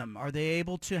some rhythm? Are they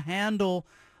able to handle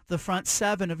the front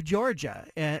seven of Georgia?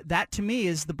 That to me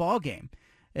is the ball game.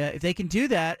 If they can do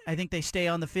that, I think they stay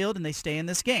on the field and they stay in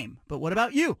this game. But what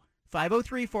about you?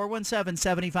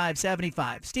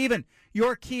 503-417-7575. Steven,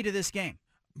 your key to this game.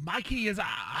 My key is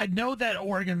I know that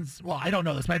I don't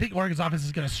know this, but I think Oregon's offense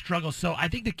is going to struggle. So I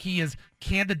think the key is,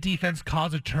 can the defense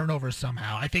cause a turnover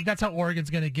somehow? I think that's how Oregon's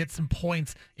going to get some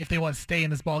points if they want to stay in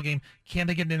this ball game. Can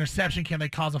they get an interception? Can they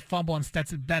cause a fumble on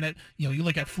Stetson Bennett? You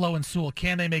look at Flo and Sewell.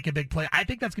 Can they make a big play? I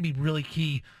think that's going to be really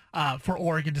key for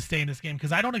Oregon to stay in this game,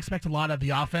 because I don't expect a lot of the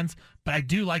offense, but I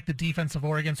do like the defense of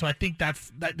Oregon. So I think that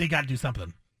they got to do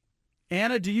something.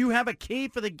 Anna, do you have a key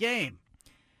for the game?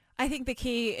 I think the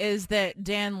key is that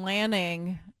Dan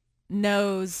Lanning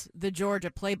knows the Georgia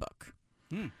playbook.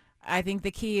 I think the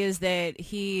key is that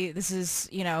this is,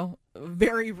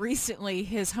 very recently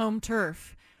his home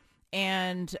turf.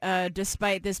 And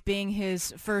despite this being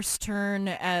his first turn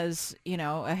as,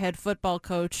 a head football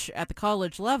coach at the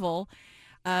college level,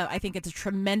 I think it's a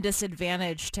tremendous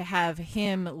advantage to have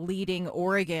him leading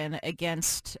Oregon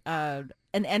against an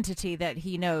entity that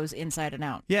he knows inside and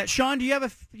out. Yeah, Sean, do you have a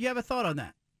thought on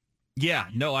that? Yeah,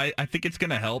 no, I think it's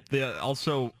going to help.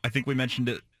 Also, I think we mentioned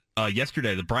it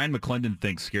yesterday. The Brian McClendon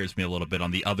thing scares me a little bit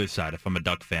on the other side if I'm a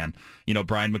Duck fan.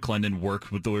 Brian McClendon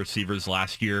worked with the receivers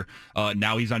last year.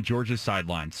 Now he's on Georgia's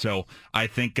sideline. So I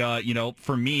think,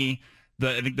 for me,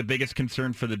 I think the biggest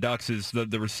concern for the Ducks is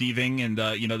the receiving and,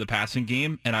 the passing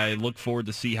game. And I look forward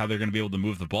to see how they're going to be able to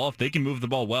move the ball. If they can move the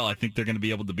ball well, I think they're going to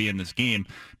be able to be in this game.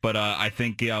 But I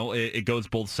think, it goes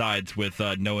both sides with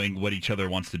knowing what each other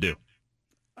wants to do.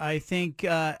 I think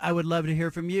I would love to hear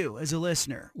from you as a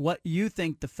listener what you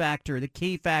think the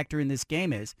key factor in this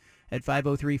game is at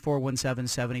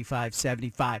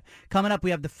 503-417-7575. Coming up, we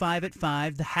have the 5 at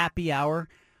 5, the happy hour.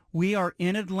 We are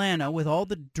in Atlanta with all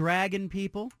the Dragon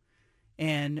people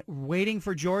and waiting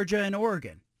for Georgia and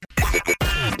Oregon.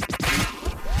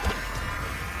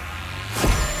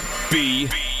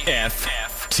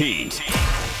 BFT.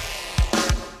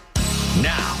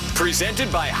 Now,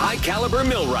 presented by High Caliber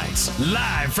Millwrights.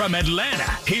 Live from Atlanta,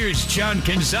 here's John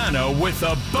Canzano with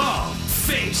the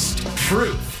Bald-Faced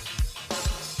Truth.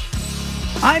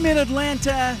 I'm in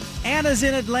Atlanta. Anna's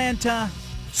in Atlanta.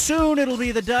 Soon it'll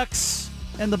be the Ducks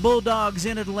and the Bulldogs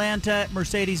in Atlanta at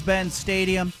Mercedes-Benz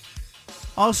Stadium.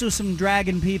 Also some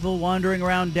Dragon people wandering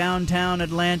around downtown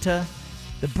Atlanta.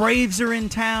 The Braves are in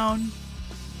town.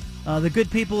 The good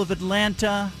people of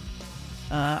Atlanta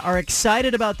are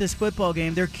excited about this football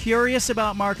game. They're curious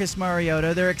about Marcus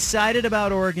Mariota. They're excited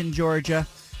about Oregon, Georgia.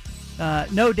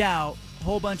 No doubt, a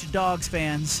whole bunch of Dogs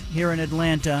fans here in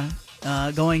Atlanta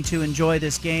going to enjoy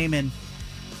this game. And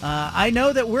I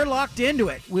know that we're locked into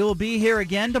it. We'll be here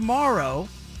again tomorrow,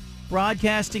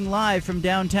 broadcasting live from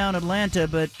downtown Atlanta.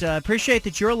 But appreciate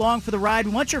that you're along for the ride.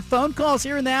 We want your phone calls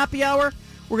here in the happy hour.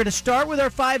 We're going to start with our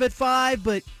 5 at 5,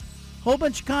 but whole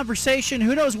bunch of conversation.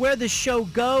 Who knows where this show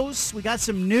goes? We got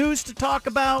some news to talk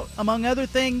about, among other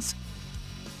things.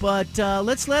 But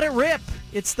let's let it rip.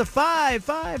 It's the 5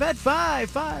 at 5. The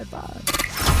 5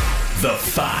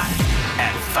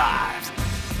 at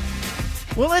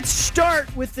 5. Well, let's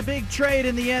start with the big trade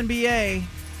in the NBA.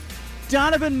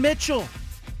 Donovan Mitchell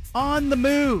on the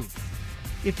move.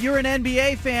 If you're an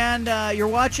NBA fan, you're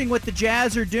watching what the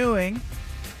Jazz are doing.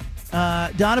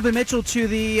 Donovan Mitchell to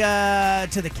the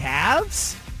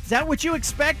Cavs? Is that what you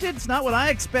expected? It's not what I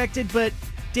expected, but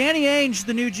Danny Ainge,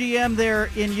 the new GM there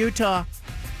in Utah,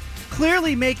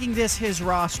 clearly making this his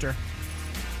roster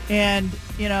and,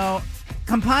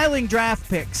 compiling draft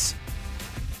picks.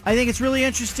 I think it's really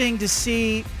interesting to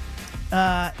see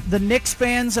the Knicks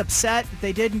fans upset that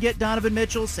they didn't get Donovan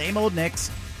Mitchell, same old Knicks.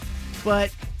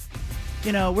 But,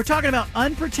 we're talking about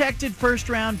unprotected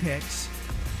first-round picks,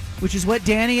 which is what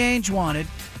Danny Ainge wanted.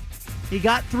 He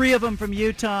got 3 of them from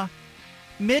Utah.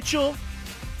 Mitchell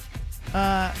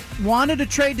wanted to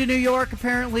trade to New York,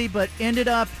 apparently, but ended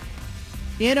up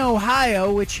in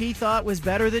Ohio, which he thought was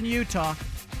better than Utah.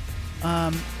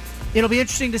 It'll be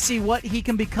interesting to see what he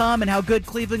can become and how good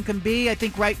Cleveland can be. I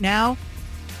think right now,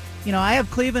 I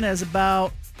have Cleveland as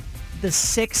about the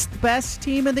 6th best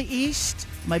team in the East.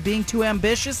 Am I being too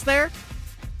ambitious there?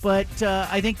 But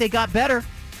I think they got better,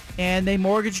 and they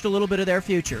mortgaged a little bit of their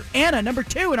future. Anna, number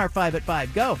 2 in our 5 at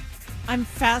 5. Go. I'm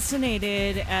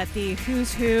fascinated at the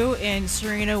who's who in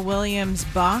Serena Williams'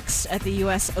 box at the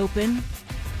U.S. Open.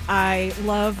 I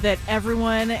love that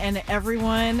everyone and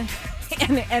anyone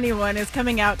is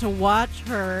coming out to watch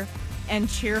her and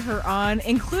cheer her on,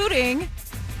 including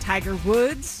Tiger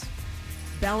Woods,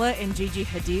 Bella and Gigi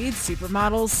Hadid,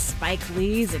 supermodels, Spike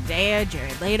Lee, Zendaya,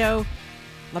 Jared Leto,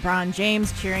 LeBron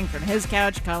James cheering from his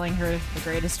couch, calling her the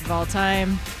greatest of all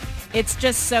time. It's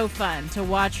just so fun to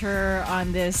watch her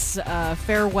on this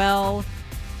farewell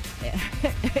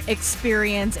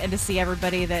experience and to see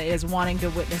everybody that is wanting to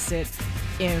witness it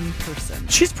in person.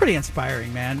 She's pretty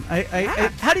inspiring, man.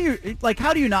 How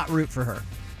do you not root for her?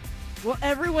 Well,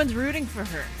 everyone's rooting for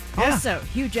her. Yeah. Also,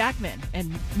 Hugh Jackman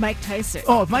and Mike Tyson.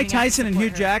 Oh, if Mike Tyson and Hugh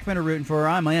Jackman are rooting for her,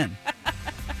 I'm in.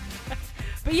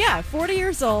 But yeah, 40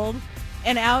 years old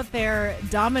and out there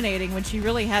dominating when she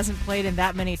really hasn't played in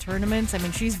that many tournaments. I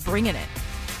mean, she's bringing it.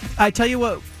 I tell you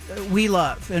what we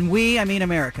love, and I mean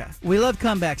America. We love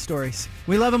comeback stories.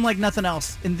 We love them like nothing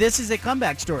else, and this is a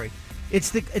comeback story.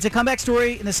 It's a comeback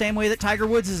story in the same way that Tiger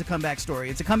Woods is a comeback story.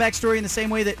 It's a comeback story in the same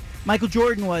way that Michael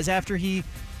Jordan was after he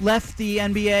left the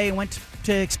NBA and went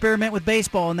to experiment with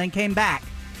baseball and then came back.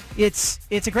 It's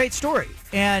a great story,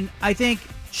 and I think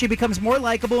she becomes more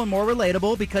likable and more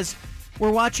relatable because we're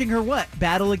watching her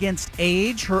battle against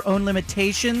age, her own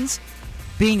limitations,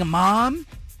 being a mom.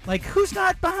 Like, who's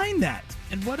not behind that?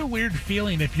 And what a weird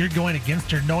feeling if you're going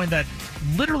against her, knowing that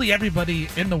literally everybody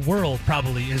in the world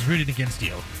probably is rooting against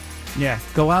you. Yeah,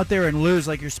 go out there and lose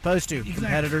like you're supposed to,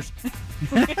 competitors.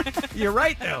 You're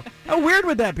right, though. How weird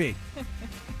would that be?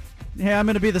 Yeah, I'm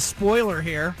going to be the spoiler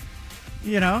here.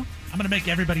 I'm going to make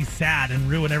everybody sad and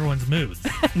ruin everyone's moods.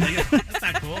 That's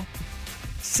not cool.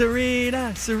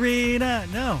 Serena.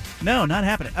 No, not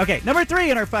happening. Okay, number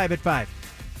 3 in our 5 at 5.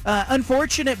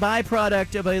 Unfortunate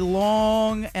byproduct of a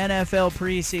long NFL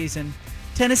preseason.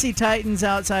 Tennessee Titans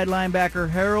outside linebacker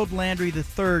Harold Landry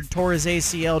III tore his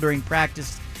ACL during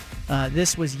practice.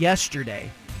 This was yesterday.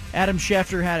 Adam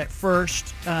Schefter had it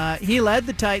first. He led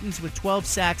the Titans with 12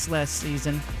 sacks last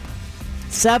season.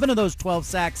 7 of those 12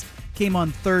 sacks came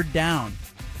on third down,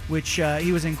 which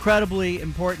he was an incredibly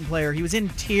important player. He was in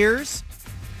tears.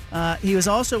 He was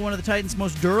also one of the Titans'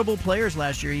 most durable players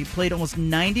last year. He played almost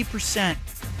 90%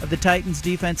 of the Titans'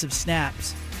 defensive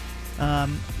snaps.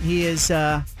 He is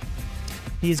going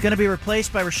to be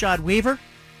replaced by Rashad Weaver,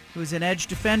 who's an edge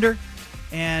defender.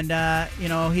 And,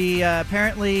 he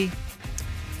apparently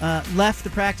left the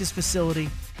practice facility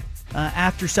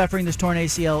after suffering this torn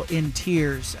ACL in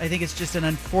tears. I think it's just an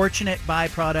unfortunate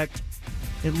byproduct.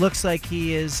 It looks like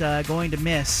he is going to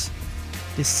miss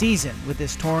this season with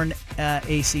this torn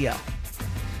ACL.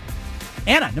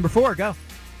 Anna, number 4, go.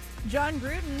 John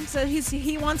Gruden said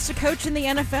he wants to coach in the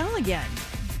NFL again.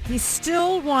 He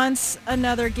still wants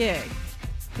another gig.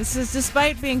 This is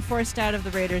despite being forced out of the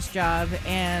Raiders job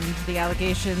and the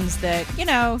allegations that,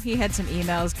 he had some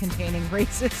emails containing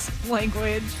racist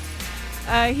language.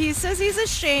 He says he's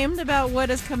ashamed about what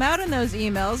has come out in those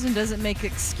emails and doesn't make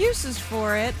excuses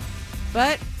for it,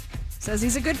 but says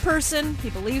he's a good person. He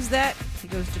believes that. He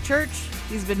goes to church.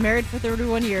 He's been married for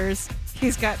 31 years.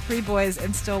 He's got 3 boys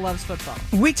and still loves football.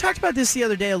 We talked about this the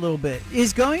other day a little bit.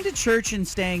 Is going to church and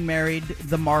staying married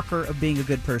the marker of being a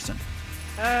good person?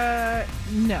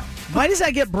 No. Why does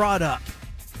that get brought up?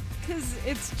 Because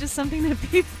it's just something that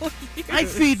people use. I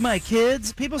feed my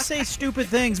kids. People say stupid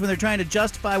things when they're trying to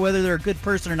justify whether they're a good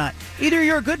person or not. Either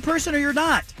you're a good person or you're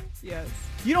not. Yes.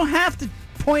 You don't have to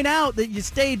point out that you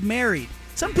stayed married.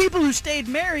 Some people who stayed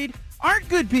married aren't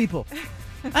good people.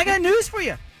 I got news for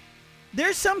you.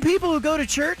 There's some people who go to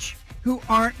church who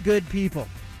aren't good people.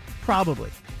 Probably.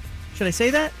 Should I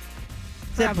say that?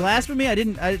 Is that blasphemy?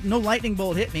 No lightning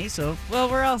bolt hit me, so. Well,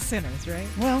 we're all sinners, right?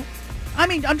 Well, I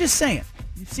mean, I'm just saying.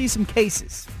 You see some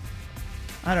cases.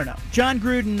 I don't know. John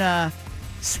Gruden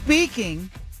speaking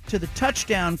to the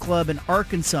touchdown club in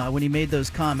Arkansas when he made those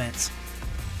comments.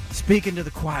 Speaking to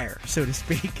the choir, so to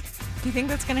speak. Do you think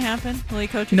that's going to happen? Will he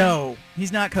coach again? No,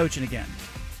 he's not coaching again.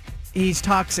 He's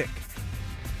toxic.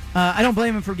 I don't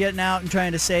blame him for getting out and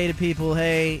trying to say to people,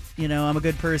 hey, I'm a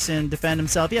good person, defend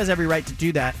himself. He has every right to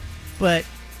do that. But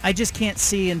I just can't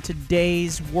see in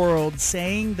today's world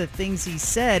saying the things he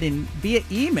said via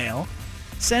email,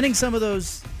 sending some of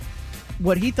those,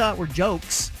 what he thought were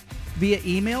jokes, via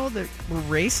email that were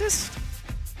racist.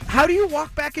 How do you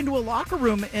walk back into a locker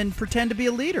room and pretend to be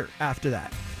a leader after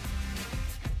that?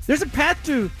 There's a path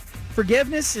to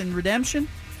forgiveness and redemption,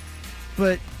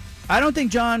 but I don't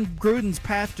think John Gruden's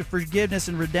path to forgiveness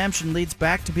and redemption leads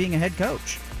back to being a head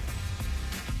coach.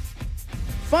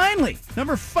 Finally,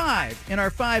 number 5 in our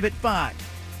 5 at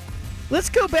 5. Let's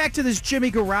go back to this Jimmy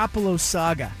Garoppolo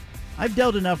saga. I've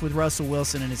dealt enough with Russell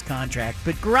Wilson and his contract,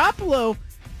 but Garoppolo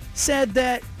said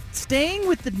that staying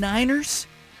with the Niners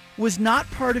was not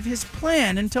part of his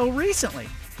plan until recently.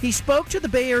 He spoke to the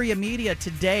Bay Area media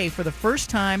today for the first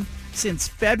time since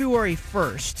February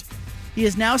 1st. He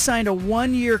has now signed a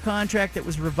 1-year contract that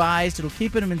was revised. It'll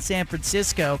keep him in San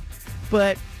Francisco.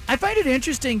 But I find it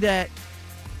interesting that,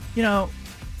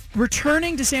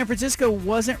 returning to San Francisco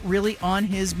wasn't really on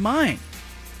his mind.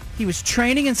 He was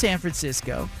training in San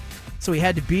Francisco, so he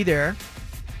had to be there.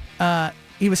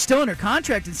 He was still under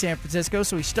contract in San Francisco,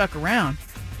 so he stuck around.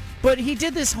 But he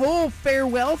did this whole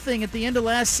farewell thing at the end of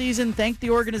last season, thanked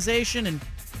the organization, and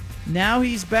now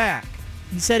he's back.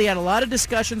 He said he had a lot of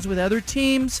discussions with other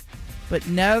teams, but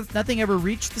nothing ever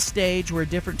reached the stage where a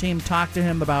different team talked to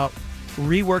him about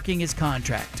reworking his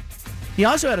contract. He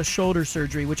also had a shoulder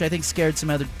surgery, which I think scared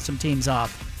some teams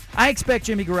off. I expect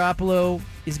Jimmy Garoppolo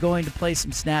is going to play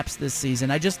some snaps this season.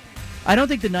 I don't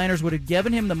think the Niners would have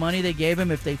given him the money they gave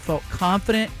him if they felt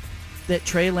confident that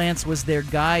Trey Lance was their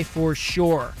guy for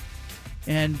sure.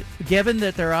 And given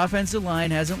that their offensive line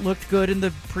hasn't looked good in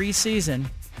the preseason,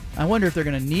 I wonder if they're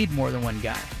going to need more than one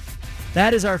guy.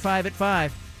 That is our 5 at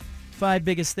 5. 5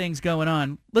 biggest things going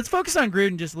on. Let's focus on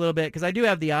Gruden just a little bit because I do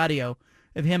have the audio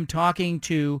of him talking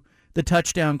to the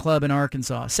touchdown club in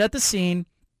Arkansas. Set the scene.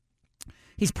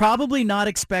 He's probably not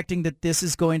expecting that this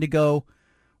is going to go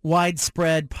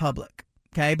widespread public,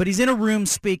 okay? But he's in a room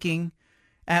speaking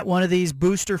at one of these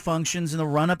booster functions in the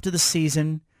run-up to the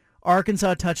season.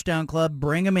 Arkansas Touchdown Club,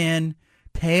 bring him in,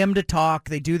 pay him to talk.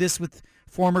 They do this with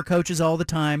former coaches all the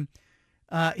time.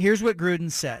 Here's what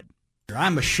Gruden said.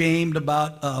 I'm ashamed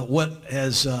about what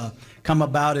has come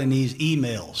about in these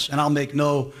emails, and I'll make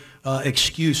no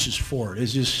excuses for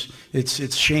it.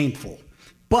 It's shameful.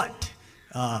 But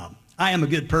I am a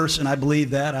good person. I believe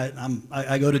that.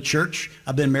 I go to church.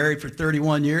 I've been married for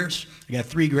 31 years. I got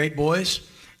 3 great boys.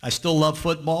 I still love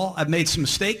football. I've made some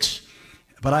mistakes,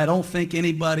 but I don't think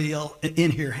anybody else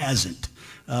in here hasn't.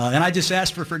 And I just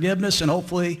ask for forgiveness, and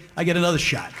hopefully I get another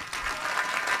shot.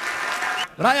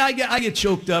 But I get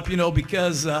choked up,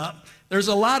 because there's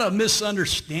a lot of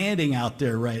misunderstanding out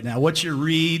there right now. What you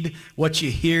read, what you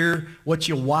hear, what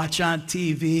you watch on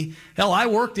TV. Hell, I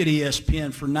worked at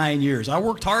ESPN for 9 years. I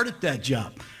worked hard at that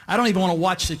job. I don't even want to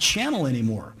watch the channel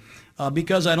anymore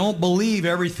because I don't believe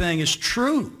everything is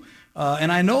true.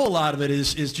 And I know a lot of it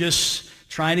is just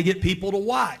trying to get people to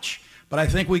watch. But I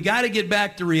think we got to get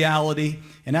back to reality,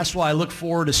 and that's why I look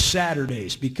forward to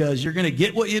Saturdays, because you're going to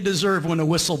get what you deserve when the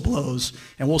whistle blows,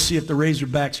 and we'll see if the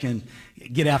Razorbacks can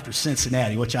get after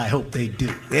Cincinnati, which I hope they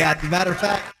do. Yeah, as a matter of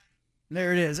fact.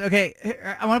 There it is. Okay,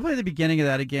 I want to play the beginning of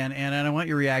that again, and I want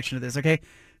your reaction to this, okay?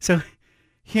 So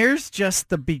here's just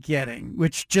the beginning,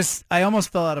 which I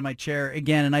almost fell out of my chair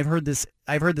again, and I've heard this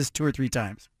 2 or 3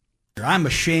 times. I'm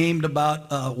ashamed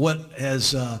about what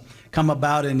has come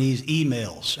about in these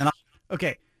emails.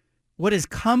 Okay, what has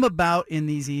come about in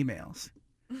these emails?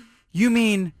 You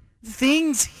mean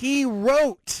things he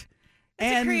wrote?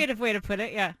 That's a creative way to put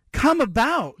it, yeah. Come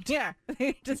about? Yeah,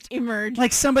 they just emerged.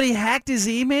 Like somebody hacked his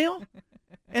email?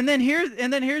 And then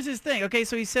here's his thing. Okay,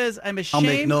 so he says, I'm ashamed.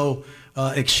 I'll make no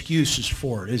excuses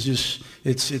for it.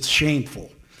 It's shameful.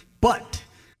 But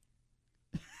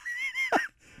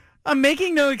I'm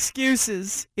making no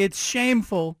excuses. It's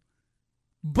shameful.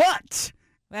 But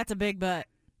that's a big but.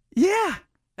 Yeah.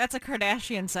 That's a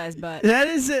Kardashian-sized butt. That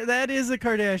is a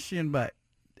Kardashian butt.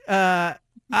 I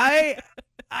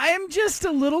am just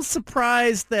a little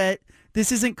surprised that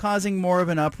this isn't causing more of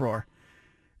an uproar.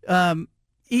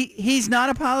 He's not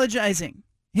apologizing.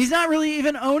 He's not really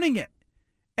even owning it.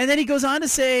 And then he goes on to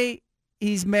say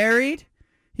he's married,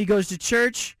 he goes to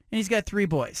church, and he's got 3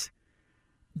 boys.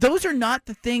 Those are not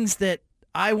the things that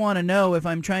I want to know if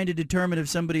I'm trying to determine if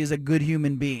somebody is a good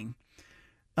human being.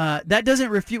 That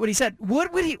doesn't refute what he said.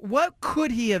 What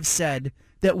could he have said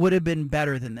that would have been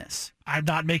better than this. I'm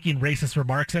not making racist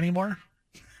remarks anymore.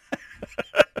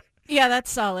 Yeah, that's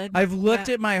solid. I've looked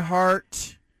at my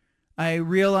heart. I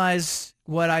realize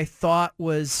what I thought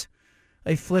was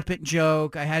a flippant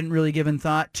joke I hadn't really given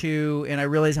thought to, and I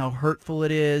realize how hurtful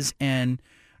it is, and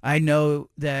I know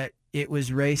that it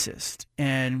was racist,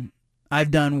 and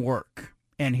I've done work,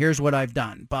 and here's what I've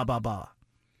done, blah, blah, blah.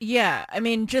 Yeah, I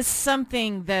mean, just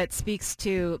something that speaks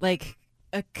to, like,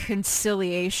 a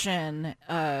conciliation,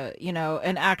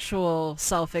 an actual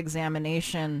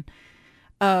self-examination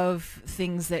of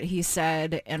things that he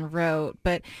said and wrote.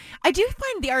 But I do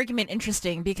find the argument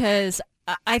interesting because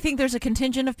I think there's a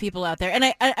contingent of people out there, and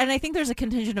I think there's a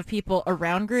contingent of people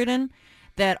around Gruden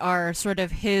that are sort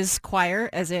of his choir,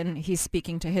 as in he's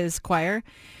speaking to his choir,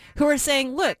 who are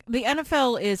saying, look, the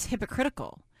NFL is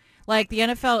hypocritical. Like the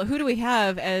NFL, who do we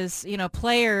have as,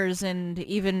 players and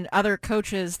even other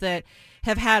coaches that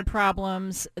have had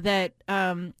problems that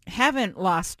haven't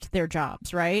lost their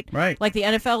jobs, right? Right. Like the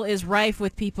NFL is rife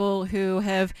with people who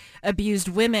have abused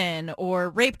women or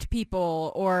raped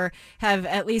people or have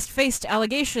at least faced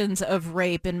allegations of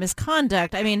rape and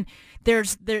misconduct. I mean,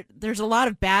 there's a lot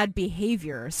of bad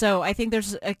behavior. So I think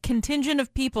there's a contingent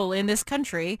of people in this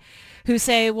country who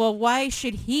say, well, why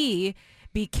should he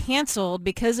be canceled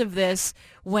because of this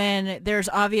when there's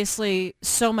obviously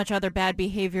so much other bad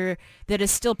behavior that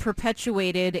is still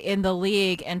perpetuated in the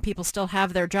league and people still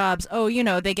have their jobs? Oh,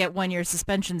 they get 1-year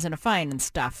suspensions and a fine and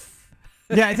stuff.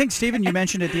 Yeah, I think, Stephen, you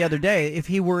mentioned it the other day. If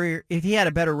he had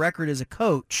a better record as a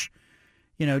coach,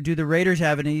 do the Raiders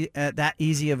have that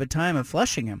easy of a time of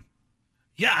flushing him?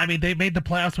 Yeah, I mean, they made the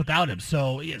playoffs without him.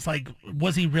 So it's like,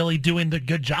 was he really doing the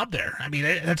good job there? I mean,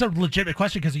 that's a legitimate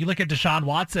question because you look at Deshaun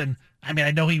Watson. I mean,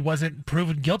 I know he wasn't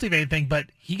proven guilty of anything, but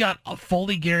he got a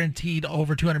fully guaranteed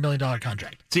over $200 million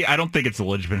contract. See, I don't think it's a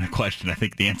legitimate question. I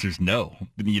think the answer is no.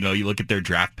 You look at their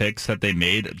draft picks that they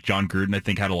made. John Gruden, I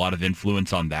think, had a lot of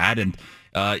influence on that. And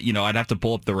I'd have to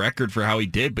pull up the record for how he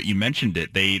did, but you mentioned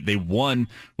it. They won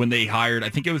when they hired, I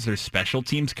think it was their special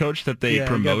teams coach that they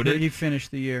promoted. He finished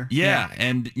the year. Yeah,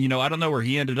 and, I don't know where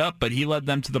he ended up, but he led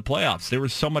them to the playoffs. They were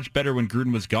so much better when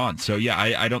Gruden was gone. So, yeah,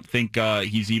 I don't think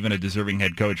he's even a deserving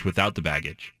head coach without the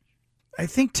baggage. I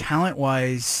think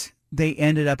talent-wise, they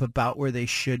ended up about where they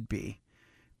should be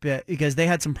because they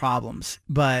had some problems.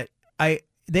 But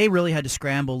they really had to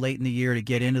scramble late in the year to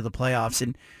get into the playoffs.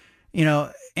 And,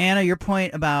 Anna, your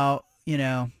point about,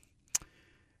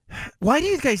 why do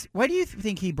you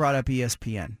think he brought up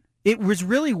ESPN? It was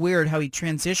really weird how he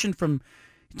transitioned from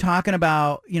talking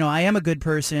about, I am a good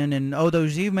person and,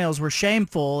 those emails were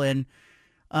shameful. And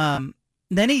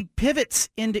then he pivots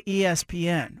into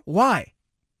ESPN. Why?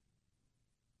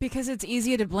 Because it's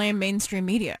easy to blame mainstream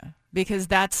media because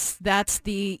that's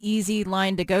the easy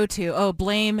line to go to. Oh,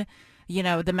 blame,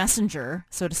 the messenger,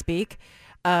 so to speak.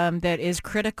 That is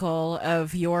critical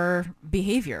of your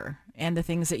behavior and the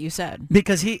things that you said.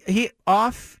 Because he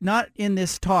not in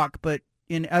this talk, but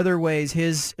in other ways,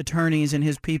 his attorneys and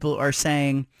his people are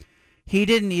saying he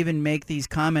didn't even make these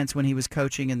comments when he was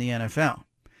coaching in the NFL.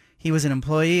 He was an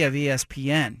employee of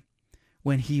ESPN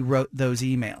when he wrote those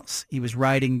emails. He was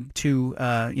writing to,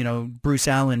 Bruce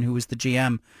Allen, who was the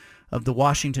GM of the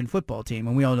Washington football team.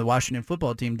 And we all know the Washington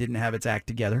football team didn't have its act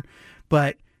together.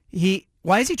 But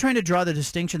why is he trying to draw the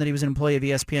distinction that he was an employee of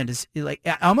ESPN?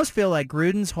 I almost feel like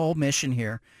Gruden's whole mission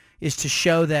here is to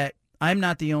show that I'm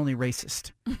not the only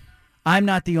racist. I'm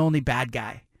not the only bad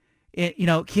guy.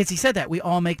 Kids, he said that. We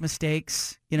all make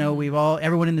mistakes.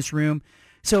 Everyone in this room.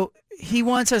 So he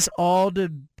wants us all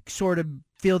to sort of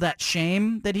feel that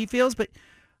shame that he feels. But,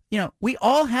 we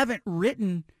all haven't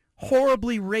written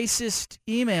horribly racist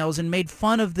emails and made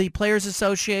fun of the Players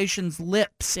Association's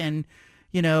lips. And,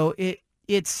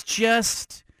 it's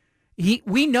just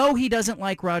we know he doesn't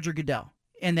like Roger Goodell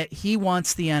and that he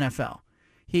wants the NFL.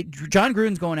 John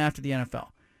Gruden's going after the NFL.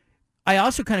 I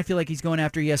also kind of feel like he's going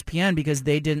after ESPN because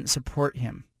they didn't support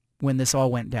him when this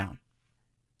all went down.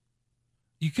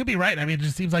 You could be right. I mean, it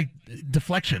just seems like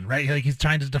deflection, right? Like he's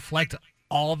trying to deflect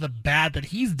all the bad that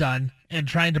he's done and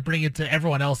trying to bring it to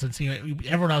everyone else and see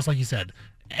everyone else, like you said,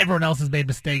 everyone else has made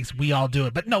mistakes. We all do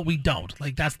it, but no, we don't.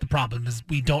 Like that's the problem is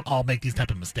we don't all make these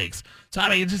type of mistakes. So I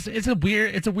mean, it's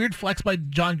a weird flex by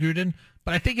John Gruden,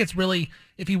 but I think it's really,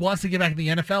 if he wants to get back in the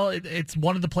NFL, it's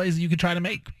one of the plays that you could try to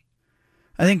make.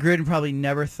 I think Gruden probably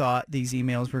never thought these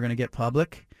emails were going to get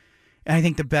public. And I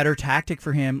think the better tactic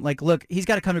for him, look, he's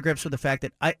got to come to grips with the fact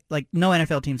that no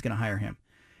NFL team's going to hire him.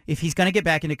 If he's going to get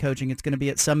back into coaching, it's going to be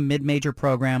at some mid-major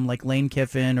program like Lane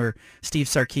Kiffin or Steve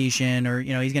Sarkisian, or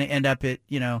he's going to end up at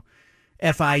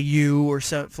FIU or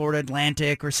Florida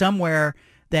Atlantic or somewhere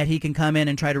that he can come in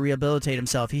and try to rehabilitate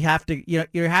himself. You're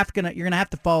gonna have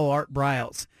to follow Art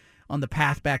Briles on the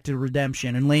path back to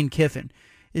redemption, and Lane Kiffin.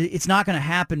 It's not going to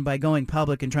happen by going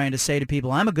public and trying to say to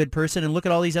people, I'm a good person and look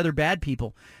at all these other bad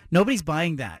people. Nobody's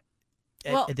buying that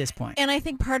at this point. And I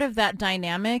think part of that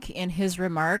dynamic in his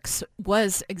remarks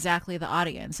was exactly the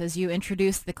audience. As you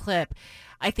introduced the clip,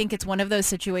 I think it's one of those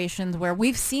situations where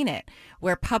we've seen it,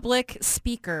 where public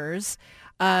speakers,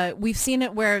 we've seen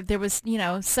it where there was,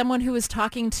 someone who was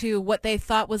talking to what they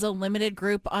thought was a limited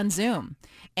group on Zoom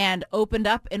and opened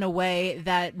up in a way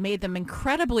that made them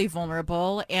incredibly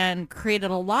vulnerable and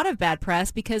created a lot of bad press,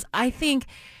 because I think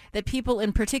that people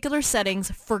in particular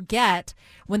settings forget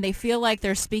when they feel like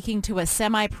they're speaking to a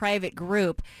semi-private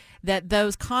group that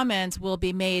those comments will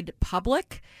be made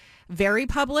public, very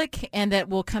public, and that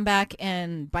will come back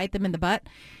and bite them in the butt.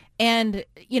 And,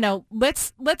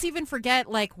 let's even forget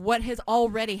like what has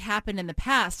already happened in the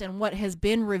past and what has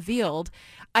been revealed.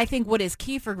 I think what is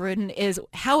key for Gruden is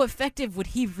how effective would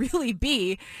he really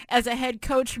be as a head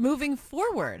coach moving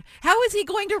forward? How is he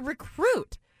going to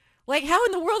recruit? Like, how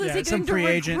in the world is he going to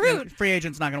recruit? Free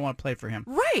agent's not going to want to play for him.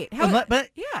 Right. But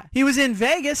he was in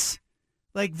Vegas.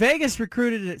 Like, Vegas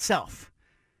recruited itself.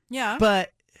 Yeah.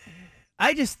 But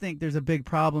I just think there's a big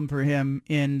problem for him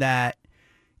in that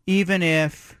even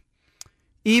if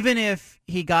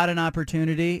he got an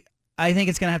opportunity, I think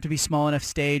it's going to have to be small enough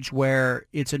stage where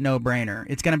it's a no-brainer.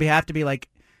 It's going to have to be like,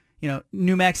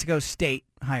 New Mexico State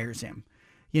hires him.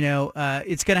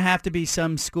 It's going to have to be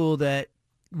some school that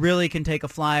really can take a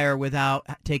flyer without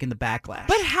taking the backlash.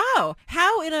 But how?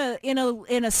 How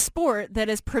in a sport that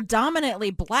is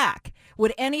predominantly black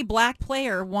would any black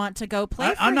player want to go play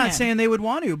for him? I'm not saying they would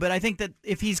want to, but I think that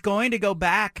if he's going to go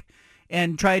back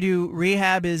and try to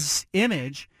rehab his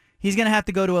image, he's going to have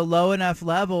to go to a low enough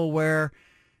level where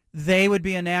they would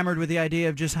be enamored with the idea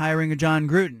of just hiring a John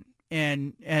Gruden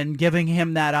and giving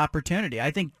him that opportunity.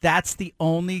 I think that's the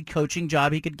only coaching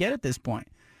job he could get at this point.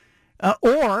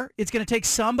 Or it's going to take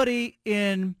somebody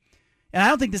in, and I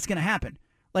don't think this is going to happen.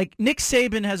 Like Nick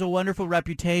Saban has a wonderful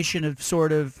reputation of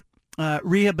sort of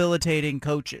rehabilitating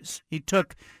coaches. He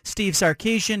took Steve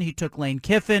Sarkisian, he took Lane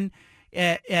Kiffin,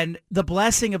 and the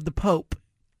blessing of the Pope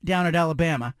down at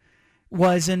Alabama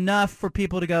was enough for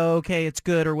people to go, okay, it's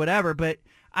good or whatever. But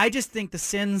I just think the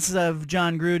sins of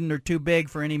John Gruden are too big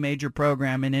for any major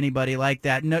program and anybody like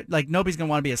that. No, like nobody's going to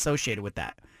want to be associated with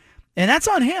that. And that's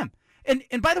on him.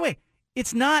 And by the way,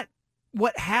 it's not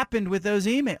what happened with those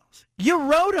emails. You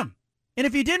wrote them. And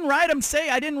if you didn't write them, say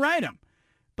I didn't write them.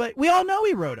 But we all know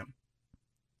he wrote them.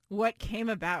 What came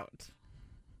about?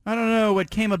 I don't know what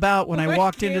came about when I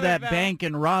walked into that bank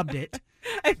and robbed it.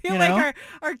 I feel like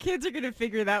our kids are going to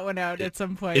figure that one out at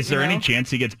some point. Is there any chance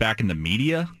he gets back in the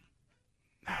media?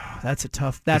 That's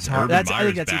hard. I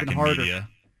think that's even harder. Media.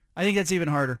 I think that's even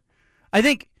harder. I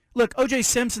think, look, O.J.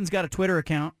 Simpson's got a Twitter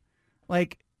account.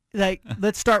 Like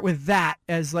let's start with that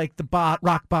as like the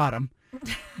rock bottom.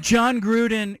 John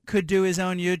Gruden could do his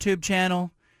own YouTube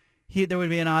channel. There would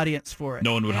be an audience for it.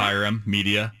 No one would hire him.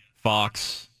 Media,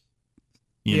 Fox.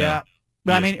 You know.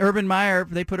 But I mean, Urban Meyer,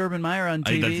 they put Urban Meyer on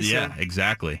TV. Yeah,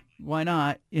 exactly. Why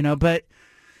not? But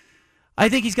I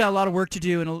think he's got a lot of work to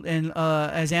do. And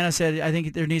as Anna said, I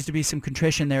think there needs to be some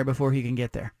contrition there before he can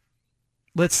get there.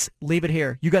 Let's leave it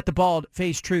here. You got the bald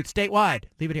face truth statewide.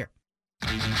 Leave it here.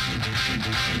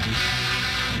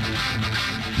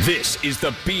 This is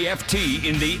the BFT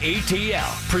in the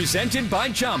ATL, presented by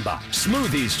Jamba.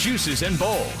 Smoothies, juices, and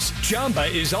bowls.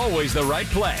 Jamba is always the right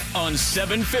play on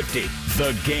 750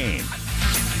 The Game.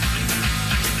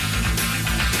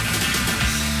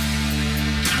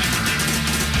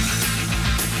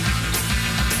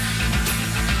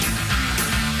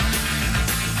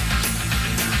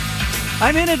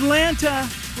 I'm in Atlanta,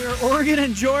 where Oregon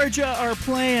and Georgia are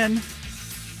playing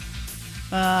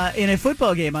in a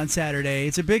football game on Saturday.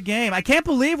 It's a big game. I can't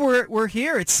believe we're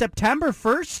here. It's September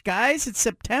 1st, guys. It's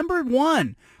September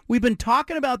 1. We've been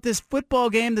talking about this football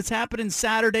game that's happening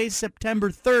Saturday, September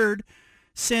 3rd,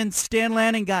 since Dan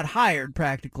Lanning got hired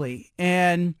practically.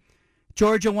 And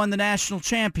Georgia won the national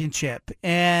championship.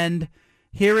 And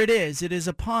here it is. It is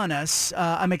upon us.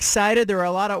 I'm excited. There are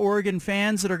a lot of Oregon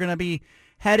fans that are going to be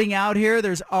heading out here.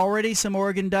 There's already some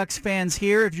Oregon Ducks fans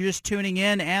here. If you're just tuning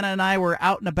in, Anna and I were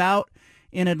out and about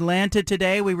in Atlanta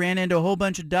today. We ran into a whole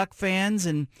bunch of Duck fans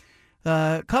and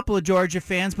a couple of Georgia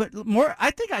fans, but more.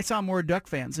 I think I saw more Duck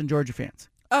fans than Georgia fans.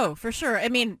 Oh, for sure. I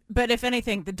mean, but if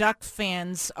anything, the Duck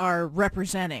fans are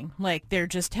representing. Like, they're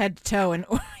just head to toe in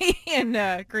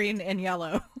green and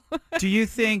yellow. Do you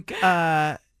think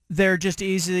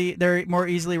they're more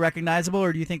easily recognizable,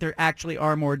 or do you think there actually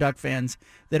are more Duck fans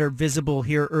that are visible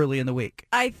here early in the week?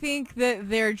 I think that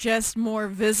they're just more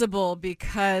visible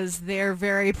because they're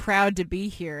very proud to be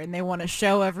here and they want to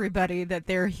show everybody that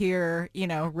they're here,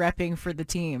 repping for the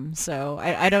team. So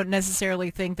I don't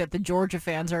necessarily think that the Georgia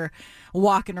fans are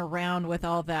walking around with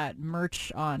all that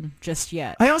merch on just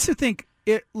yet. I also think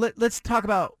let's talk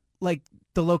about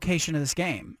the location of this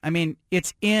game. I mean,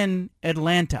 it's in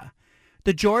Atlanta.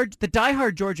 The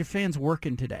diehard Georgia fan's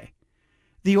working today.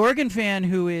 The Oregon fan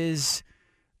who is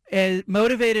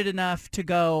motivated enough to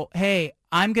go, hey,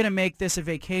 I'm going to make this a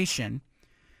vacation,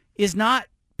 is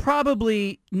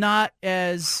probably not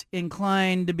as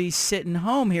inclined to be sitting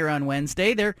home here on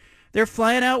Wednesday. They're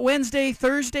flying out Wednesday,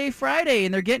 Thursday, Friday,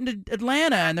 and they're getting to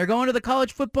Atlanta, and they're going to the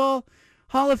College Football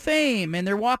Hall of Fame, and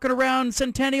they're walking around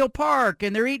Centennial Park,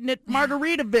 and they're eating at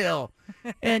Margaritaville.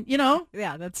 And,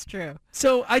 Yeah, that's true.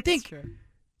 So I think,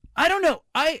 I don't know,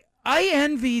 I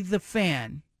envy the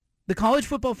college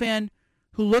football fan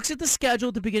who looks at the schedule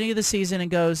at the beginning of the season and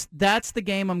goes, that's the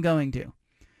game I'm going to.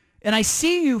 And I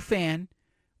see you, fan,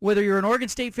 whether you're an Oregon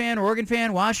State fan, Oregon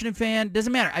fan, Washington fan,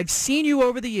 doesn't matter. I've seen you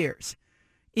over the years.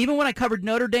 Even when I covered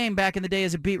Notre Dame back in the day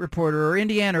as a beat reporter, or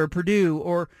Indiana or Purdue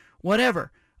or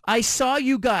whatever, I saw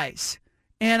you guys.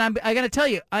 And I got to tell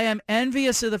you, I am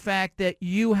envious of the fact that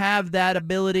you have that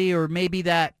ability or maybe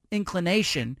that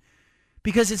inclination,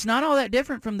 because it's not all that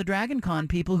different from the Dragon Con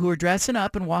people who are dressing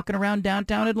up and walking around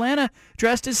downtown Atlanta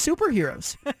dressed as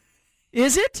superheroes.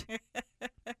 Is it?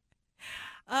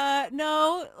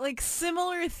 No,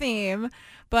 similar theme.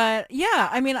 But yeah,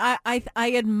 I mean, I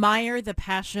admire the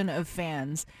passion of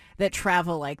fans that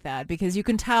travel like that, because you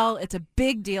can tell it's a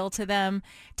big deal to them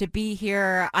to be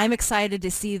here. I'm excited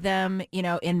to see them,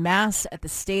 en masse at the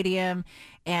stadium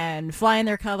and flying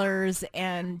their colors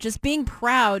and just being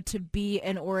proud to be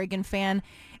an Oregon fan.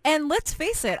 And let's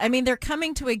face it, I mean, they're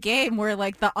coming to a game where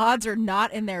the odds are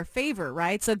not in their favor,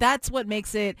 right? So that's what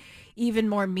makes it even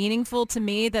more meaningful to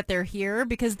me that they're here,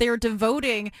 because they're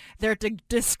devoting their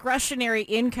discretionary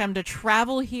income to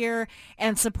travel here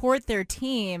and support their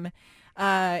team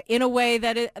in a way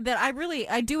that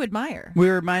I do admire. We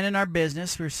were minding our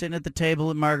business. We were sitting at the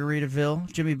table at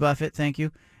Margaritaville. Jimmy Buffett, thank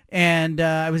you. And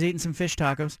I was eating some fish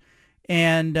tacos.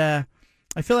 And I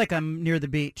feel like I'm near the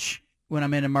beach when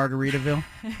I'm in a Margaritaville.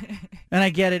 And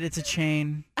I get it. It's a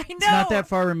chain. I know. It's not that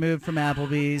far removed from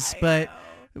Applebee's. But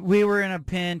we were in a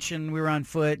pinch and we were on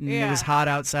foot and it was hot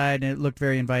outside and it looked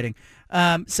very inviting.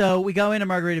 So we go into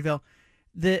Margaritaville.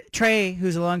 Trey,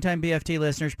 who's a longtime BFT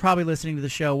listener, is probably listening to the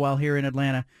show while here in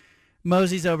Atlanta.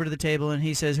 Moseys over to the table and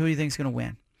he says, who do you think's going to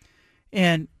win?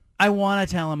 And I want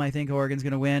to tell him I think Oregon's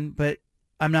going to win, but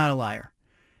I'm not a liar.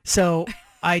 So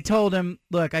I told him,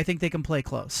 look, I think they can play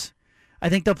close. I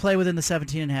think they'll play within the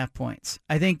 17.5 points.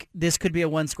 I think this could be a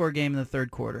one-score game in the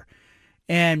third quarter.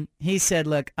 And he said,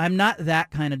 look, I'm not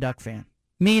that kind of Duck fan,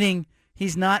 meaning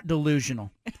he's not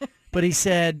delusional. But he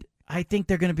said, I think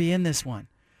they're going to be in this one.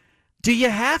 Do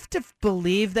you have to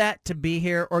believe that to be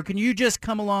here, or can you just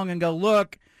come along and go,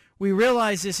 look, we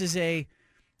realize this is I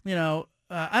don't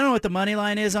know what the money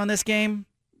line is on this game.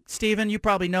 Steven, you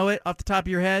probably know it off the top of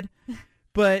your head.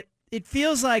 But it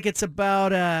feels like it's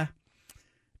about a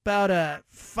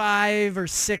 5 or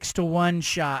 6 to 1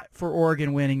 shot for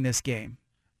Oregon winning this game.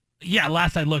 Yeah,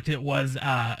 last I looked, it was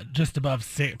just above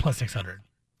plus 600.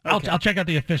 Okay. I'll check out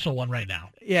the official one right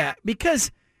now. Yeah, because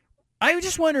I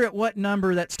just wonder at what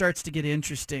number that starts to get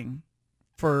interesting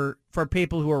for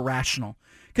people who are rational.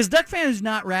 Because Duck fan who's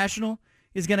not rational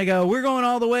is going to go, we're going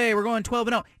all the way, we're going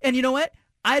 12-0. And you know what?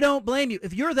 I don't blame you.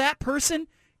 If you're that person,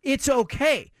 it's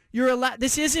okay. You're allowed.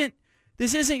 This isn't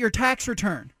your tax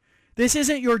return. This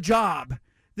isn't your job.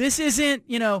 This isn't,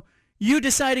 you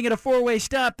deciding at a four-way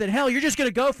stop that, hell, you're just going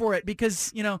to go for it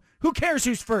because, who cares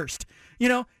who's first?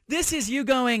 This is you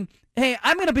going, hey,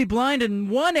 I'm going to be blind in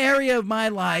one area of my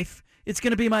life. It's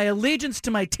going to be my allegiance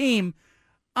to my team.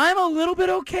 I'm a little bit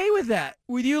okay with that,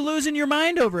 with you losing your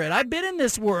mind over it. I've been in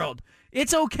this world.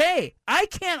 It's okay. I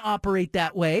can't operate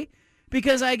that way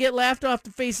because I get laughed off the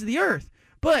face of the earth.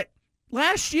 But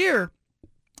last year,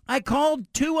 I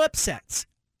called 2 upsets.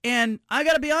 And I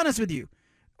got to be honest with you.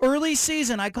 Early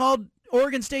season, I called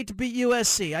Oregon State to beat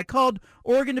USC. I called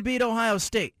Oregon to beat Ohio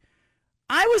State.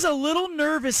 I was a little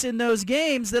nervous in those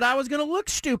games that I was going to look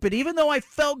stupid, even though I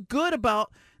felt good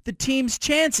about the team's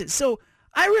chances. So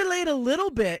I relate a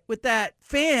little bit with that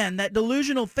fan, that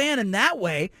delusional fan in that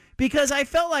way, because I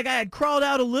felt like I had crawled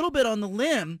out a little bit on the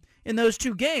limb in those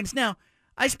 2 games. Now,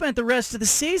 I spent the rest of the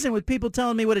season with people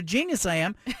telling me what a genius I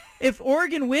am, if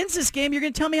Oregon wins this game, you're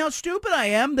going to tell me how stupid I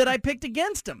am that I picked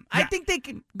against them. Yeah. I think they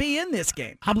can be in this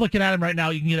game. I'm looking at them right now.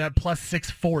 You can get at plus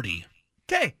 640.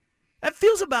 Okay. That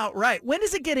feels about right. When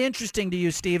does it get interesting to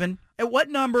you, Steven? At what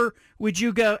number would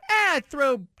you go, I'd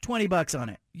throw $20 on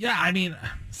it? Yeah, I mean,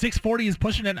 640 is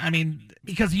pushing it. I mean,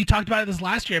 because you talked about it this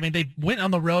last year. I mean, they went on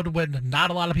the road when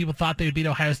not a lot of people thought they would beat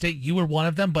Ohio State. You were one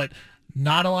of them, but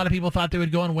not a lot of people thought they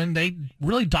would go and win. They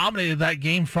really dominated that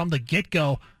game from the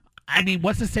get-go. I mean,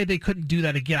 what's to say they couldn't do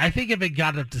that again? I think if it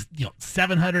got up to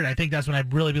 700, I think that's when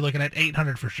I'd really be looking at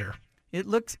 800 for sure. It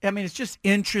looks, I mean, it's just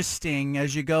interesting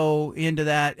as you go into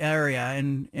that area.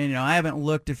 And I haven't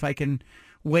looked if I can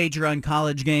wager on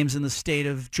college games in the state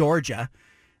of Georgia.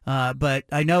 But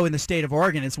I know in the state of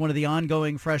Oregon, it's one of the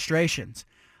ongoing frustrations.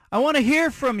 I want to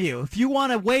hear from you. If you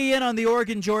want to weigh in on the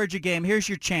Oregon-Georgia game, here's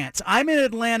your chance. I'm in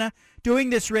Atlanta doing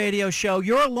this radio show.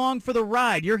 You're along for the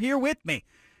ride. You're here with me.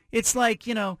 It's like,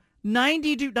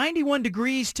 91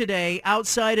 degrees today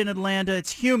outside in Atlanta.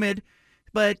 It's humid.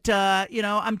 But,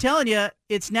 I'm telling you,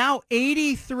 it's now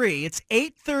 83. It's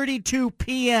 8:32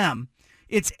 p.m.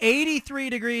 It's 83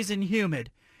 degrees and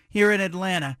humid here in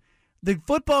Atlanta. The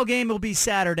football game will be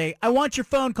Saturday. I want your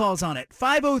phone calls on it.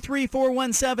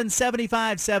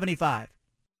 503-417-7575.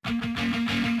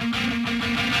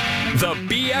 The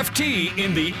BFT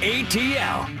in the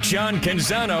ATL. John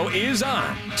Canzano is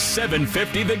on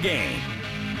 750 The Game.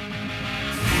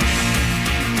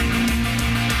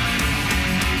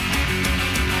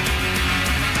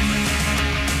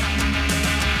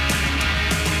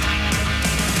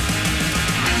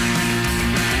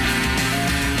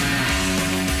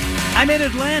 I'm in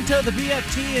Atlanta. The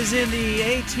BFT is in the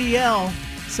ATL,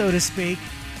 so to speak.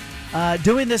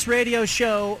 Doing this radio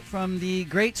show from the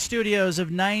great studios of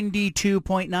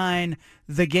 92.9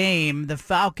 The Game, the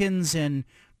Falcons and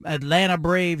Atlanta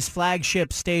Braves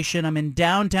flagship station. I'm in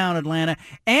downtown Atlanta.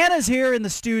 Anna's here in the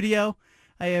studio.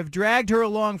 I have dragged her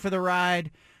along for the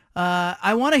ride.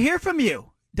 I want to hear from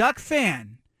you, Duck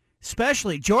fan.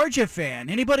 Especially Georgia fan.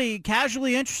 Anybody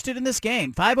casually interested in this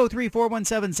game?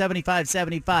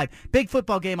 503-417-7575. Big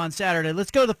football game on Saturday.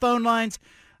 Let's go to the phone lines.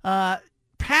 Pat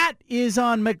is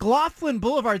on McLaughlin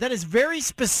Boulevard. That is very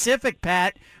specific,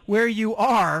 Pat, where you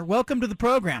are. Welcome to the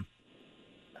program.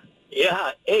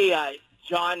 Yeah. Hey,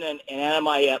 John and Anna,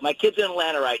 my kid's in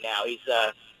Atlanta right now. He's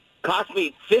cost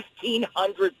me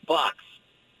 $1,500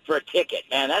 for a ticket.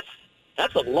 Man, that's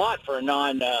a lot for a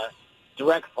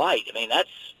non-direct flight. I mean, that's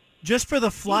just for the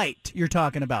flight you're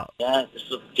talking about. Yeah,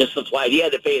 just the flight. He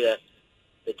had to pay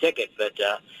the ticket. But,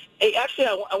 hey, actually,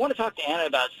 I want to talk to Anna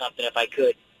about something if I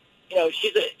could.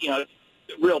 She's a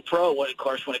real pro, of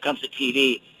course, when it comes to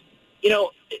TV.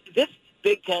 This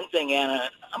Big Ten thing,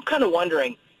 Anna, I'm kind of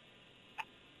wondering,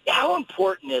 how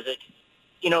important is it,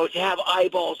 to have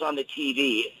eyeballs on the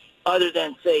TV other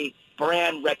than, say,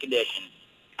 brand recognition?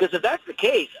 Because if that's the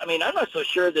case, I mean, I'm not so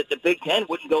sure that the Big Ten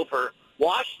wouldn't go for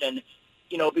Washington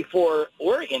before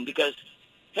Oregon, because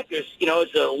heck, there's,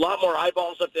 it's a lot more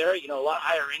eyeballs up there, a lot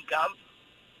higher income.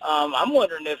 I'm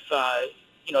wondering if,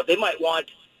 they might want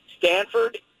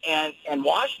Stanford and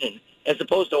Washington as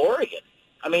opposed to Oregon.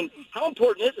 I mean, how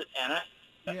important is it, Anna?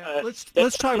 Yeah,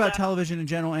 let's talk about television in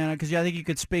general, Anna, because I think you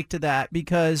could speak to that,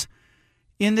 because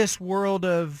in this world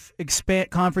of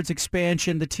conference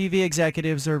expansion, the TV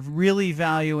executives are really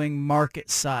valuing market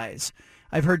size.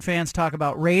 I've heard fans talk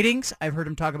about ratings. I've heard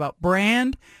them talk about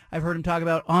brand. I've heard them talk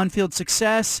about on-field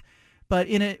success. But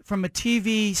from a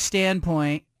TV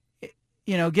standpoint,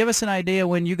 give us an idea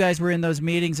when you guys were in those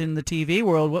meetings in the TV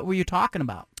world. What were you talking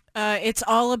about? It's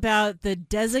all about the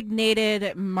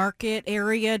designated market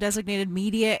area, designated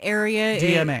media area.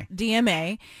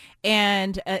 DMA.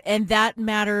 And that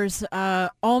matters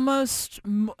almost,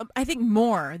 I think,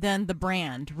 more than the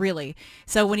brand, really.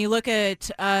 So when you look at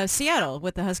Seattle,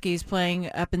 with the Huskies playing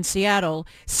up in Seattle,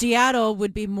 Seattle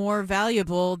would be more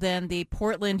valuable than the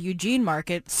Portland-Eugene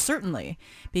market, certainly,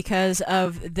 because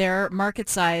of their market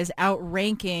size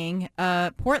outranking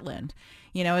Portland.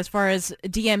 As far as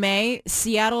DMA,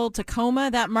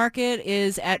 Seattle-Tacoma, that market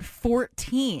is at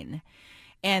 14.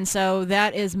 And so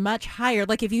that is much higher.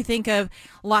 Like if you think of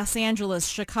Los Angeles,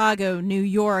 Chicago, New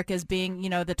York as being,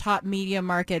 the top media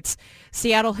markets,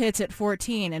 Seattle hits at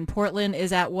 14 and Portland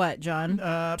is at what, John?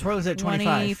 Portland's at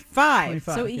 25. 25.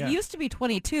 So it used to be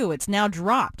 22. It's now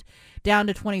dropped down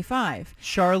to 25.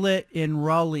 Charlotte and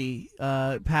Raleigh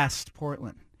passed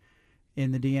Portland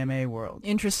in the DMA world.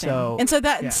 Interesting. So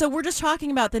so we're just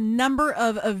talking about the number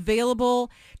of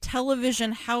available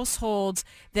television households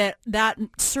that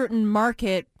certain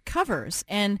market covers.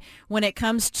 And when it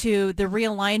comes to the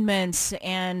realignments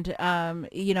and,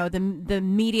 the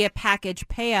media package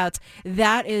payouts,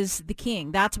 that is the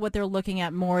king. That's what they're looking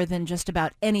at more than just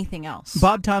about anything else.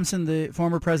 Bob Thompson, the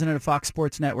former president of Fox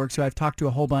Sports Networks, who I've talked to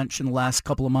a whole bunch in the last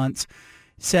couple of months,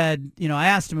 said, I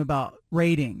asked him about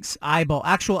ratings,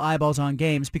 actual eyeballs on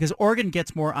games, because Oregon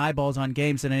gets more eyeballs on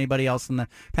games than anybody else in the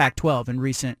Pac-12 in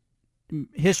recent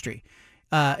history,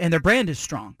 and their brand is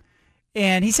strong.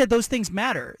 And he said those things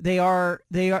matter. They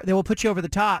will put you over the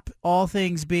top, all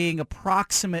things being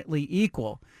approximately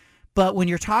equal. But when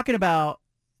you're talking about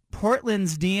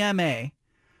Portland's DMA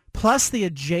plus the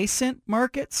adjacent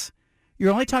markets,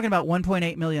 you're only talking about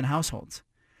 1.8 million households.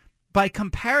 By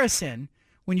comparison,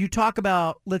 when you talk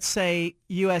about, let's say,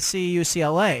 USC,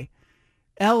 UCLA,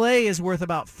 LA is worth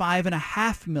about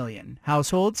 5.5 million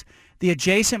households. The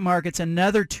adjacent market's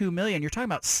another 2 million. You're talking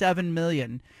about 7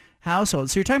 million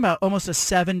households. So you're talking about almost a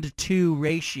 7-to-2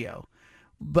 ratio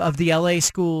of the LA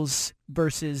schools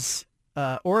versus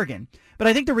Oregon. But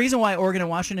I think the reason why Oregon and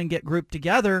Washington get grouped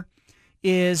together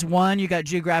is, one, you got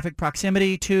geographic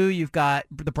proximity. Two, you've got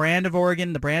the brand of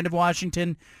Oregon, the brand of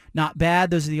Washington. Not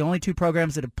bad. Those are the only two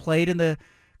programs that have played in the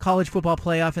college football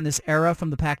playoff in this era from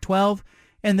the Pac-12.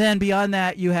 And then beyond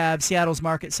that, you have Seattle's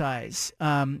market size.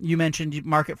 You mentioned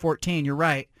market 14. You're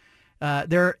right.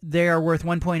 They are worth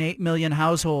 1.8 million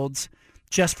households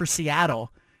just for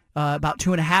Seattle, about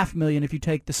 2.5 million if you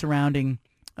take the surrounding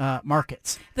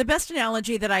markets. The best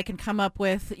analogy that I can come up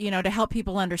with, to help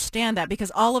people understand that,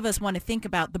 because all of us want to think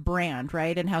about the brand,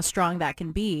 right, and how strong that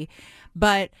can be.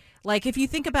 But like if you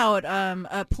think about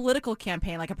a political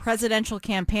campaign, like a presidential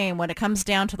campaign, when it comes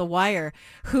down to the wire,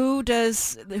 who do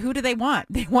they want?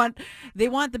 They want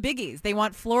the biggies. They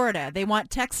want Florida. They want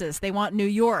Texas. They want New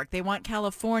York. They want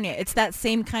California. It's that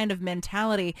same kind of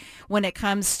mentality when it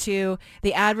comes to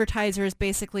the advertisers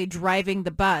basically driving the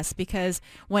bus, because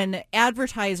when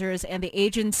advertisers and the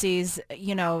agencies,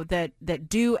 that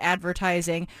do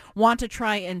advertising want to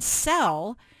try and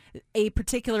sell a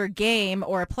particular game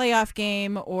or a playoff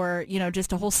game or,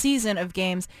 just a whole season of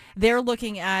games, they're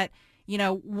looking at,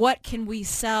 what can we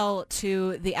sell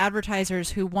to the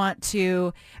advertisers who want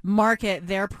to market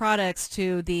their products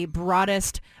to the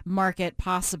broadest market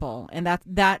possible. And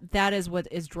that is what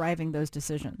is driving those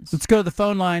decisions. Let's go to the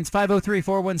phone lines.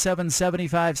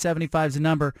 503-417-7575 is the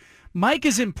number. Mike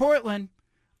is in Portland.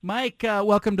 Mike,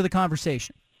 welcome to the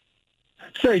conversation.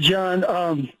 Say, John,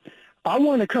 I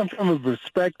want to come from a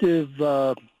perspective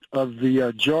of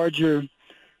the Georgia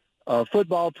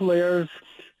football players.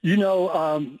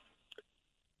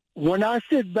 When I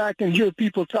sit back and hear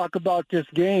people talk about this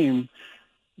game,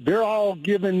 they're all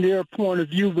giving their point of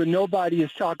view, but nobody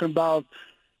is talking about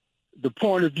the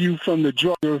point of view from the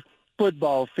Georgia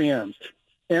football fans.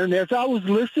 And as I was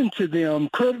listening to them,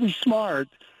 Kirby Smart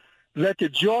let the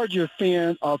Georgia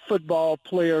football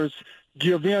players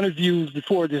give interviews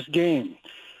before this game.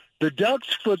 The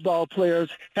Ducks football players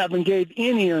haven't gave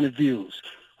any interviews,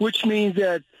 which means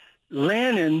that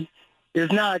Lannon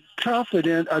is not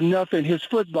confident enough in his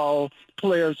football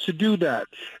players to do that,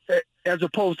 as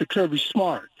opposed to Kirby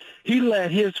Smart. He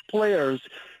let his players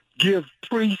give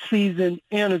preseason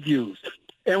interviews.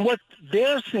 And what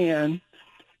they're saying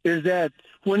is that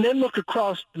when they look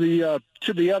across to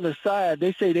the other side,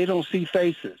 they say they don't see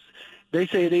faces. They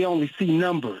say they only see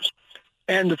numbers.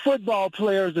 And the football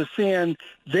players are saying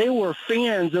they were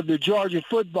fans of the Georgia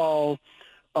football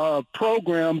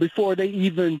program before they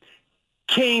even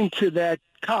came to that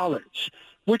college,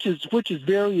 which is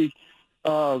very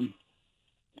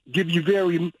give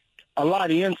you a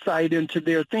lot of insight into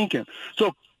their thinking.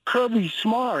 So Kirby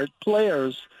Smart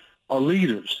players are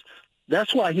leaders.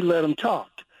 That's why he let them talk.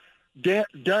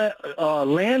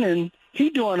 Lannon, he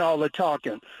doing all the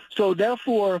talking. So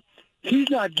therefore, he's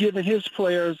not giving his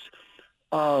players.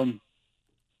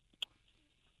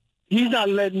 He's not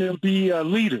letting them be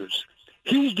leaders.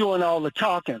 He's doing all the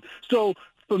talking. So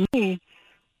for me,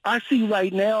 I see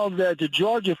right now that the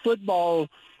Georgia football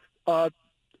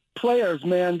players,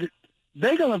 man,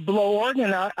 they're going to blow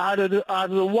Oregon out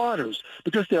of the waters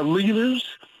because they're leaders.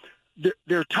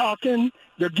 They're talking.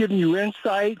 They're giving you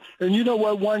insight. And you know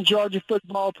what one Georgia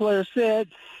football player said?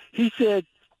 He said,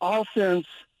 offense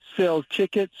sells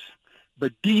tickets,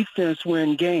 but defense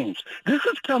wins games. This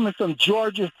is coming from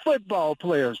Georgia football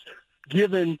players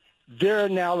giving their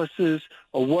analysis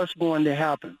of what's going to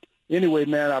happen. Anyway,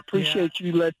 man, I appreciate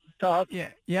you letting me talk.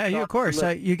 Yeah, of course.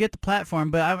 You get the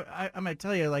platform, but I'm going to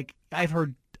tell you, I've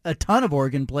heard a ton of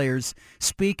Oregon players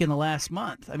speak in the last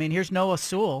month. I mean, here's Noah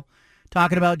Sewell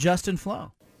talking about Justin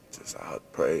Flowe. I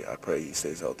pray he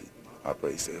stays healthy. I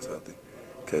pray he stays healthy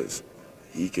because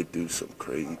he could do some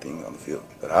crazy things on the field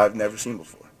that I've never seen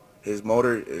before. His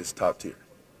motor is top tier.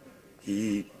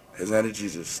 His energy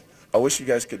is just, I wish you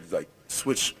guys could like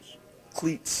switch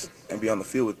cleats and be on the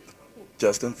field with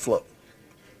Justin Flo.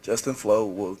 Justin Flo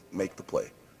will make the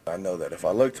play. I know that if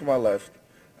I look to my left,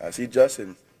 I see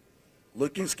Justin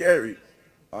looking scary,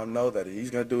 I know that he's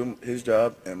going to do his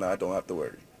job and I don't have to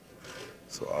worry.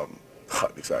 So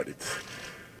I'm excited.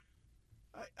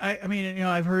 I mean, you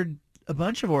know, I've heard a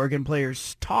bunch of Oregon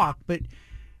players talk, but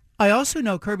I also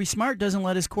know Kirby Smart doesn't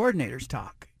let his coordinators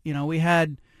talk. You know, we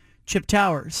had Chip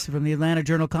Towers from the Atlanta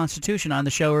Journal-Constitution on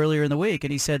the show earlier in the week,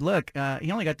 and he said, look,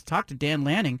 he only got to talk to Dan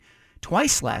Lanning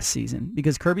twice last season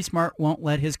because Kirby Smart won't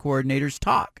let his coordinators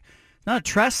talk. Not a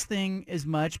trust thing as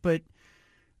much, but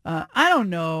I don't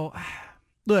know.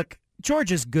 Look,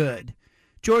 Georgia's good.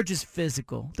 Georgia's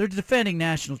physical. They're defending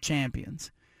national champions.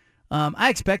 I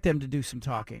expect them to do some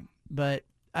talking, but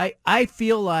I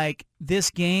feel like this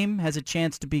game has a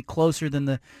chance to be closer than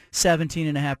the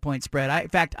 17.5-point spread. In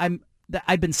fact,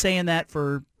 I've been saying that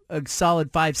for a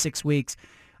solid 5-6 weeks.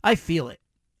 I feel it.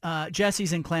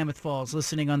 Jesse's in Klamath Falls,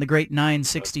 listening on the great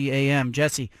 960 AM.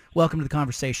 Jesse, welcome to the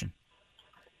conversation.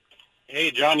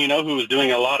 Hey, John, you know who was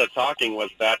doing a lot of talking was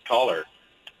that caller.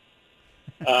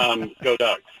 Go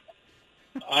Ducks.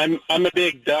 I'm a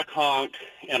big Duck honk,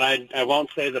 and I won't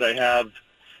say that I have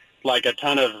like a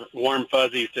ton of warm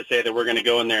fuzzies to say that we're going to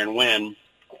go in there and win.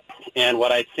 And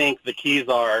what I think the keys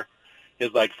are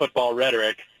is like football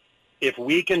rhetoric. If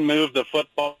we can move the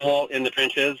football in the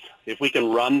trenches, if we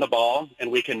can run the ball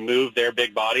and we can move their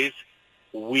big bodies,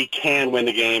 we can win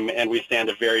the game, and we stand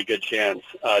a very good chance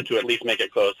to at least make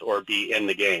it close or be in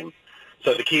the game.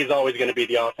 So the key is always going to be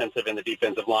the offensive and the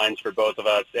defensive lines for both of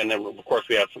us, and then, of course,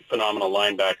 we have some phenomenal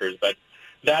linebackers. But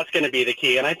that's going to be the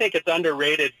key, and I think it's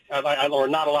underrated, or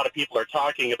not a lot of people are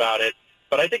talking about it,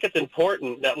 but I think it's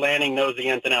important that Lanning knows the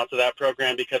ins and outs of that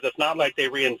program because it's not like they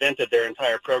reinvented their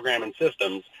entire program and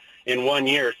systems in 1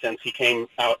 year since he came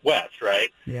out west, right?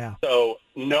 Yeah. So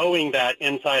knowing that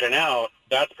inside and out,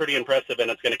 that's pretty impressive, and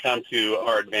it's going to come to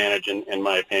our advantage, in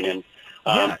my opinion.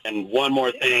 And one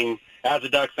more thing, as a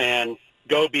Duck fan,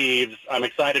 go Beavs. I'm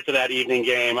excited for that evening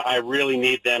game. I really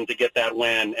need them to get that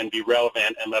win and be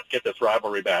relevant, and let's get this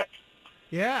rivalry back.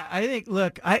 Yeah, I think,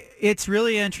 look, it's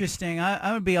really interesting. I'm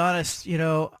going to be honest, you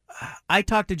know, I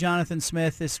talked to Jonathan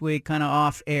Smith this week kind of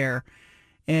off air,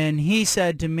 and he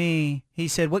said to me,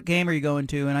 what game are you going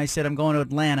to? And I said, I'm going to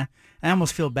Atlanta. I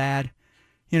almost feel bad.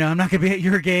 You know, I'm not going to be at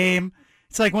your game.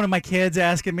 It's like one of my kids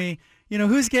asking me, you know,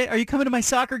 are you coming to my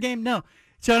soccer game? No.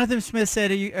 Jonathan Smith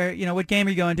said, what game are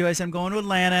you going to? I said, I'm going to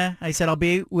Atlanta. I said, I'll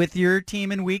be with your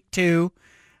team in week 2.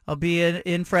 I'll be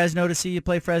in Fresno to see you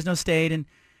play Fresno State.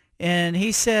 And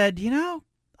he said, you know,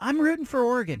 I'm rooting for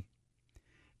Oregon.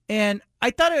 And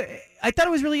I thought it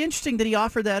was really interesting that he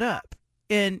offered that up.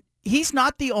 And he's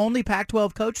not the only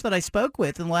Pac-12 coach that I spoke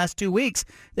with in the last 2 weeks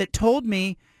that told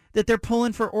me that they're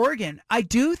pulling for Oregon. I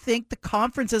do think the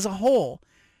conference as a whole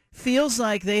feels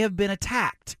like they have been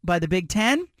attacked by the Big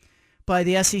Ten, by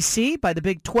the SEC, by the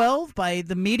Big 12, by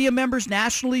the media members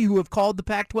nationally who have called the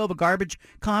Pac-12 a garbage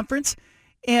conference.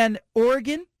 And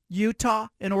Oregon, Utah,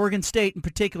 and Oregon State in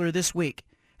particular this week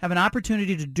have an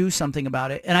opportunity to do something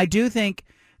about it. And I do think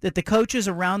that the coaches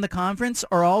around the conference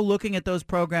are all looking at those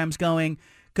programs going,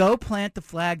 go plant the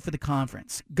flag for the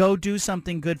conference. Go do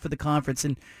something good for the conference.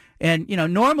 And you know,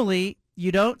 normally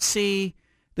you don't see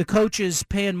the coaches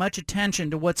paying much attention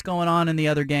to what's going on in the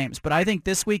other games. But I think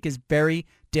this week is very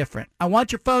different. I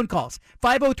want your phone calls.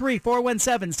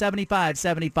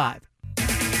 503-417-7575.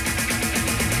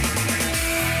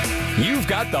 You've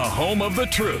got the home of the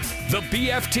truth, the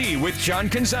BFT with John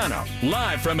Canzano,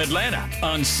 live from Atlanta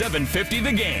on 750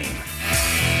 The Game.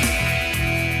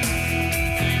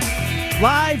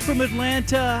 Live from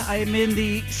Atlanta, I am in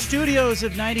the studios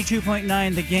of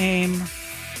 92.9 The Game.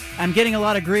 I'm getting a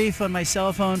lot of grief on my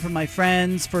cell phone from my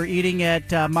friends for eating at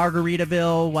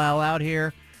Margaritaville while out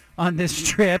here on this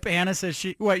trip. Anna says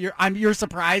you're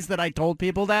surprised that I told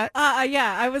people that?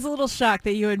 Yeah, I was a little shocked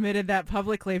that you admitted that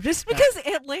publicly, just because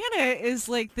Atlanta is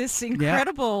like this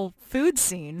incredible food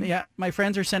scene. Yeah, my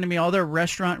friends are sending me all their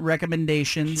restaurant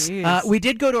recommendations. We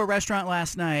did go to a restaurant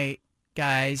last night,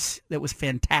 guys, that was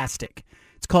fantastic.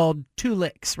 It's called Two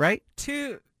Licks, right?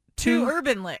 Two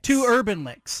Urban Licks. Two Urban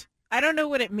Licks. I don't know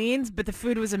what it means, but the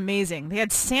food was amazing. They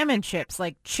had salmon chips,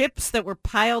 like chips that were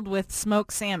piled with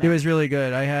smoked salmon. It was really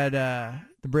good. I had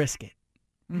the brisket.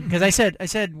 Because I said,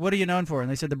 what are you known for?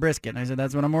 And they said the brisket. And I said,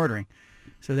 that's what I'm ordering.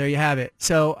 So there you have it.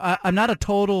 So I'm not a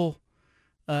total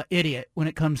idiot when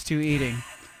it comes to eating.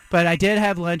 But I did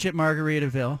have lunch at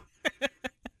Margaritaville.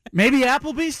 Maybe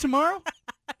Applebee's tomorrow?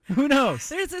 Who knows?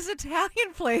 There's this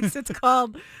Italian place. It's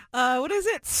called, what is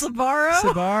it? Sbarro?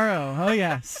 Sbarro. Oh,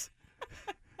 yes.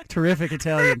 Terrific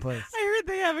Italian place. I heard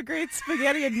they have a great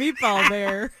spaghetti and meatball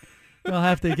there. We'll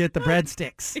have to get the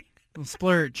breadsticks. We'll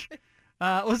splurge.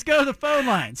 Let's go to the phone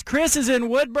lines. Chris is in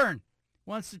Woodburn.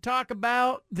 Wants to talk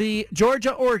about the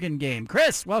Georgia-Oregon game.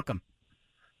 Chris, welcome.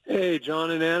 Hey,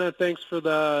 John and Anna, thanks for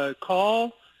the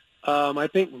call. I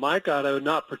think Mike ought to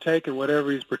not partake in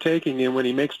whatever he's partaking in when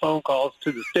he makes phone calls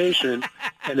to the station.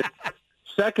 And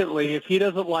secondly, if he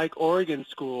doesn't like Oregon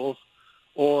schools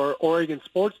or Oregon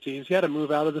sports teams, he had to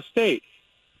move out of the state.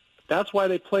 That's why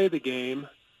they play the game.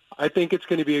 I think it's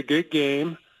going to be a good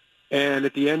game. And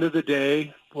at the end of the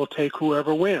day, we'll take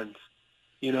whoever wins.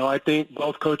 You know, I think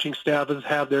both coaching staffs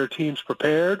have their teams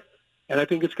prepared, and I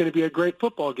think it's going to be a great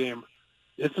football game.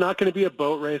 It's not going to be a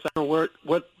boat race. I don't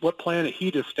know what planet he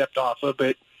just stepped off of,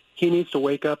 but he needs to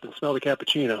wake up and smell the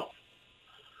cappuccino.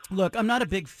 Look, I'm not a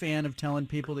big fan of telling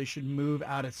people they should move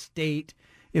out of state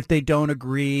if they don't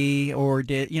agree or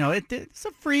it's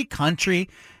a free country.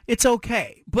 It's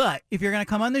okay. But if you're going to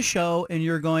come on the show and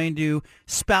you're going to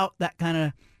spout that kind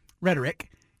of rhetoric,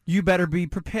 you better be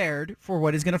prepared for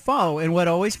what is going to follow. And what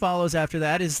always follows after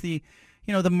that is the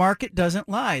market doesn't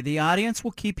lie. The audience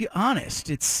will keep you honest.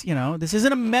 It's, this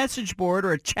isn't a message board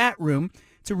or a chat room.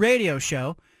 It's a radio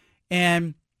show.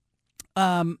 And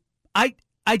I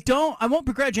won't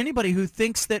begrudge anybody who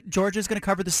thinks that Georgia's going to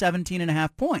cover the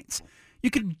 17.5 points. You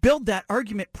could build that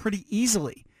argument pretty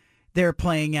easily. They're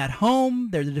playing at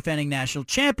home. They're the defending national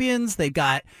champions. They've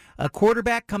got a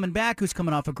quarterback coming back who's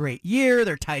coming off a great year.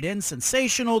 Their tight end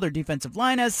sensational. Their defensive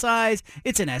line has size.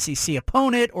 It's an SEC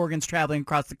opponent. Oregon's traveling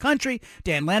across the country.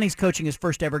 Dan Lanning's coaching his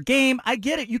first ever game. I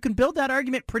get it. You can build that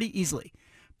argument pretty easily.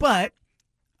 But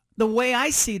the way I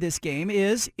see this game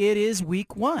is it is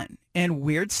week one, and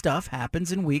weird stuff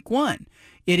happens in week one.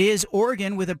 It is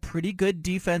Oregon with a pretty good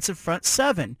defensive front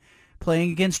seven,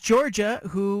 playing against Georgia,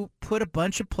 who put a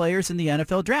bunch of players in the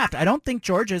NFL draft. I don't think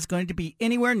Georgia is going to be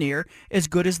anywhere near as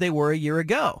good as they were a year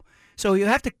ago. So you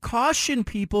have to caution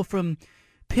people from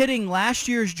pitting last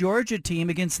year's Georgia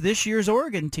team against this year's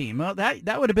Oregon team. Well,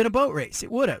 that would have been a boat race.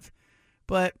 It would have.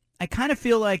 But I kind of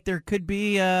feel like there could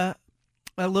be a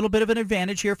little bit of an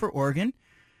advantage here for Oregon.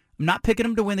 I'm not picking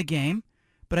them to win the game,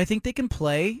 but I think they can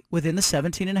play within the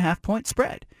 17.5 point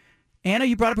spread. Anna,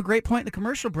 you brought up a great point in the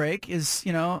commercial break.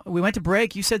 We went to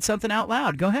break. You said something out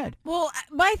loud. Go ahead. Well,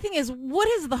 my thing is, what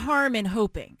is the harm in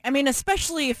hoping? I mean,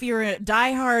 especially if you're a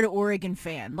diehard Oregon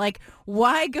fan. Like,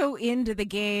 why go into the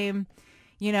game,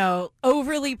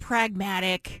 overly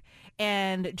pragmatic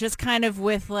and just kind of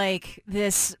with like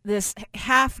this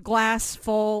half glass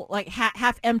full, like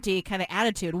half empty kind of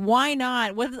attitude? Why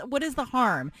not? What is the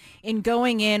harm in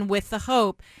going in with the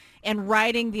hope and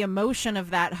riding the emotion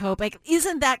of that hope? Like,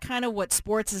 isn't that kind of what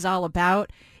sports is all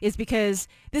about? Is because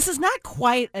this is not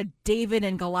quite a David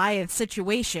and Goliath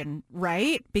situation,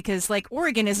 right? Because like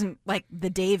Oregon isn't like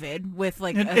the David with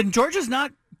like, and Georgia's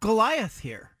not Goliath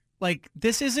here. Like,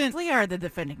 this isn't. They are the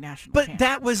defending national But champions.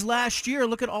 That was last year.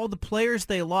 Look at all the players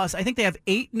they lost. I think they have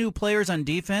 8 new players on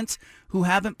defense who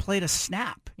haven't played a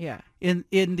snap. Yeah. In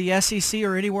the SEC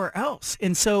or anywhere else,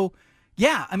 and so.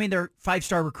 Yeah, I mean, they're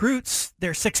 5-star recruits.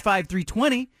 They're 6'5",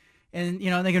 320, and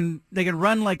they can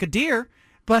run like a deer.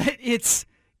 But it's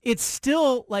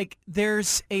still like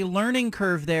there's a learning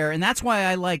curve there, and that's why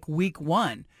I like week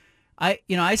one.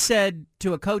 I said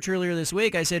to a coach earlier this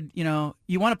week, I said,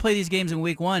 you want to play these games in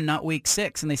week one, not week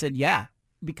 6, and they said, yeah,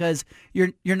 because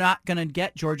you're not going to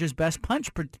get Georgia's best punch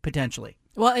potentially.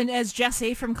 Well, and as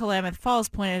Jesse from Klamath Falls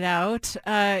pointed out,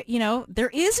 there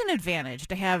is an advantage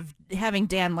to having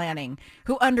Dan Lanning,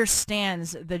 who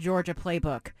understands the Georgia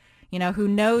playbook, who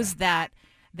knows that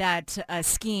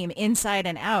scheme inside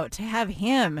and out. To have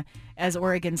him as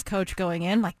Oregon's coach going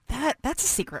in, like that's a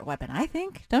secret weapon, I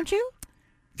think. Don't you?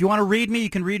 If you want to read me, you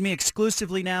can read me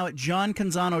exclusively now at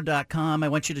johncanzano.com. I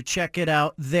want you to check it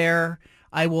out there.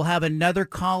 I will have another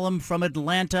column from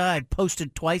Atlanta. I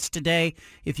posted twice today.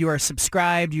 If you are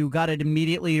subscribed, you got it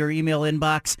immediately in your email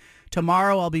inbox.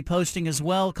 Tomorrow I'll be posting as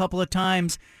well a couple of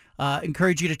times.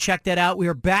 Encourage you to check that out. We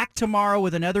are back tomorrow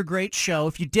with another great show.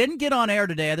 If you didn't get on air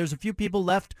today, there's a few people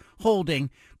left holding.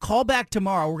 Call back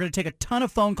tomorrow. We're going to take a ton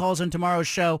of phone calls on tomorrow's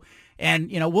show, and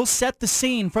we'll set the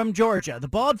scene from Georgia. The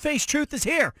Bald-Faced Truth is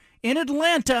here in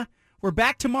Atlanta. We're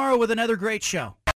back tomorrow with another great show.